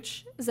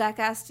switch?" Zach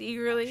asked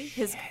eagerly,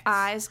 his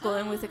eyes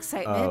glowing with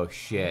excitement. Oh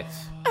shit.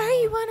 "Are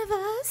you one of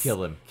us?"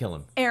 Kill him. Kill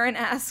him. Aaron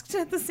asked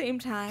at the same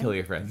time. Kill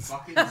your friends.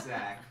 Fucking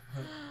Zach.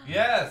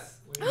 Yes!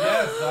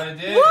 Yes, I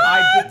did.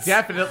 I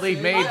definitely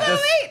made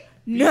this. Be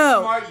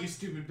No. smart, you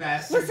stupid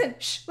bastard. Listen,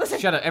 shh, listen.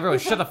 Shut up, everyone.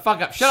 Shut the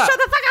fuck up. Shut Shut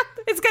up. the fuck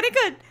up. It's getting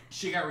good.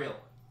 She got real.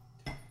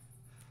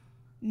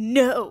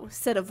 No,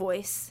 said a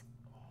voice.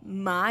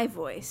 My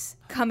voice,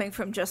 coming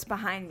from just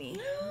behind me.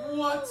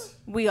 What?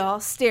 We all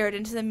stared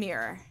into the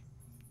mirror.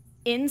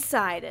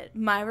 Inside it,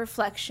 my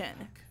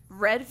reflection,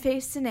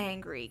 red-faced and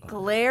angry,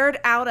 glared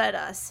out at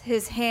us,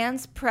 his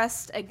hands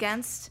pressed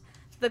against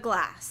the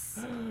glass.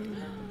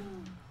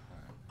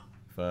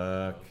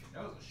 Fuck.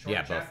 That was a short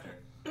Yeah, both.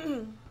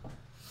 chapter.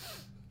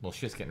 Well,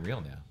 shit's getting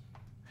real now.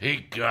 He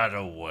got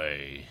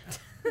away.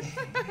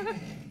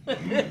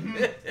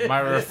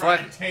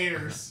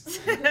 Taters.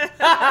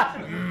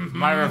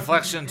 My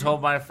reflection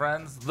told my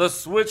friends, the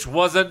switch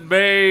wasn't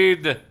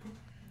made.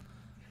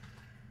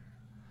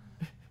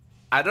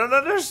 I don't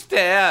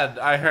understand,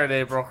 I heard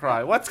April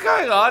cry. What's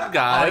going on,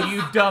 guys? Oh,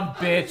 you dumb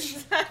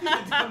bitch.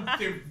 Dumb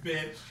stupid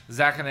bitch.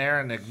 Zach and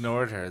Aaron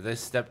ignored her. They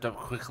stepped up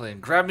quickly and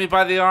grabbed me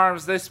by the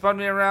arms. They spun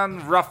me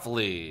around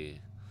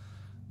roughly.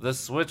 The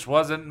switch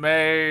wasn't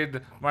made,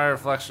 my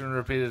reflection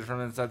repeated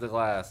from inside the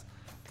glass.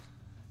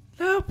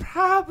 No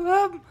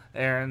problem,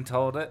 Aaron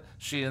told it.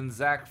 She and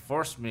Zach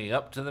forced me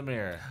up to the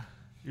mirror.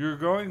 You're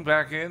going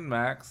back in,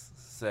 Max,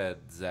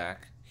 said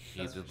Zach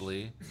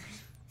heatedly.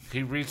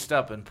 He reached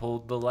up and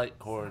pulled the light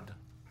cord.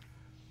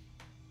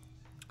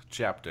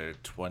 Chapter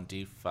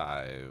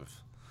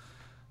 25.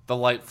 The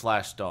light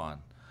flashed on.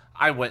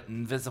 I went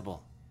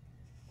invisible.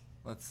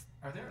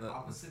 Are there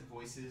opposite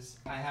voices?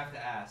 I have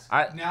to ask.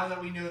 Now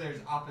that we know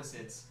there's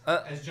opposites,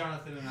 as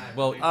Jonathan and I.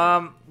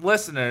 Well,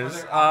 listeners,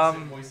 Are there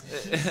opposite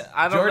voices?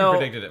 I don't Jordan know.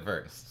 predicted it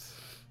first.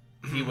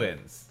 He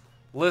wins.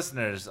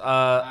 Listeners,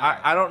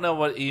 I don't know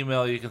what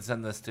email you can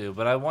send this to,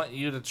 but I want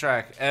you to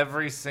track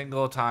every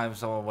single time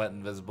someone went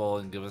invisible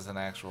and give us an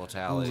actual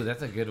tally. Ooh,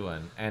 that's a good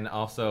one. And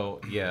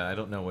also, yeah, I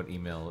don't know what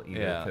email either.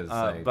 yeah,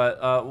 'Cause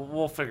but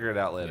we'll figure it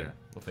out yeah, later.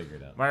 we'll figure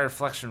it out. My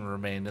reflection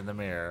remained in the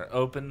mirror,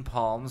 open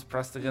palms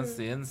pressed against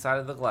the inside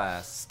of the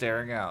glass,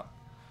 staring out.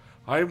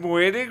 I'm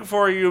waiting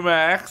for you,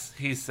 Max,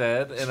 he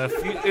said. In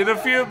a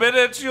few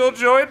minutes, you'll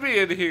join me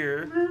in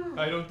here.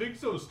 I don't think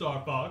so,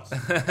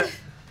 Starbucks.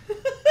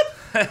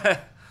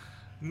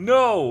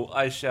 No,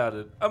 I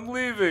shouted. I'm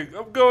leaving.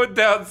 I'm going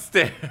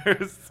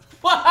downstairs.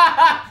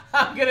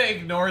 I'm gonna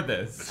ignore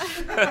this.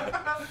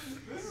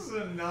 This is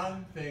a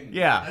non-thing.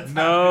 Yeah. That's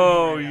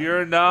No, happening right now.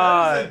 you're That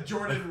not. is a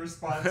Jordan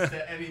response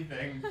to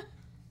anything.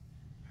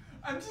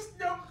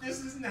 Nope,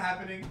 this isn't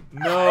happening.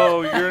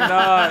 No, you're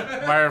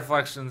not, my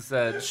reflection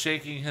said,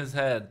 shaking his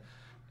head.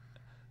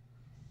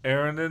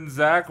 Aaron and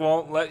Zach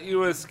won't let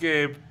you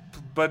escape.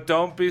 But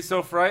don't be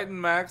so frightened,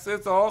 Max.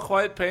 It's all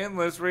quite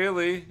painless,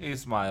 really. He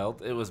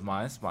smiled. It was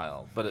my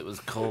smile, but it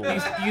was cold.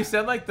 You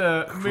said like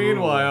the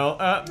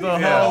meanwhile at the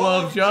Hall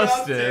of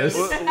Justice.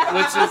 Which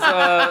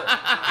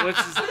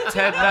is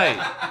Ted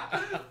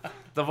Knight.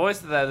 The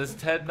voice of that is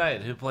Ted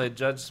Knight, who played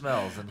Judge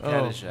Smells in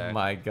Caddyshack. Oh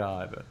my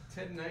god.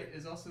 Ted Knight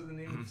is also the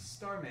name of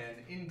Starman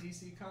in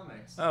DC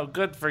Comics. Oh,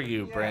 good for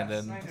you, Yes,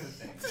 Brandon. I know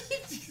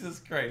things. Jesus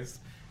Christ.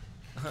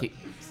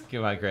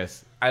 Come on,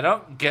 Chris. I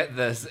don't get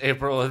this.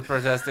 April is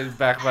protesting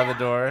back by the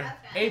door.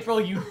 April,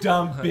 you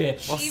dumb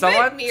bitch. Will Even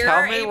someone mirror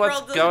tell me April what's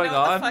doesn't going know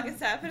on? What the fuck is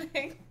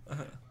happening?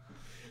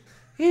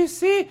 You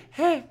see,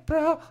 hey,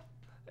 bro.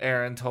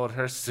 Aaron told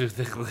her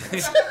soothingly.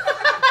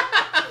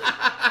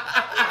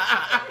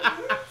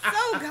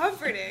 So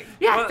comforting.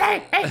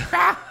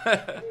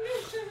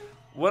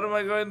 What am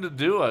I going to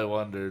do, I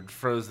wondered,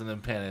 frozen in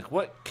panic.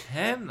 What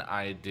can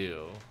I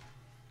do?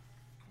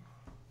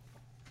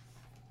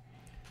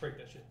 Break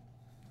that shit.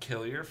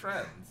 Kill your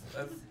friends.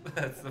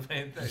 That's the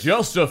main thing.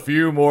 Just a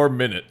few more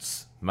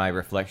minutes, my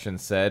reflection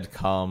said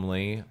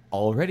calmly,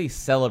 already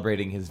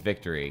celebrating his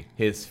victory,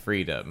 his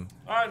freedom.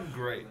 I'm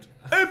great.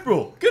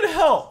 April, get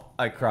help!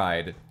 I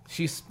cried.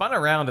 She spun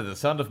around at the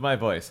sound of my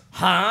voice.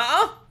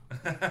 Huh?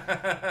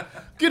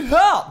 Get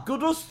help! Go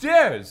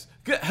downstairs!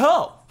 Get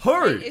help!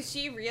 Hurry! Is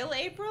she real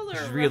April or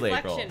She's real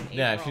April. reflection April?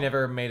 Yeah, she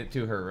never made it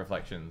to her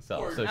reflection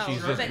self, so Oh,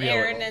 she's just but real.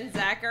 Aaron and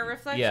Zach are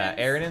reflections? Yeah,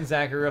 Aaron and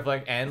Zach are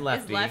and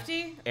Lefty. Is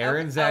Lefty?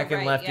 Aaron, Oh, Zach, oh,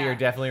 and right, Lefty yeah. are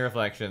definitely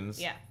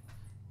reflections. Yeah.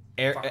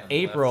 Fucking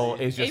April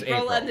Lefty. is just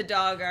April and the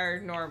dog are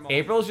normal.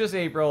 April's just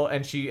April,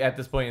 and she at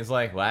this point is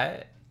like,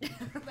 what? What?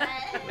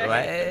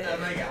 Oh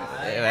my god.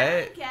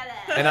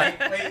 What?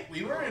 And Wait,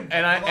 we were in.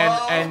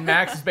 and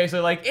Max is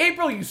basically like,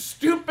 April, you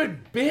stupid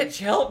bitch,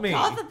 help me.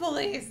 Call the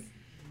police.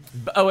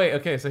 Oh wait,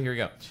 okay, so here we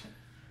go.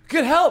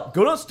 Get help!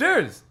 Go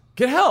downstairs!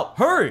 Get help!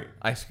 Hurry!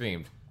 I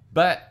screamed.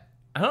 But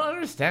I don't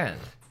understand.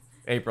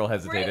 April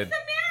hesitated. Break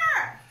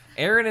the mirror!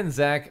 Aaron and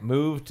Zach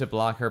moved to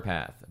block her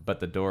path, but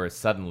the door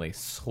suddenly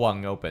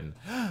swung open.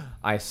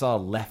 I saw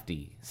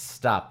Lefty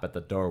stop at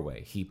the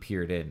doorway. He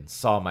peered in,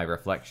 saw my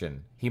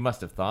reflection. He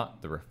must have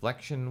thought the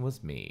reflection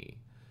was me.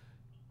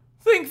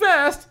 Think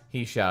fast!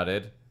 He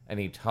shouted, and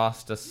he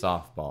tossed a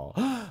softball.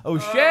 Oh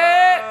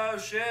shit! Oh,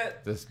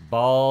 shit. This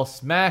ball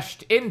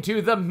smashed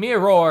into the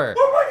mirror.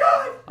 Oh my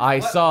god! I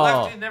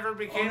saw. Lefty never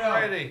became no.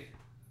 ready.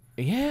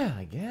 Yeah,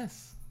 I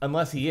guess.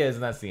 Unless he is,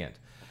 and that's the end.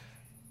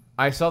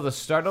 I saw the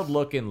startled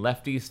look in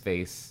Lefty's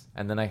face,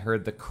 and then I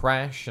heard the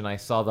crash, and I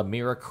saw the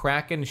mirror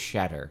crack and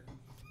shatter.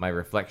 My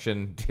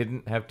reflection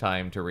didn't have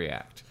time to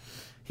react.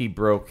 He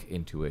broke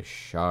into a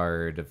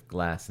shard of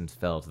glass and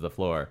fell to the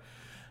floor.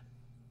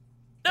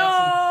 bullshit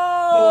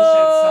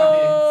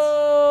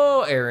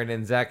No! Aaron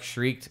and Zach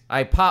shrieked.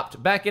 I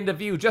popped back into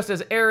view just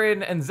as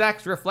Aaron and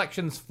Zach's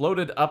reflections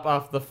floated up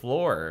off the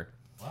floor.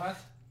 What?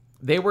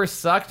 They were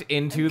sucked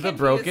into I'm the confused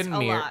broken a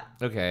mirror. lot.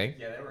 Okay.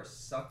 Yeah, they were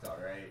sucked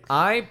alright.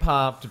 I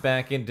popped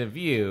back into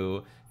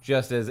view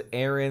just as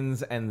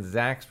Aaron's and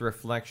Zach's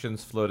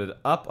reflections floated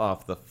up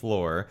off the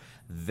floor.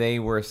 They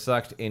were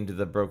sucked into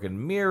the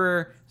broken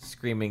mirror,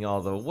 screaming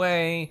all the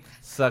way,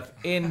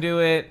 sucked into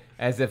it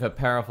as if a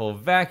powerful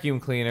vacuum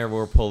cleaner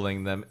were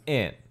pulling them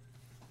in.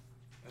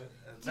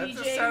 That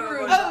just DJ sounded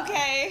Roomba. like-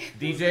 Okay.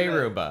 DJ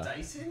Roomba.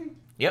 Dyson?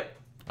 Yep,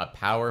 a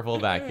powerful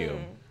vacuum.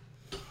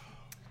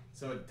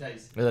 So a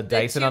Dyson. With a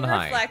Dyson the on two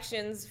high.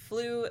 reflections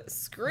flew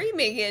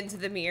screaming into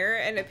the mirror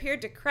and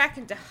appeared to crack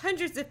into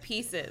hundreds of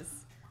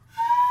pieces.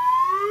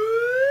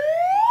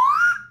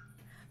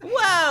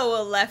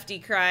 Whoa, Lefty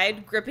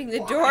cried, gripping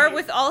the door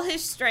with all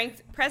his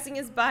strength, pressing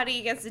his body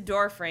against the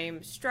door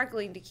frame,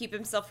 struggling to keep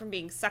himself from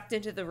being sucked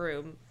into the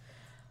room.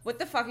 What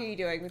the fuck are you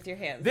doing with your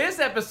hands? This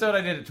episode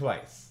I did it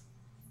twice.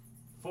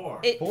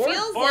 It Four?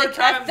 feels Four like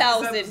times this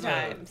 1,000 episode.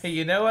 times. Hey,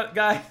 you know what,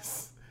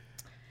 guys?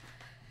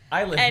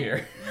 I live And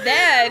here.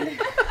 then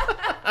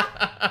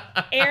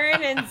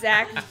Aaron and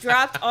Zach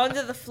dropped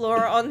onto the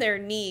floor on their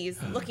knees,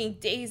 looking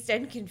dazed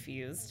and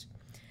confused,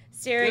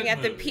 staring Good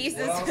at the movie.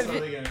 pieces What else of are it.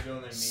 they gonna do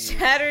on their knees?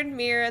 Shattered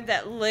mirror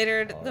that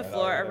littered the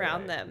floor alright,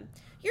 around alright. them.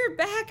 You're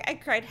back, I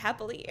cried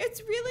happily.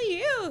 It's really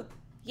you.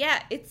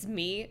 Yeah, it's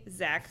me,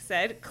 Zach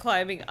said,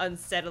 climbing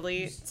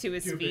unsteadily to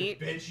his Stupid feet.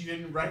 bitch, you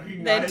didn't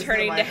recognize Then that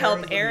turning my to hair help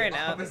was on the Aaron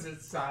up.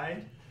 Opposite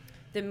side.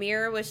 The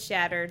mirror was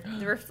shattered.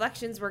 The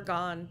reflections were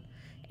gone.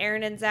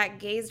 Aaron and Zach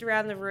gazed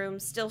around the room,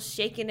 still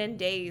shaken and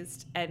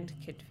dazed and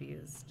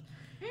confused.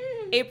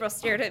 April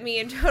stared at me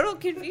in total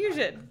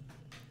confusion.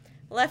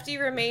 Lefty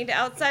remained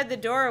outside the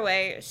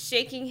doorway,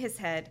 shaking his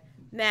head.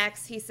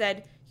 Max, he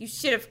said, you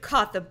should have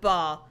caught the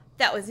ball.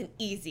 That was an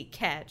easy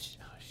catch.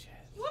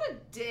 What a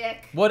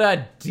dick. What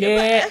a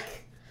dick!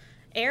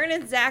 Aaron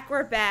and Zach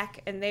were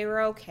back, and they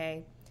were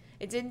okay.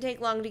 It didn't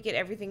take long to get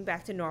everything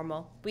back to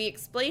normal. We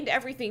explained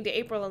everything to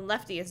April and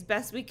Lefty as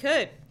best we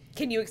could.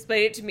 Can you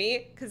explain it to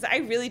me? Because I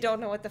really don't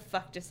know what the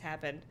fuck just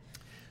happened.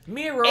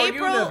 Mirror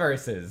April-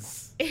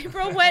 universes.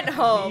 April went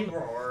home.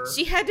 Mirror.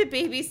 She had to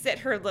babysit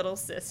her little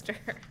sister.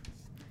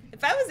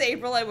 If I was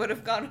April, I would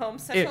have gone home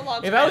such If, a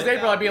long if time I was ago.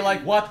 April, I'd be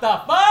like, what the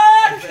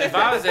fuck? If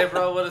I was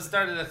April, I would have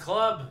started a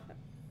club.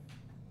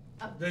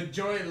 The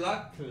Joy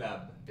Luck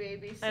Club.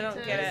 Babysitters I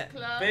don't get it.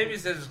 Club.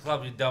 Babysitters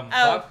Club, you dumb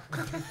Oh.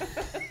 fuck.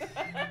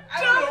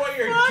 I don't know what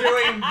you're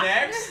doing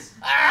next.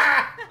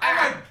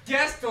 I'm a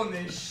guest on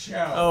this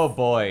show. Oh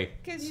boy.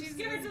 Because she's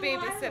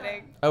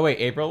babysitting. Oh wait,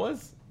 April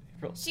was?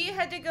 April. She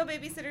had to go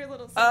babysit her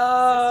little sister.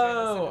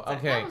 Oh, sister.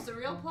 okay. That was a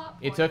real plot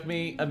point. It took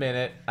me a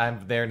minute. I'm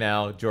there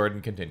now.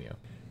 Jordan, continue.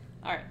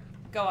 All right,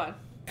 go on.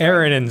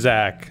 Aaron and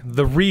Zach,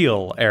 the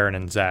real Aaron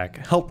and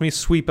Zach, helped me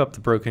sweep up the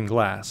broken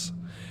glass.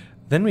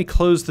 Then we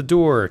closed the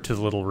door to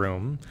the little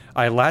room.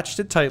 I latched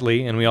it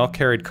tightly, and we all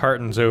carried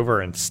cartons over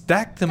and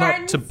stacked them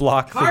up to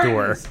block the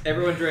door.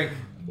 Everyone drink.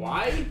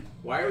 Why?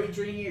 Why are we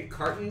drinking at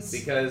cartons?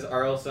 Because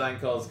R.L. Stein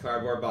calls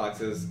cardboard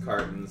boxes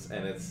cartons,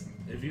 and it's...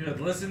 If you had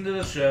listened to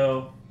the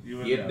show, you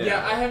would know.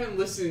 Yeah, I haven't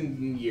listened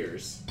in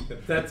years.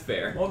 That's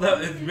fair. Well, no,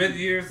 it's been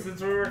years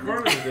since we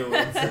recorded the new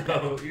one,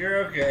 so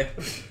you're okay.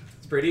 It's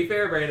pretty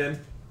fair, Brandon.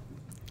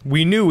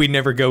 We knew we'd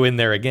never go in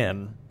there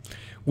again.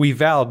 We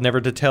vowed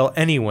never to tell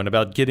anyone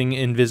about getting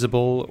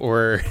invisible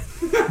or...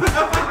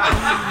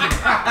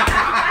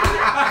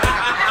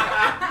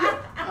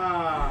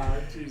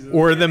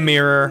 or the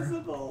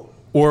mirror,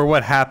 or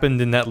what happened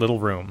in that little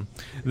room.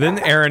 Then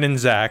Aaron and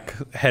Zach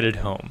headed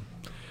home.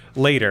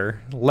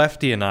 Later,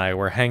 Lefty and I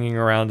were hanging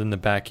around in the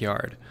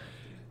backyard.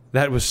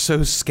 That was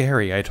so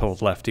scary, I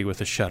told Lefty with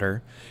a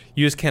shudder.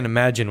 You just can't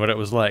imagine what it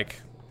was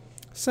like.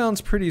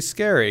 Sounds pretty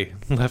scary,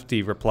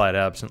 Lefty replied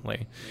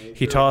absently.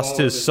 He tossed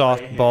his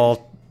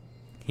softball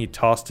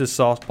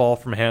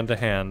from hand to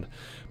hand.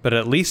 But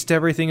at least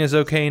everything is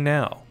okay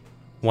now.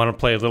 Want to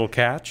play a little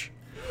catch?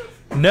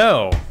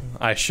 No,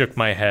 I shook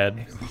my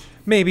head.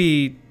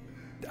 Maybe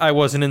I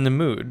wasn't in the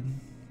mood.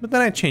 But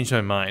then I changed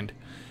my mind.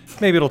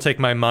 Maybe it'll take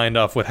my mind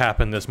off what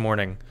happened this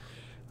morning.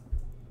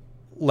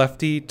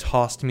 Lefty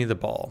tossed me the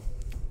ball.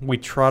 We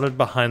trotted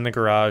behind the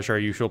garage, our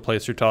usual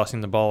place for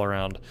tossing the ball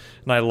around,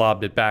 and I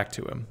lobbed it back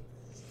to him.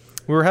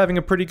 We were having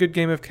a pretty good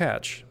game of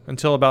catch,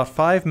 until about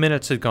 5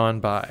 minutes had gone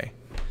by.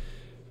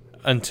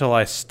 Until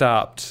I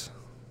stopped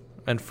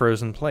and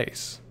froze in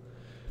place.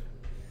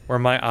 Were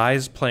my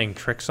eyes playing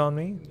tricks on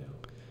me?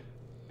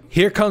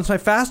 Here comes my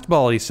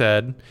fastball, he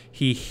said.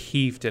 He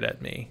heaved it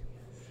at me.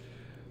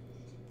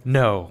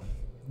 No.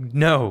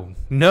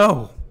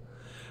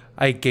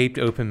 I gaped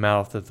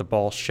open-mouthed as the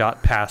ball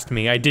shot past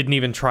me. I didn't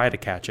even try to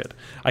catch it.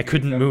 I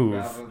couldn't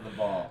move.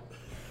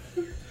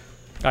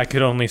 I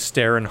could only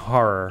stare in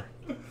horror.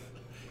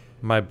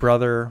 My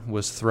brother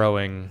was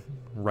throwing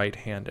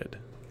right-handed.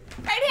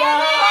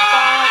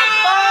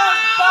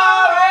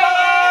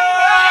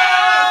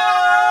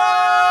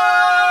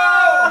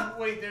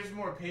 Wait, there's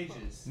more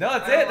pages. No,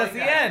 that's I don't it. That's like the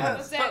that. end.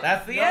 That's it.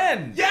 That's the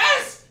end.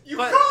 Yes! You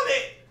But- called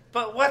it!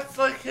 But what's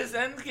like his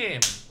end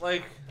game?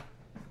 Like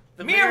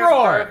the Mirror!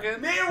 mirror's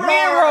broken?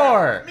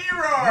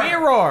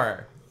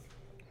 Mirror!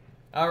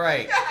 All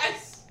right.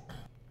 Yes!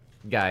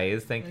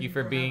 Guys, thank you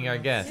for being our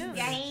guests.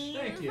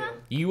 Thank you.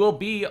 You will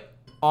be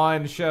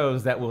on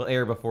shows that will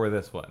air before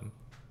this one.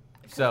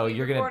 So We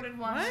you're gonna recorded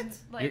one You're-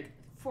 like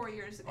 4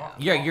 years ago.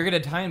 you're gonna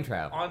time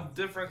travel. On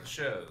different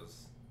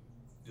shows,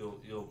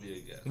 you'll be a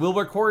guest. We'll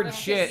record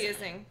shit.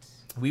 Confusing.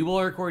 We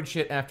will record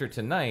shit after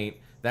tonight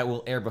that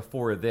will air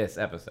before this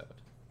episode.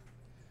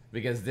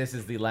 Because this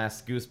is the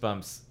last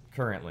Goosebumps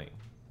currently.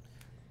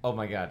 Oh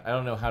my god, I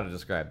don't know how to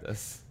describe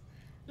this.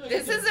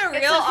 This is a It's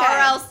real okay.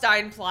 R.L.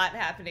 Stein plot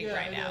happening Yeah,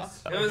 right it now.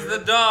 is. It was the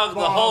dog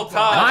the whole My,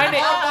 time.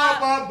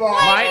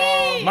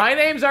 na- my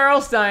name's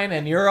Arl Stein,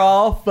 and you're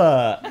all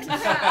fucked.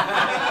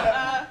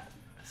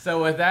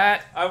 So with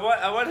that, I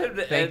want him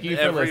to Thank end you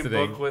for every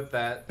listening. book with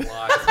that line.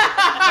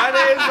 My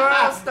name's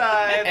Royal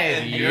Stein,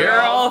 and you're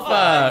all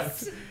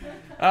fucked.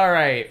 All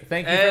right,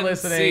 thank you for End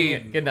listening.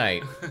 scene. Good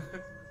night.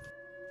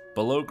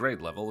 Below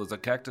Grade Level is a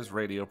Cactus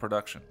Radio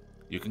production.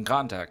 You can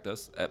contact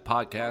us at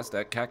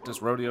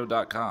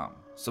podcast@cactusrodeo.com.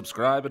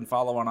 Subscribe and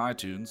follow on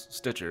iTunes,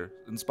 Stitcher,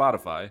 and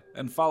Spotify,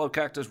 and follow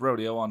Cactus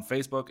Rodeo on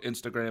Facebook,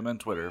 Instagram, and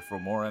Twitter for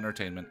more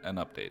entertainment and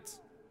updates.